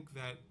 I think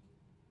that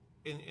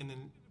in the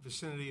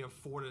vicinity of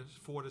 4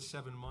 to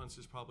 7 months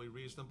is probably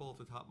reasonable off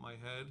the top of my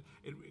head.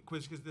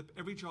 Because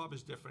every job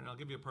is different. I'll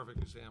give you a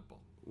perfect example.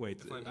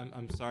 Wait,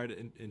 I'm sorry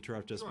to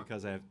interrupt just Sure.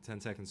 because I have 10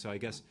 seconds. So I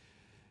guess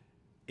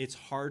it's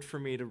hard for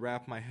me to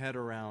wrap my head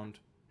around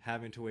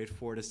having to wait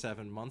 4 to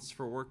 7 months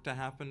for work to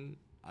happen.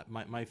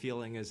 My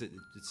feeling is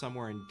it's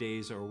somewhere in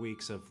days or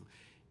weeks of,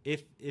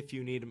 if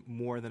you need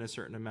more than a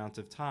certain amount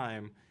of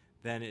time,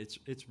 then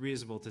it's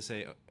reasonable to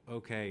say,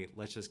 okay,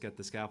 let's just get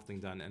the scaffolding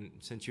done. And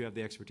since you have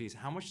the expertise,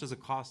 how much does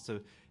it cost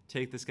to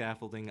take the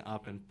scaffolding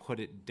up and put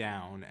it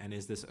down? And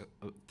is this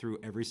through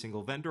every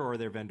single vendor, or are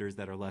there vendors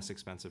that are less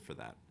expensive for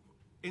that?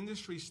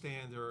 Industry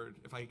standard,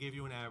 if I gave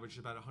you an average,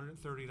 about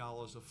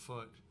 $130 a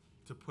foot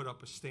to put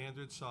up a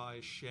standard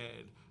size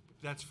shed.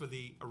 That's for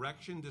the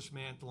erection,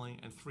 dismantling,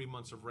 and 3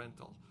 months of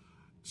rental.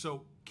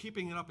 So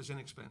keeping it up is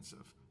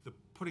inexpensive. The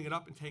putting it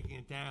up and taking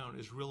it down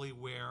is really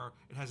where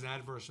it has an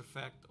adverse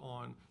effect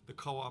on the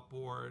co-op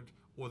board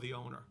or the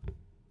owner.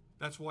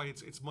 That's why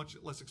it's much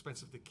less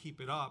expensive to keep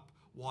it up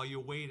while you're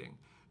waiting.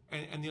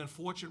 And the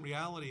unfortunate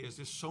reality is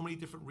there's so many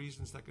different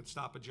reasons that could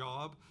stop a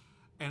job.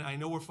 And I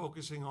know we're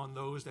focusing on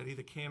those that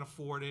either can't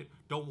afford it,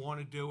 don't want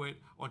to do it,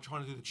 or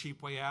trying to do the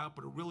cheap way out,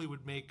 but it really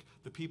would make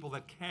the people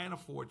that can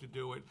afford to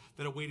do it,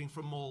 that are waiting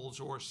for molds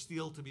or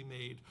steel to be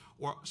made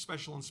or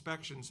special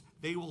inspections,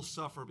 they will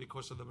suffer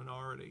because of the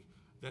minority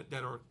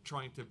that are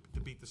trying to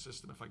beat the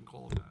system, if I can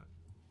call it that.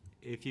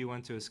 If you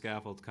went to a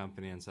scaffold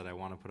company and said, I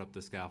want to put up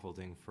the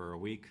scaffolding for a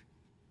week,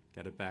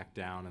 get it back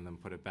down, and then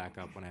put it back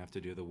up when I have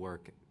to do the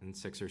work in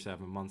 6 or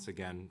 7 months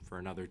again for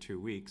another 2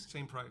 weeks.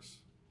 Same price.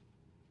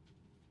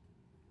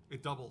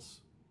 It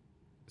doubles.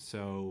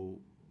 So,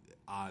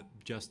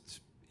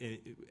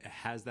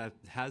 has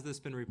this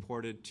been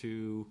reported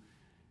to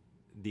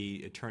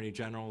the Attorney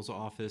General's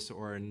office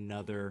or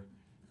another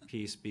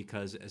piece?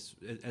 Because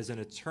as an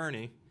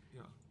attorney,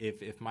 Yeah.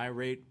 if my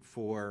rate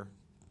for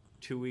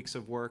 2 weeks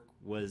of work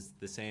was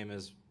the same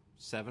as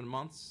 7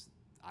 months,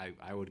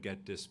 I would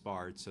get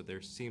disbarred. So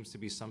there seems to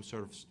be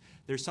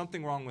there's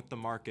something wrong with the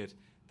market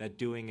that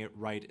doing it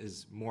right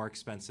is more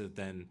expensive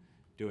than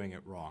doing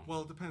it wrong.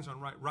 Well, it depends on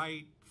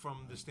right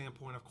from the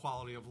standpoint of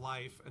quality of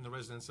life and the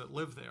residents that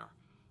live there.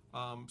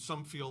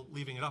 Some feel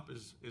leaving it up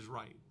is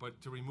right, but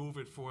to remove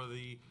it for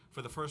the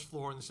first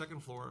floor and the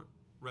second floor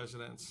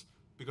residents,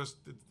 because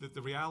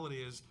the reality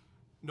is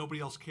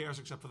nobody else cares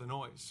except for the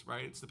noise,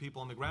 right? It's the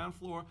people on the ground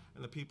floor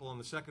and the people on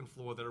the second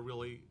floor that are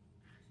really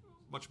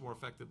much more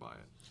affected by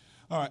it.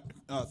 All right.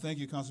 Thank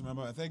you,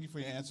 Councilmember, and thank you for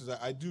your answers.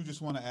 I do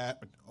just want to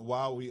add,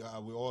 while we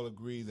all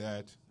agree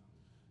that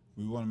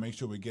we want to make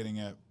sure we're getting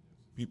at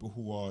people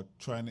who are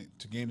trying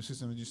to game the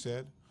system, as you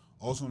said,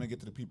 also want to get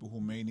to the people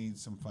who may need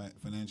some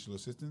financial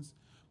assistance.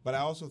 But I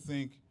also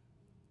think,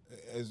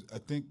 as I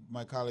think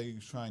my colleague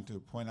is trying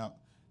to point out,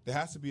 there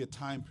has to be a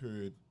time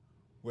period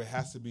where it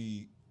has to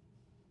be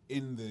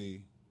in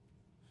the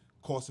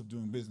course of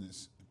doing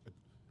business,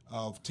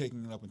 of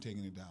taking it up and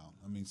taking it down.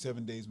 I mean,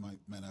 7 days might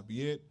not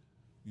be it.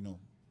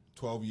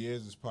 12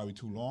 years is probably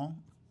too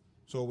long.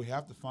 So we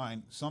have to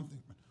find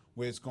something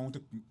where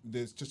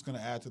that's just going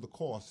to add to the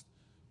cost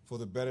for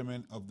the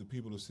betterment of the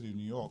people of the city of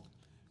New York,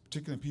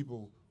 particularly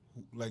people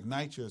like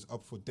NYCC is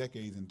up for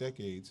decades and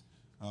decades.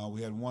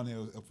 We had one here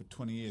was up for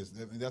 20 years.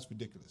 That's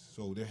ridiculous.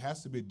 So there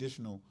has to be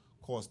additional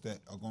costs that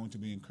are going to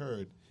be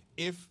incurred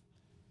if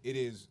it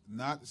is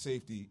not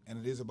safety and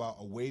it is about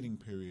a waiting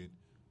period.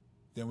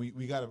 Then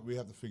we have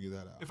to figure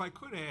that out. If I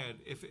could add,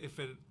 if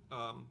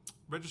a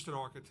registered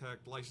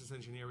architect, licensed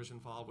engineer is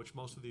involved, which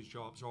most of these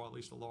jobs are, at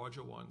least the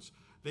larger ones,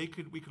 we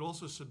could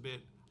also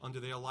submit under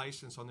their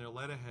license on their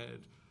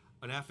letterhead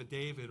an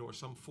affidavit or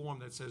some form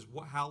that says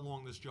how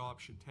long this job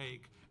should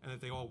take and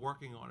that they are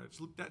working on it.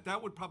 So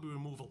that would probably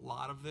remove a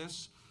lot of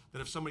this.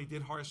 That if somebody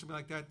did hire something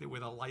like that, where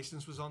the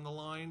license was on the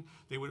line,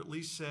 they would at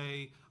least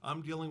say,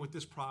 I'm dealing with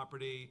this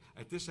property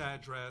at this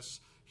address.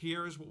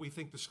 Here's what we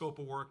think the scope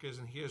of work is,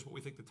 and here's what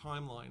we think the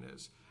timeline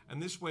is.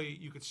 And this way,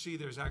 you could see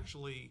there's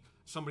actually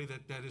somebody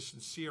that is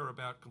sincere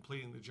about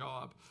completing the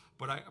job.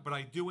 But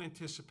I do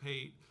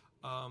anticipate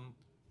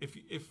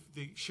if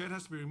the shed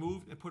has to be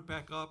removed and put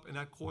back up, and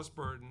that cost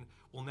burden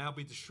will now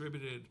be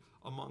distributed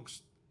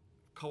amongst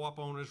co-op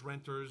owners,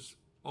 renters,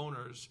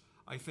 owners,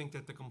 I think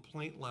that the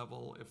complaint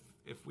level,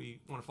 if we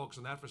want to focus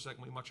on that for a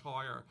second, will be much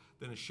higher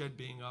than a shed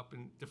being up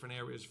in different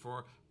areas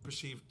for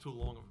perceived too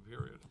long of a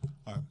period.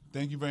 All right.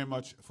 Thank you very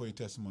much for your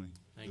testimony.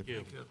 Thank you.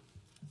 Thank you.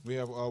 We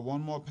have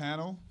one more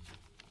panel.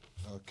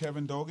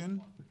 Kevin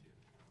Dogan.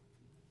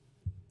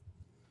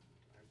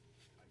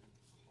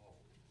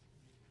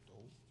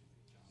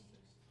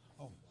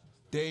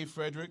 Dave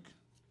Frederick.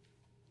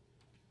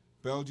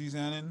 Belgie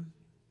Zanin.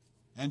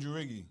 Andrew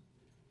Riggy.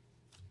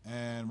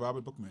 And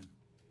Robert Bookman.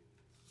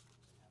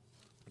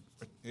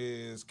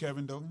 Is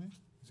Kevin Dogan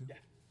here?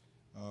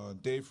 Yeah.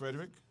 Dave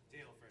Frederick.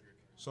 Dale Frederick.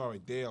 Sorry,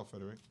 Dale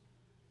Frederick.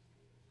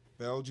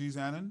 Belgie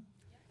Zanin.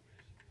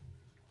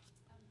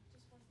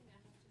 Just one thing I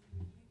have to leave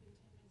in 10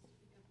 minutes to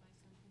pick up my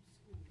son from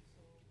school,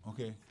 so.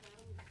 Okay.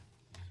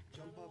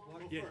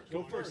 Yeah,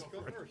 go first.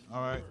 Go first.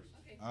 All right.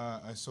 Okay.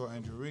 I saw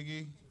Andrew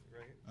Riggy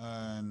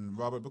and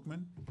Robert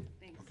Bookman.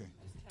 Thanks. Okay.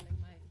 Just telling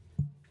my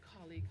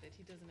colleague that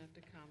he doesn't have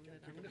to come,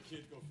 that I'm gonna.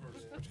 Kid, go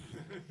first.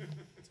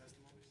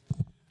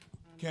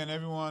 Can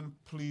everyone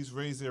please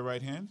raise their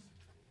right hand?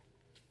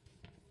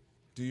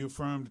 Do you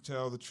affirm to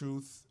tell the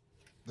truth,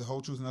 the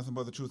whole truth, and nothing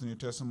but the truth in your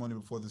testimony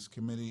before this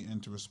committee,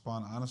 and to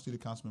respond honestly to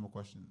council member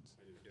questions?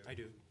 I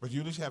do. But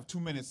you each have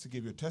 2 minutes to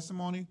give your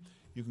testimony.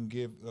 You can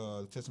give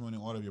the testimony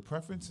in order of your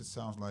preference. It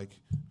sounds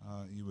like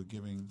you were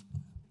giving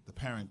the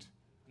parent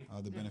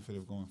the benefit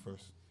of going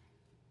first.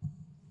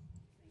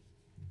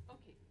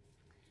 Okay,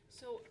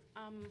 so,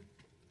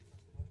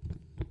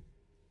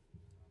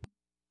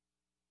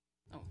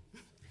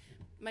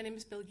 my name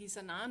is Belgie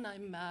Zanan.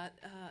 I'm a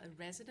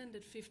resident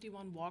at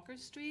 51 Walker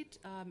Street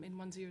in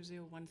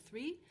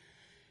 10013.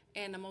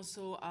 And I'm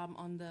also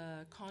on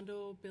the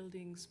condo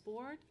buildings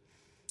board.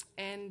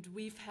 And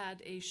we've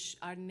had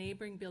our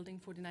neighboring building,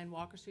 49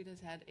 Walker Street,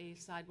 has had a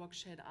sidewalk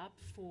shed up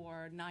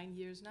for 9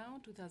 years now,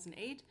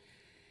 2008.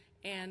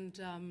 And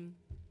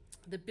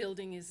the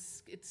building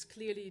it's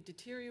clearly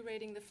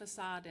deteriorating, the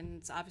facade, and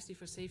it's obviously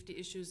for safety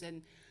issues.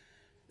 And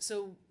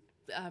so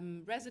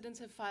residents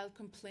have filed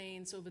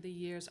complaints over the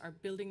years. Our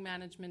building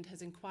management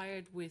has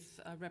inquired with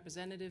a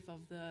representative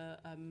of the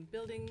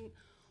building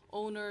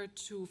owner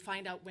to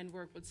find out when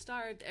work would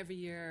start. Every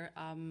year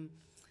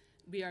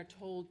we are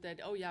told that,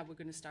 oh yeah, we're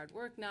going to start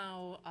work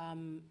now.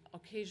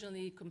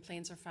 Occasionally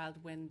complaints are filed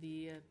when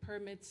the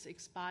permits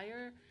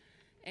expire,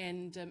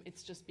 and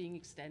it's just being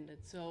extended.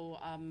 So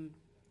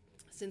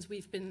since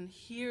we've been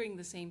hearing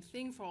the same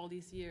thing for all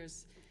these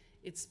years,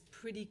 it's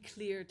pretty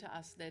clear to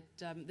us that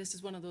this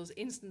is one of those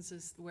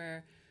instances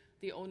where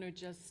the owner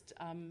just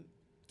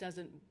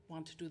doesn't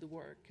want to do the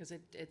work, because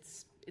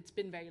it's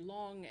been very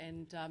long,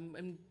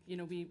 and you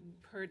know, we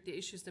heard the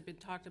issues that have been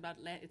talked about.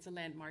 It's a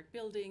landmark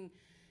building.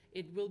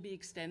 It will be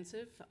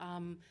extensive.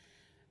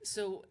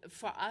 So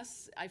for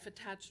us, I've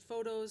attached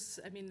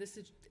photos. I mean, this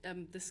is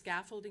the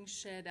scaffolding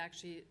shed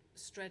actually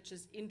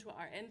stretches into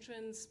our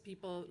entrance.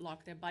 People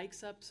lock their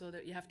bikes up so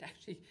that you have to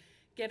actually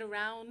get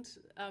around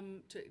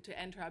to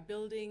enter our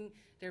building.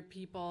 There are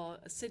people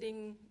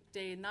sitting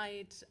day and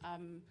night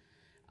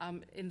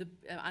in the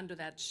under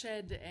that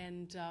shed,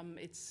 and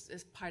its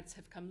parts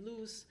have come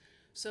loose.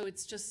 So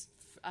it's just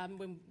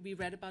when we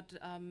read about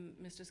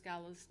Mr.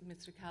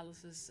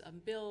 Callas's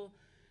bill,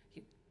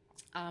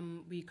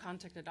 we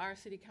contacted our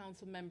city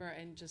council member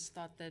and just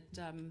thought that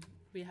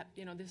we have,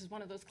 you know, this is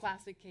one of those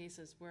classic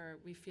cases where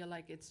we feel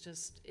like it's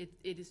just it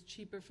is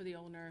cheaper for the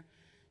owner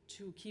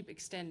to keep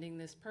extending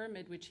this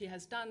permit, which he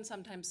has done.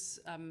 Sometimes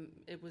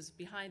it was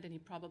behind and he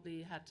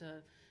probably had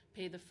to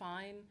pay the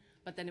fine,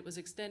 but then it was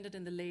extended,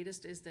 and the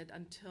latest is that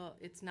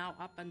it's now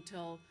up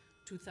until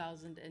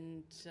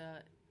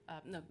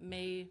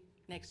May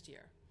next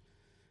year.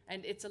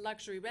 And it's a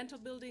luxury rental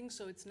building,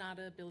 so it's not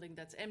a building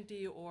that's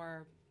empty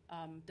or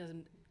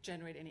doesn't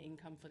generate any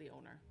income for the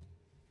owner.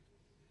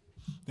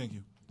 Thank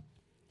you.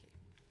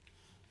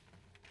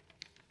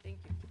 Thank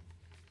you.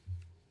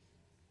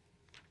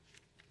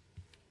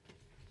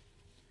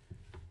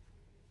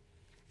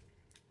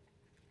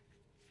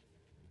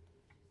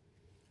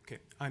 Okay,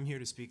 I'm here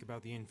to speak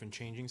about the infant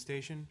changing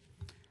station.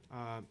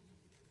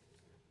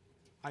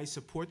 I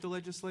support the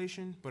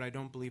legislation, but I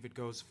don't believe it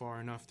goes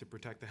far enough to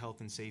protect the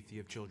health and safety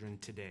of children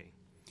today.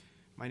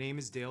 My name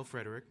is Dale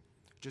Frederick.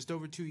 Just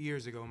over 2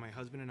 years ago, my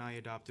husband and I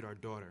adopted our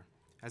daughter.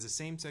 As a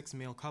same-sex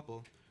male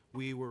couple,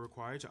 we were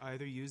required to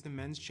either use the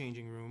men's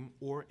changing room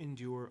or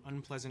endure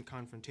unpleasant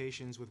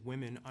confrontations with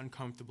women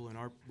uncomfortable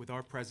with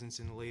our presence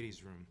in the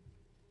ladies' room.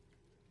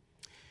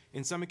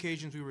 In some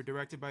occasions, we were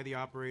directed by the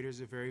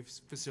operators of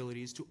various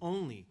facilities to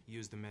only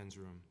use the men's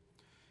room.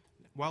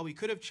 While we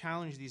could have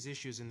challenged these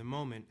issues in the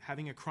moment,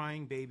 having a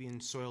crying baby in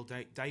soiled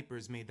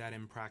diapers made that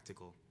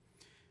impractical.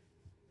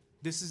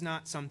 This is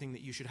not something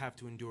that you should have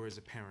to endure as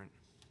a parent.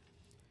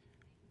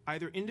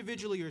 Either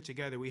individually or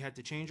together, we had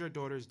to change our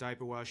daughter's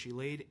diaper while she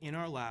laid in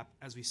our lap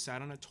as we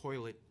sat on a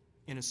toilet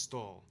in a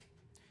stall,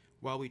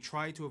 while we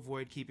tried to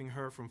avoid keeping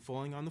her from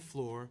falling on the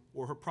floor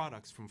or her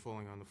products from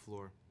falling on the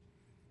floor.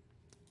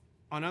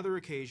 On other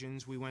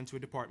occasions, we went to a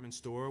department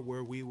store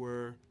where we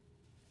were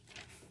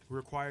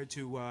required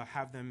to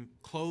have them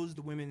close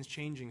the women's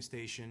changing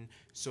station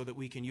so that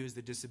we can use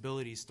the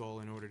disability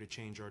stall in order to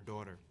change our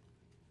daughter.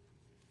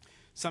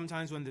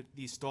 Sometimes when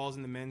these stalls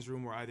in the men's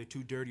room were either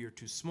too dirty or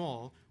too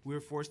small, we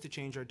were forced to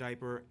change our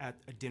diaper at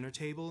a dinner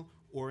table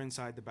or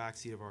inside the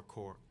backseat of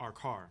our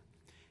car.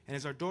 And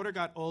as our daughter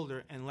got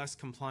older and less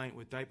compliant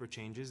with diaper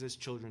changes, as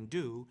children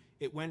do,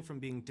 it went from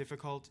being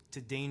difficult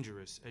to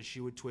dangerous as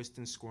she would twist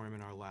and squirm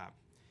in our lap.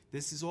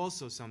 This is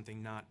also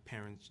something that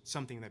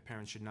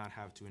parents should not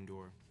have to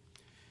endure.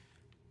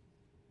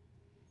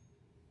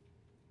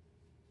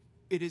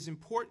 It is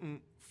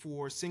important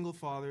for single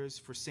fathers,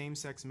 for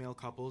same-sex male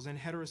couples, and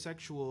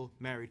heterosexual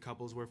married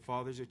couples where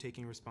fathers are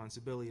taking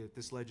responsibility that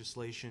this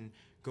legislation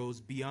goes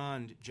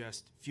beyond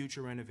just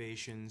future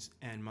renovations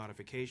and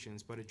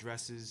modifications, but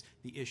addresses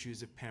the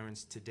issues of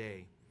parents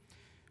today.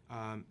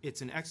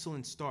 It's an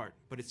excellent start,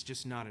 but it's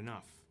just not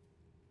enough.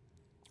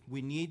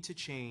 We need to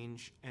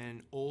change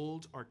an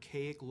old,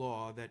 archaic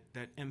law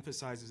that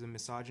emphasizes a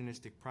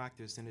misogynistic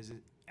practice and is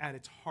at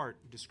its heart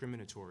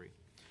discriminatory.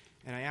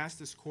 And I ask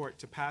this court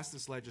to pass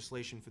this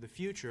legislation for the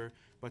future,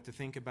 but to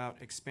think about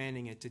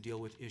expanding it to deal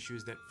with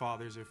issues that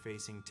fathers are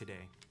facing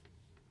today.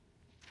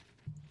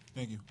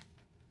 Thank you.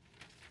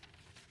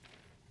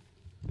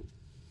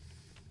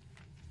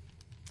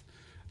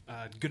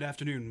 Good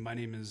afternoon. My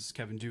name is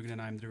Kevin Dugan,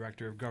 and I'm the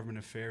Director of Government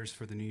Affairs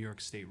for the New York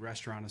State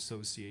Restaurant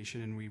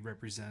Association, and we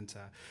represent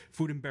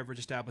food and beverage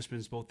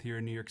establishments both here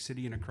in New York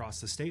City and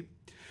across the state.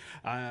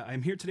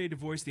 I'm here today to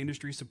voice the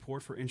industry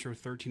support for Intro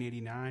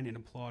 1389 and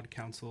applaud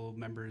Council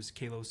members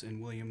Kalos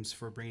and Williams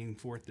for bringing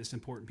forth this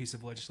important piece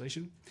of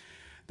legislation.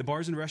 The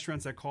bars and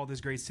restaurants that call this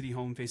great city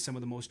home face some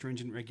of the most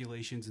stringent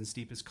regulations and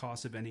steepest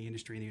costs of any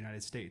industry in the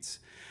United States.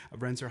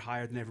 Rents are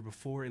higher than ever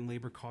before, and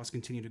labor costs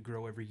continue to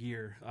grow every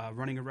year.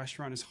 Running a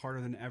restaurant is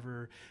harder than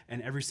ever,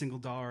 and every single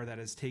dollar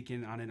has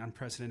taken on an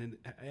unprecedented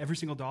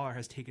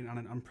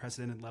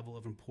level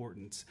of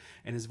importance,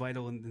 and is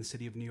vital in the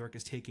city of New York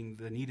is taking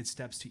the needed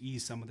steps to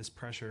ease some of this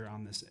pressure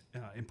on this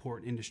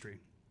important industry.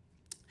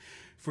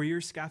 For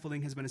years,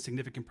 scaffolding has been a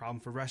significant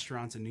problem for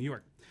restaurants in New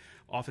York.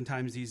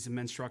 Oftentimes, these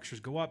immense structures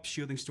go up,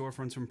 shielding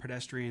storefronts from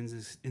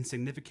pedestrians and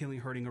significantly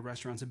hurting a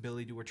restaurant's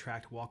ability to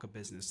attract walk-up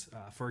business.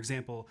 For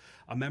example,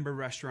 a member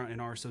restaurant in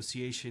our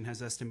association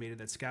has estimated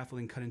that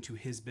scaffolding cut into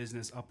his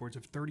business upwards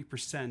of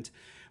 30%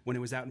 when it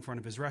was out in front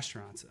of his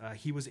restaurant.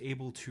 He was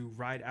able to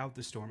ride out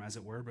the storm, as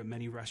it were, but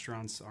many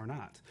restaurants are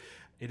not.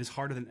 It is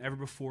harder than ever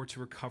before to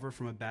recover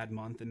from a bad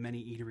month, and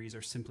many eateries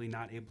are simply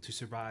not able to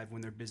survive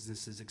when their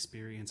businesses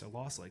experience a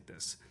loss like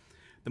this.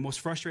 The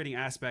most frustrating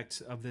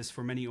aspect of this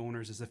for many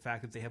owners is the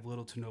fact that they have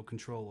little to no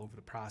control over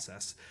the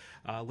process.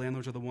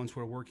 Landlords are the ones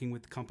who are working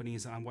with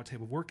companies on what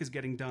type of work is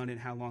getting done and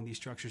how long these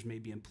structures may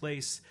be in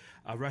place.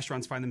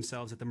 Restaurants find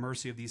themselves at the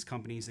mercy of these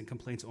companies, and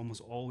complaints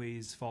almost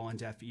always fall on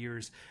deaf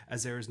ears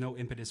as there is no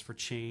impetus for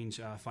change,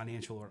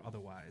 financial or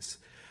otherwise.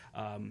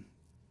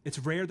 It's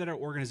rare that our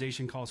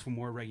organization calls for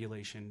more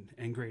regulation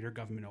and greater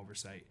government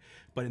oversight,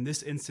 but in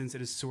this instance,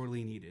 it is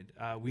sorely needed.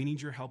 We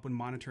need your help when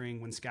monitoring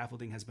when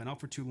scaffolding has been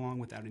up for too long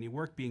without any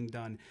work being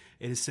done.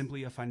 It is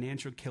simply a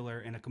financial killer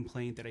and a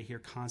complaint that I hear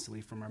constantly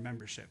from our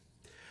membership.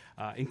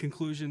 In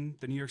conclusion,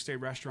 the New York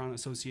State Restaurant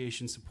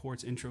Association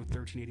supports Intro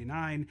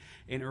 1389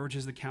 and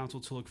urges the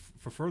council to look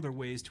for further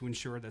ways to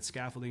ensure that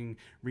scaffolding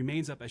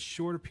remains up for as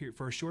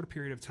short a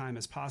period of time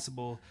as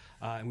possible,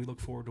 and we look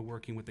forward to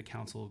working with the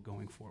council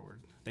going forward.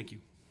 Thank you.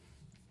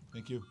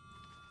 Thank you.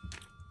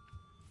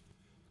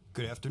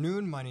 Good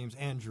afternoon. My name is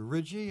Andrew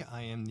Ridgey.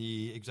 I am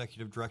the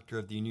Executive Director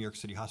of the New York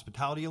City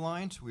Hospitality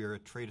Alliance. We are a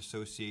trade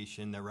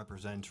association that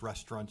represents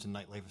restaurants and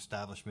nightlife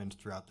establishments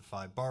throughout the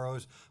 5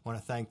 boroughs. I want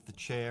to thank the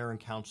chair and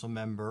council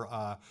member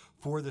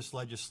for this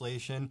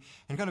legislation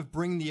and kind of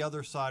bring the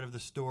other side of the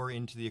story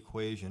into the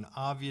equation.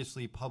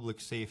 Obviously,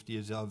 public safety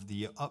is of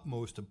the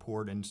utmost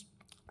importance,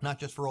 not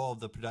just for all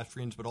of the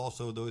pedestrians, but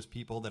also those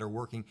people that are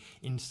working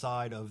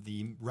inside of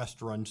the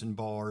restaurants and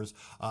bars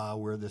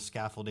where the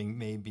scaffolding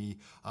may be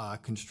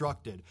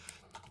constructed.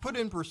 Put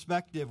in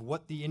perspective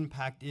what the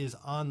impact is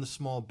on the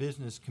small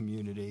business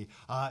community,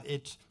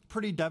 it's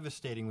pretty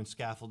devastating when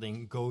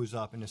scaffolding goes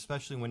up, and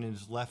especially when it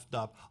is left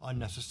up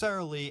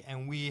unnecessarily,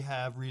 and we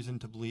have reason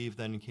to believe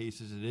that in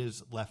cases it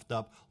is left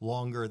up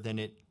longer than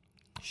it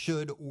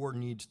should or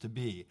needs to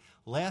be.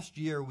 Last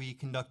year, we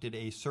conducted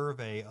a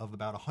survey of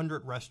about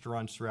 100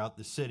 restaurants throughout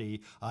the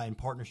city in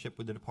partnership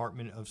with the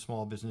Department of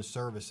Small Business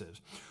Services.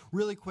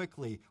 Really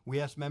quickly, we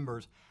asked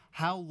members,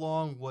 how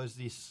long was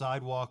the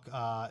sidewalk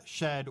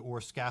shed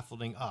or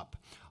scaffolding up?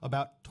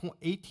 About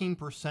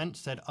 18%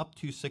 said up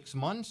to 6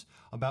 months.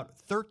 About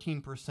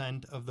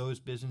 13% of those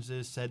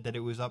businesses said that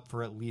it was up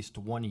for at least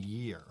 1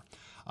 year.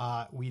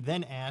 We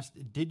then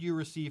asked, did you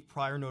receive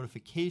prior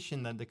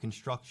notification that the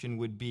construction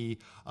would be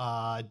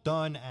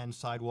done and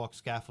sidewalk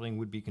scaffolding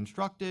would be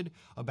constructed?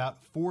 About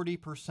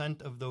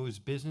 40% of those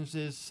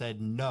businesses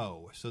said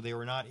no, so they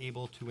were not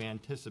able to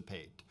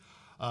anticipate.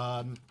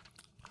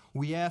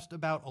 We asked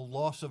about a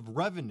loss of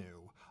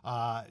revenue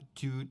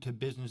to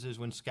businesses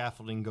when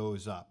scaffolding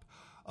goes up.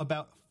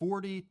 About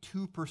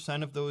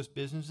 42% of those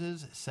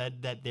businesses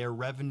said that their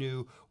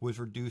revenue was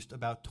reduced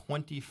about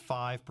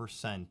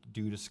 25%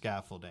 due to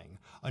scaffolding.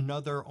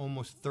 Another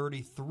almost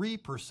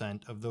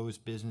 33% of those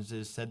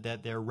businesses said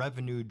that their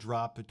revenue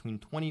dropped between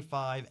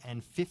 25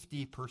 and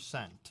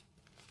 50%.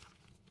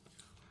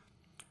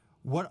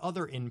 What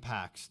other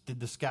impacts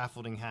did the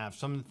scaffolding have?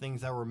 Some of the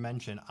things that were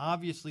mentioned.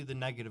 Obviously, the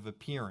negative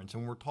appearance.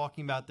 And we're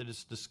talking about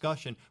this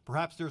discussion.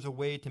 Perhaps there's a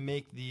way to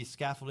make the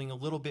scaffolding a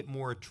little bit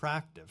more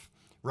attractive.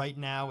 Right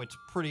now, it's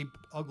pretty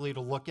ugly to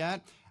look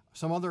at.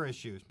 Some other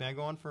issues. May I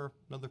go on for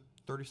another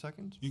 30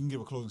 seconds? You can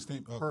give a closing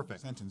statement. Perfect.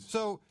 Sentence.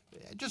 So,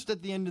 just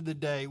at the end of the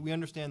day, we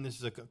understand this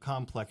is a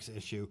complex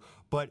issue,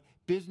 but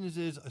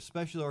businesses,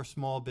 especially our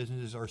small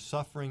businesses, are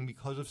suffering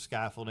because of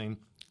scaffolding.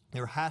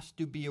 There has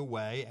to be a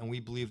way, and we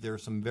believe there are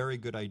some very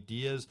good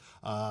ideas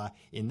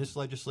in this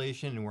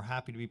legislation, and we're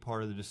happy to be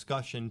part of the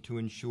discussion to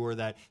ensure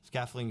that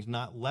scaffolding is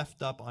not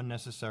left up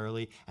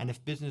unnecessarily. And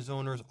if business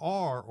owners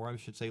are, or I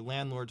should say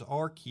landlords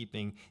are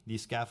keeping the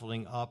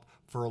scaffolding up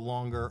for a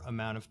longer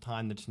amount of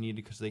time that's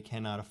needed because they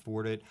cannot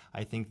afford it,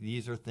 I think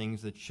these are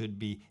things that should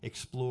be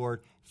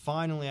explored.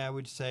 Finally, I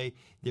would say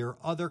there are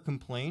other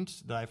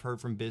complaints that I've heard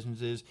from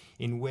businesses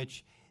in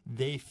which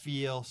they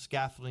feel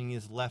scaffolding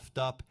is left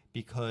up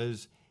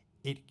because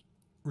it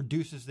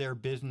reduces their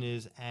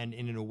business and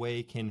in a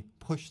way can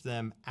push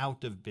them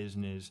out of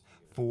business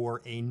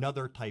for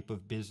another type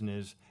of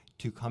business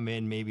to come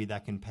in, maybe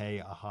that can pay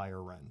a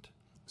higher rent.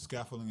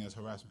 Scaffolding as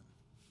harassment.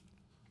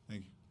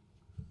 Thank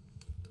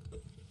you.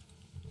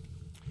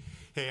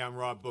 Hey, I'm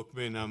Rob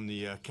Bookman. I'm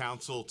the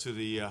counsel to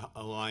the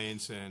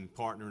Alliance and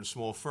partner in a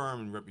small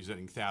firm and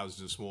representing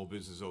thousands of small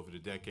businesses over the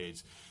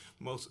decades.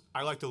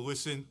 I like to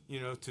listen,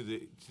 to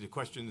the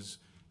questions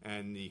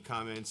and the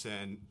comments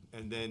and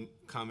then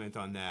comment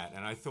on that.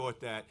 And I thought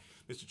that,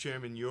 Mr.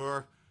 Chairman,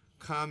 your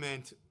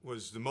comment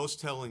was the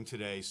most telling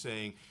today,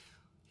 saying,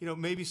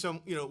 maybe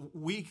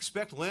we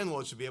expect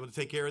landlords to be able to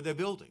take care of their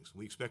buildings.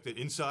 We expect it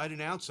inside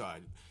and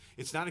outside.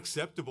 It's not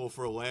acceptable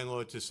for a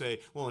landlord to say,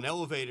 well, an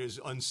elevator is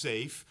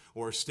unsafe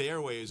or a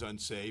stairway is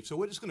unsafe, so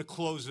we're just going to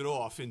close it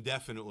off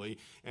indefinitely,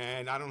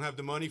 and I don't have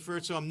the money for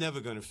it, so I'm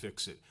never going to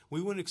fix it. We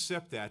wouldn't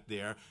accept that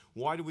there.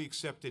 Why do we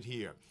accept it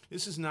here?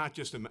 This is not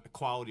just a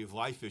quality of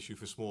life issue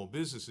for small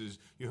businesses.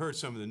 You heard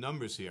some of the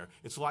numbers here.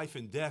 It's life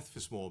and death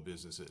for small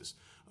businesses.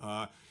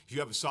 If you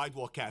have a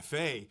sidewalk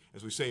cafe,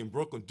 as we say in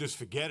Brooklyn, just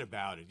forget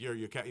about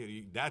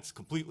it. That's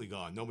completely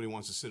gone. Nobody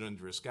wants to sit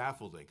under a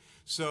scaffolding.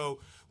 So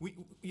we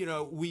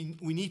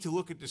need to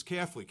look at this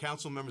carefully.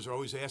 Council members are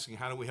always asking,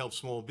 how do we help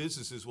small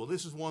businesses? Well,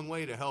 this is one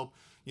way to help,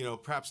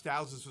 perhaps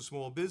thousands of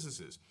small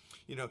businesses.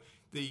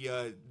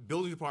 The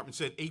building department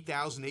said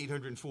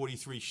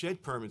 8,843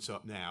 shed permits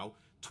up now.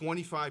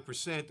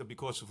 25% are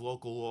because of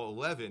local law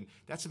 11.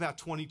 That's about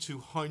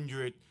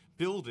 2,200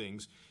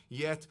 buildings,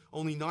 yet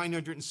only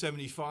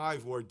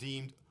 975 were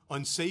deemed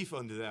unsafe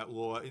under that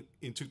law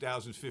in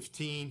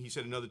 2015. He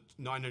said another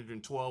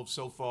 912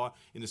 so far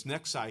in this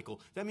next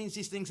cycle. That means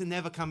these things are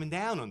never coming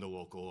down under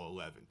local law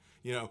 11.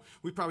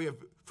 We probably have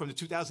from the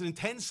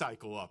 2010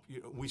 cycle up.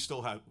 We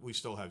still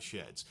have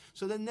sheds,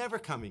 so they're never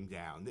coming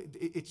down.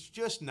 It's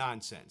just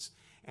nonsense,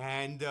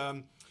 and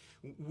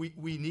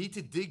we need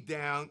to dig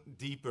down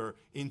deeper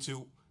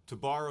into, to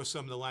borrow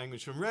some of the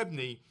language from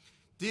Rebney.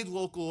 Did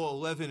Local Law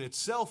 11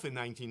 itself in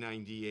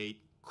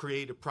 1998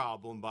 create a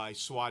problem by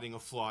swatting a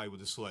fly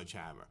with a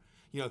sledgehammer?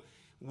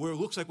 Where it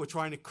looks like we're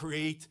trying to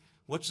create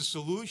what's the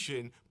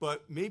solution,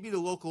 but maybe the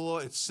local law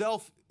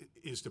itself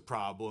is the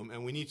problem,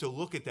 and we need to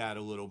look at that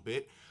a little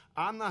bit.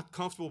 I'm not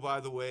comfortable,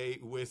 by the way,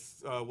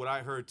 with what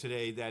I heard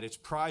today, that it's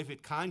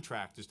private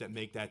contractors that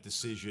make that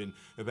decision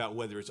about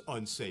whether it's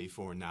unsafe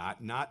or not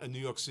a New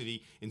York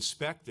City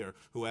inspector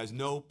who has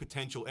no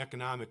potential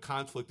economic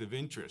conflict of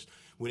interest.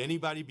 Would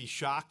anybody be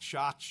shocked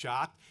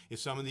if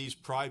some of these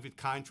private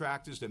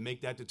contractors that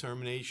make that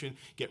determination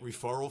get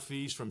referral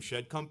fees from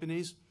shed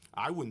companies?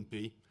 I wouldn't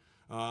be.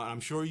 I'm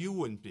sure you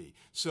wouldn't be.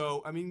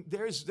 So, I mean,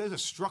 there's a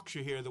structure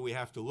here that we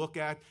have to look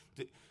at.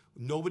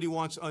 Nobody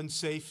wants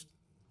unsafe.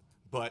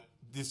 But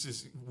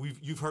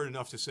you've heard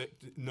enough to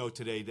know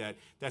today that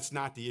that's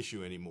not the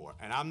issue anymore.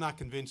 And I'm not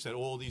convinced that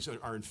all these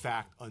are in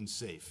fact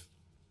unsafe.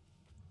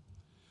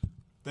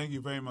 Thank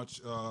you very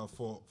much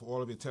for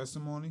all of your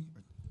testimony.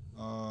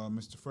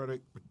 Mr.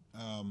 Frederick,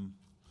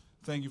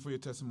 thank you for your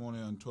testimony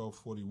on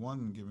 1241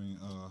 and giving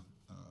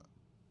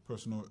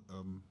personal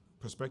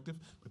perspective.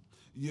 But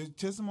your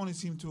testimony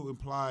seemed to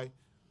imply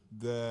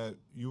that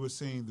you were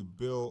saying the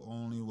bill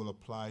only will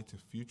apply to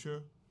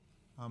future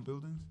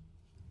buildings?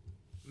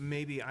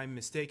 Maybe I'm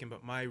mistaken,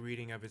 but my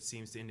reading of it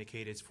seems to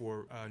indicate it's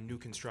for new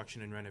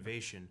construction and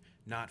renovation,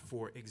 not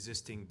for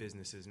existing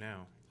businesses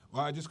now.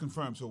 Well, I just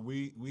confirmed. So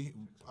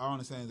our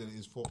understanding that it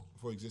is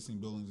for existing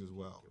buildings as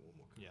well.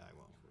 Yeah, I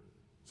will.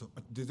 So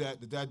did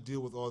that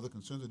deal with all the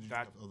concerns? Or did you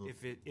have other?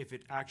 If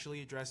it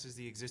actually addresses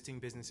the existing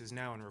businesses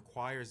now and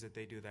requires that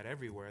they do that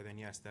everywhere, then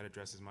yes, that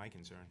addresses my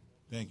concern.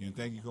 Thank you, and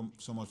thank you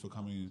so much for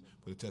coming in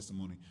for the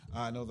testimony.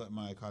 I know that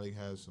my colleague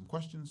has some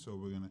questions, so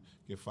we're going to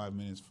give 5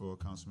 minutes for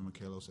Councilman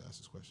Michaelos to ask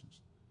his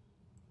questions.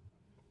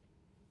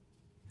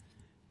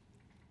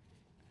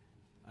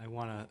 I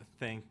want to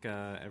thank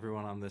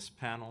everyone on this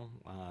panel.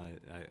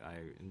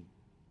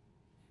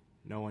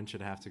 No one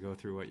should have to go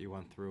through what you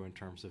went through in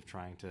terms of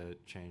trying to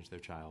change their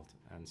child,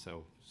 and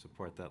so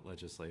support that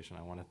legislation.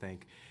 I want to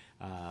thank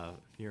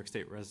New York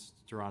State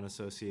Restaurant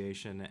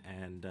Association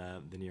and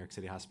the New York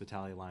City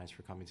Hospitality Alliance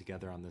for coming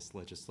together on this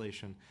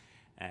legislation.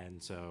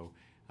 And so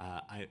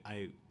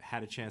I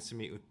had a chance to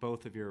meet with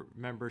both of your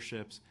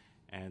memberships,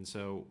 and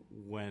so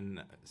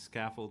when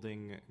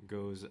scaffolding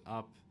goes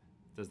up,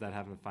 does that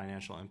have a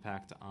financial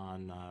impact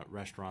on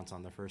restaurants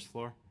on the first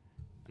floor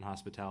and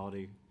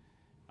hospitality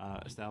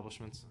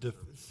establishments?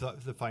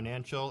 The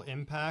financial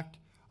impact?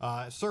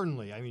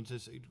 Certainly. I mean,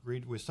 just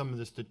agreed with some of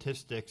the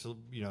statistics,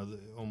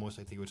 almost,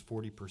 I think it was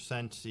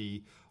 40%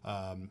 see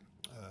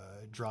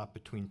drop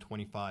between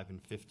 25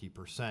 and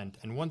 50%.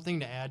 And one thing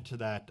to add to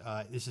that,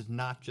 this is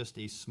not just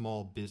a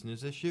small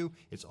business issue,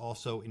 it's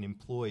also an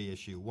employee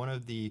issue. One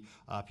of the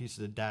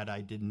pieces of data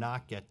I did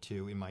not get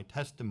to in my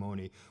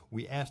testimony,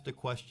 we asked the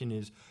question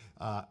is,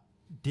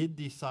 did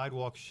the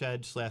sidewalk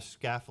shed /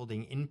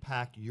 scaffolding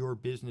impact your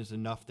business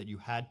enough that you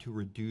had to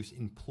reduce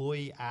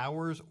employee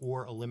hours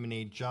or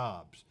eliminate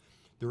jobs?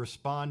 The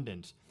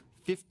respondents,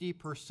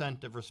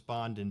 50% of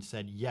respondents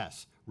said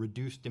yes,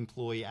 reduced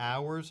employee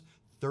hours.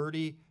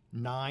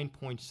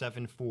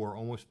 39.74,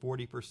 almost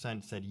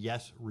 40% said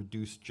yes,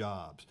 reduced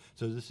jobs.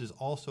 So this is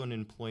also an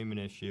employment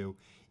issue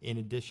in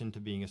addition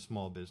to being a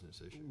small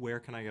business issue. Where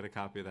can I get a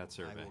copy of that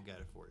survey? I will get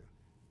it for you.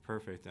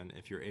 Perfect. And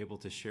if you're able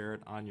to share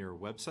it on your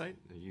website,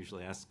 I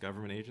usually ask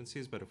government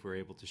agencies, but if we're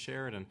able to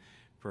share it, and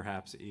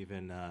perhaps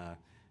even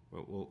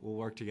we'll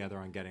work together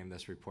on getting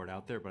this report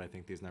out there, but I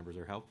think these numbers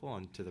are helpful.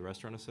 And to the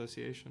Restaurant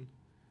Association?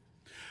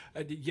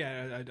 A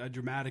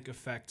dramatic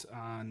effect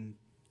on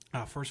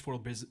first floor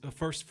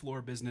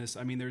business.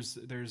 I mean, there's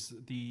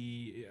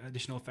the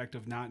additional effect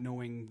of not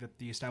knowing that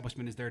the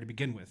establishment is there to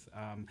begin with.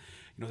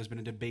 There's been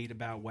a debate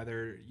about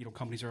whether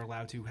companies are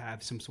allowed to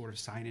have some sort of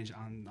signage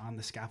on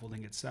the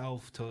scaffolding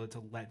itself to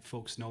let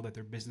folks know that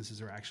their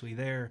businesses are actually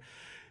there.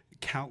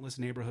 Countless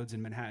neighborhoods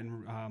in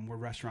Manhattan where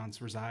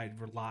restaurants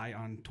reside rely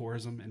on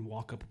tourism and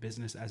walk-up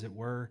business, as it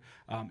were.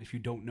 If you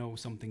don't know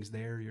something's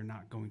there, you're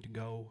not going to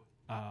go.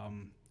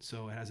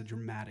 So it has a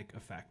dramatic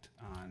effect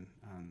on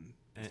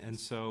And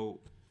so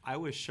I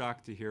was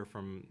shocked to hear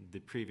from the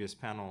previous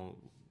panel,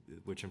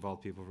 which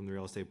involved people from the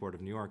Real Estate Board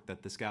of New York,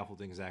 that the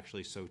scaffolding is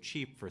actually so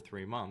cheap for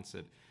 3 months.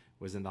 It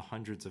was in the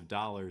hundreds of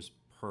dollars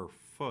per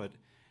foot.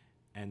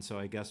 And so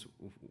I guess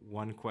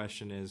one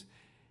question is,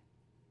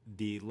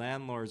 the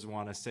landlords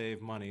want to save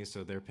money,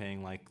 so they're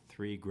paying like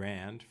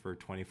 $3,000 for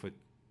 20-foot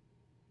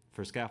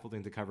for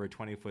scaffolding to cover a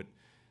 20-foot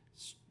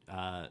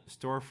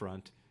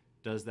storefront.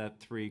 Does that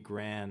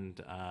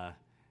 $3,000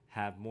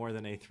 have more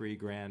than a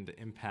 $3,000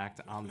 impact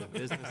on the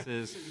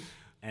businesses?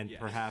 And yes.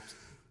 Perhaps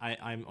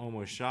I'm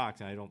almost shocked,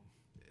 and I don't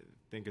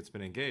think it's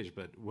been engaged,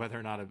 but whether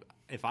or not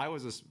if I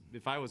was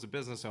a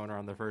business owner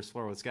on the first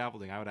floor with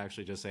scaffolding, I would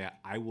actually just say,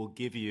 I will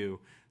give you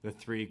the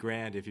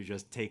 $3,000 if you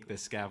just take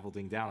this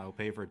scaffolding down. I'll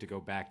pay for it to go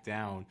back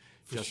down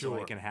so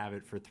I can have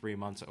it for 3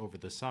 months over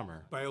the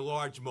summer. By a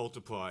large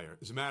multiplier.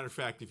 As a matter of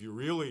fact, if you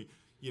really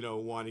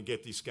want to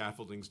get these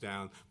scaffoldings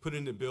down, put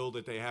in the bill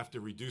that they have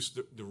to reduce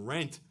the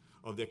rent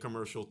of their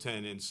commercial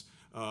tenants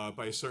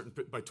by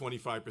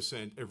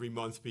 25% every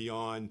month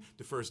beyond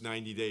the first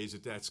 90 days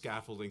that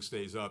scaffolding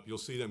stays up. You'll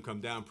see them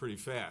come down pretty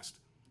fast.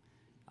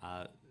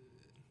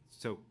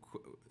 So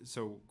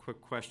quick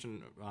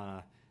question,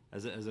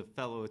 as a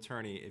fellow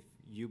attorney, if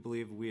you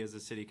believe we as a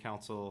city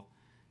council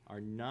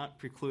are not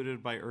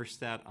precluded by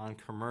ERSTAT on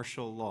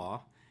commercial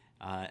law,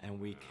 and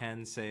we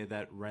can say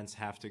that rents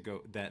have to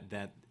go,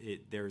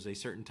 there's a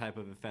certain type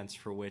of offense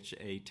for which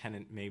a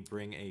tenant may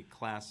bring a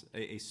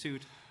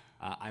suit,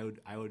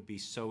 I would be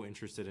so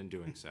interested in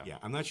doing so. Yeah,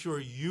 I'm not sure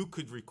you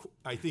could.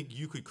 I think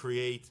you could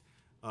create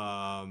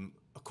a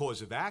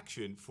cause of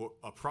action, for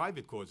a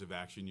private cause of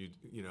action.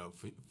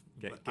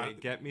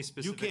 Get me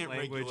specific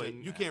language.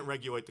 You can't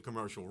regulate the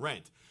commercial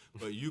rent,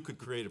 but you could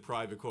create a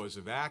private cause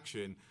of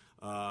action.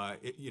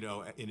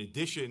 In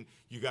addition,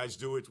 you guys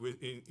do it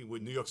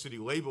with New York City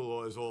labor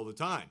laws all the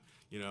time.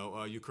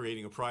 You're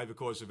creating a private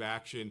cause of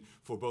action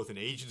for both an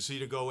agency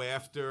to go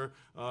after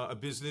a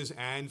business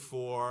and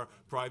for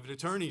private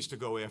attorneys to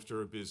go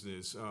after a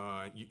business.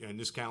 And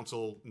this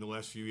council, in the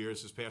last few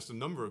years, has passed a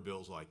number of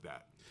bills like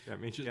that.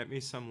 Get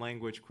me some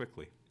language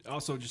quickly.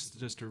 Also,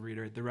 just to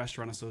reiterate, the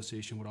Restaurant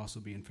Association would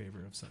also be in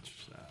favor of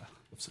such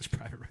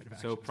private right of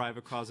action. So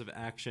private cause of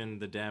action,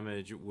 the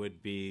damage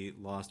would be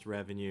lost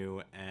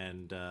revenue,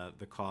 and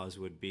the cause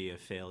would be a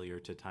failure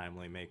to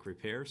timely make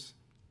repairs?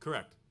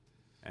 Correct.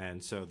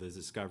 And so the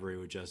discovery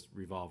would just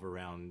revolve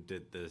around,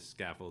 did the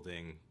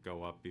scaffolding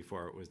go up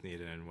before it was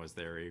needed, and was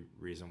there a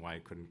reason why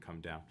it couldn't come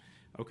down?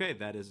 Okay,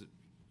 that is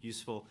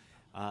useful.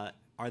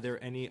 Are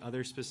there any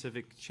other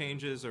specific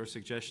changes or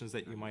suggestions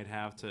that you might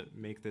have to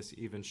make this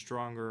even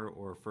stronger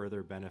or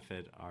further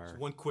benefit our... So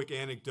one quick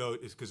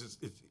anecdote is, because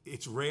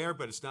it's rare,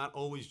 but it's not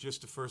always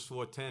just a first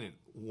floor tenant.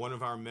 One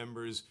of our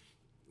members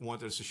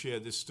wanted us to share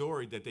this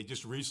story, that they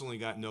just recently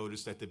got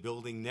notice that the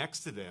building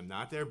next to them,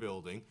 not their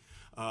building,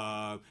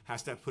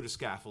 has to put a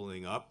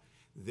scaffolding up.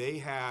 They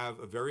have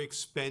a very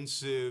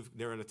expensive,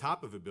 they're on the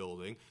top of a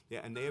building,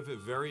 and they have a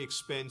very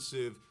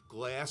expensive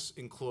glass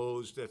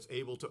enclosed that's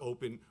able to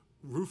open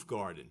roof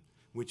garden,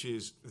 which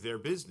is their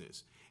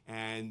business.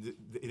 And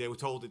they were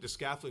told that the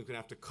scaffolding is going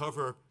to have to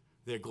cover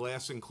their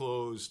glass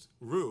enclosed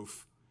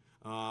roof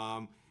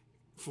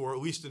for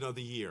at least another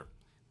year,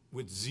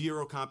 with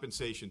zero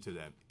compensation to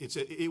them.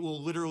 It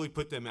will literally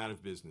put them out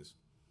of business.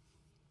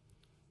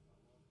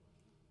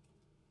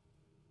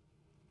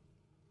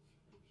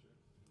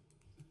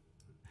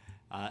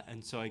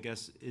 And so I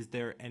guess, is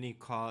there any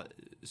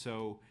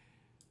so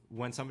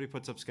when somebody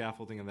puts up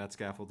scaffolding and that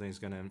scaffolding is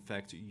going to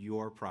affect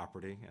your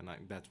property, and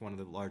that's one of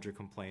the larger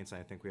complaints,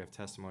 I think we have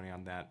testimony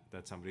on that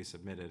somebody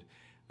submitted,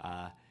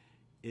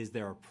 is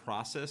there a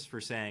process for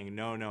saying,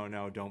 no, no,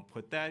 no, don't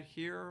put that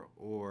here?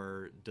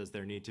 Or does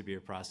there need to be a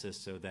process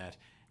so that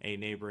a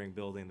neighboring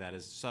building that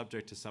is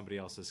subject to somebody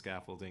else's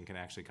scaffolding can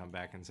actually come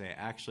back and say,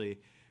 actually,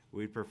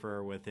 we'd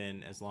prefer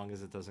within, as long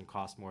as it doesn't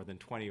cost more than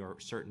 20 or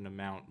a certain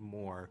amount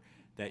more,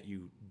 that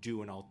you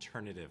do an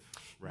alternative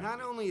remedy?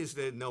 Not only is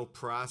there no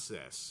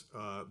process,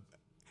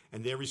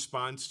 and their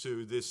response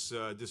to this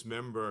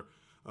member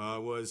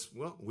was,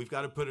 well, we've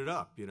got to put it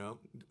up,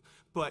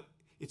 but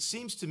it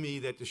seems to me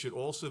that there should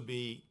also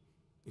be,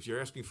 if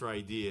you're asking for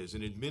ideas,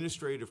 an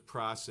administrative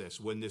process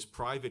when this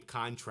private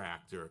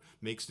contractor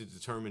makes the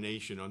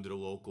determination under the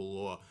local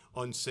law,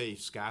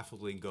 unsafe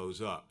scaffolding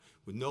goes up,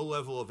 with no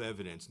level of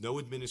evidence, no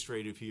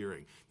administrative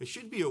hearing. There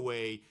should be a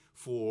way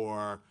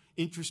for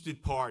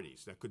interested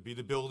parties, that could be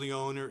the building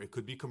owner, it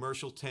could be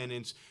commercial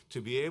tenants,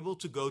 to be able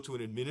to go to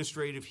an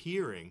administrative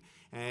hearing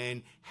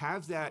and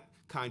have that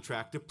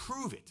contractor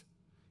prove it.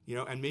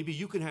 And maybe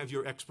you can have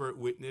your expert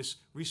witness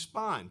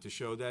respond to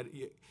show that.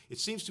 It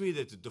seems to me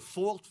that the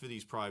default for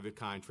these private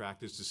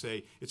contractors to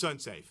say it's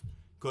unsafe,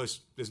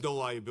 because there's no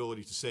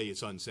liability to say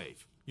it's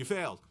unsafe. You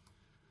failed,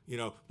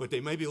 but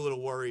they may be a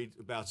little worried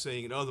about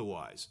saying it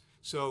otherwise.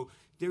 So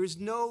there is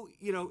no,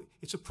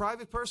 it's a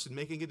private person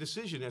making a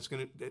decision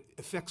that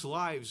affects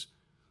lives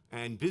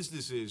and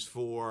businesses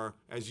for,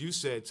 as you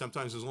said,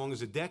 sometimes as long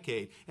as a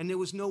decade. And there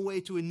was no way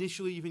to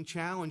initially even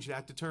challenge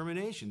that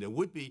determination. There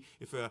would be,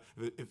 if a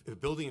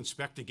building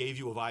inspector gave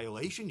you a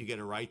violation, you get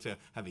a right to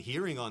have a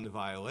hearing on the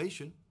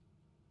violation.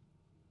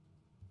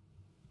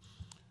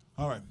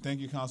 All right. Thank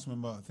you,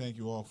 Councilmember. Thank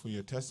you all for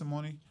your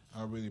testimony.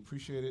 I really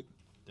appreciate it.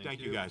 Thank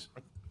you, guys.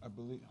 I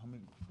believe, how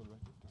many for the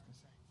record?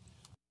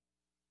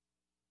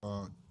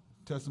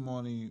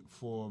 Testimony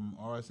from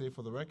RSA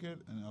for the record,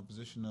 and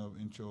opposition of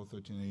Intro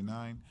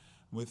 1389.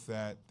 With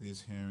that,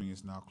 this hearing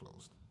is now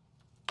closed.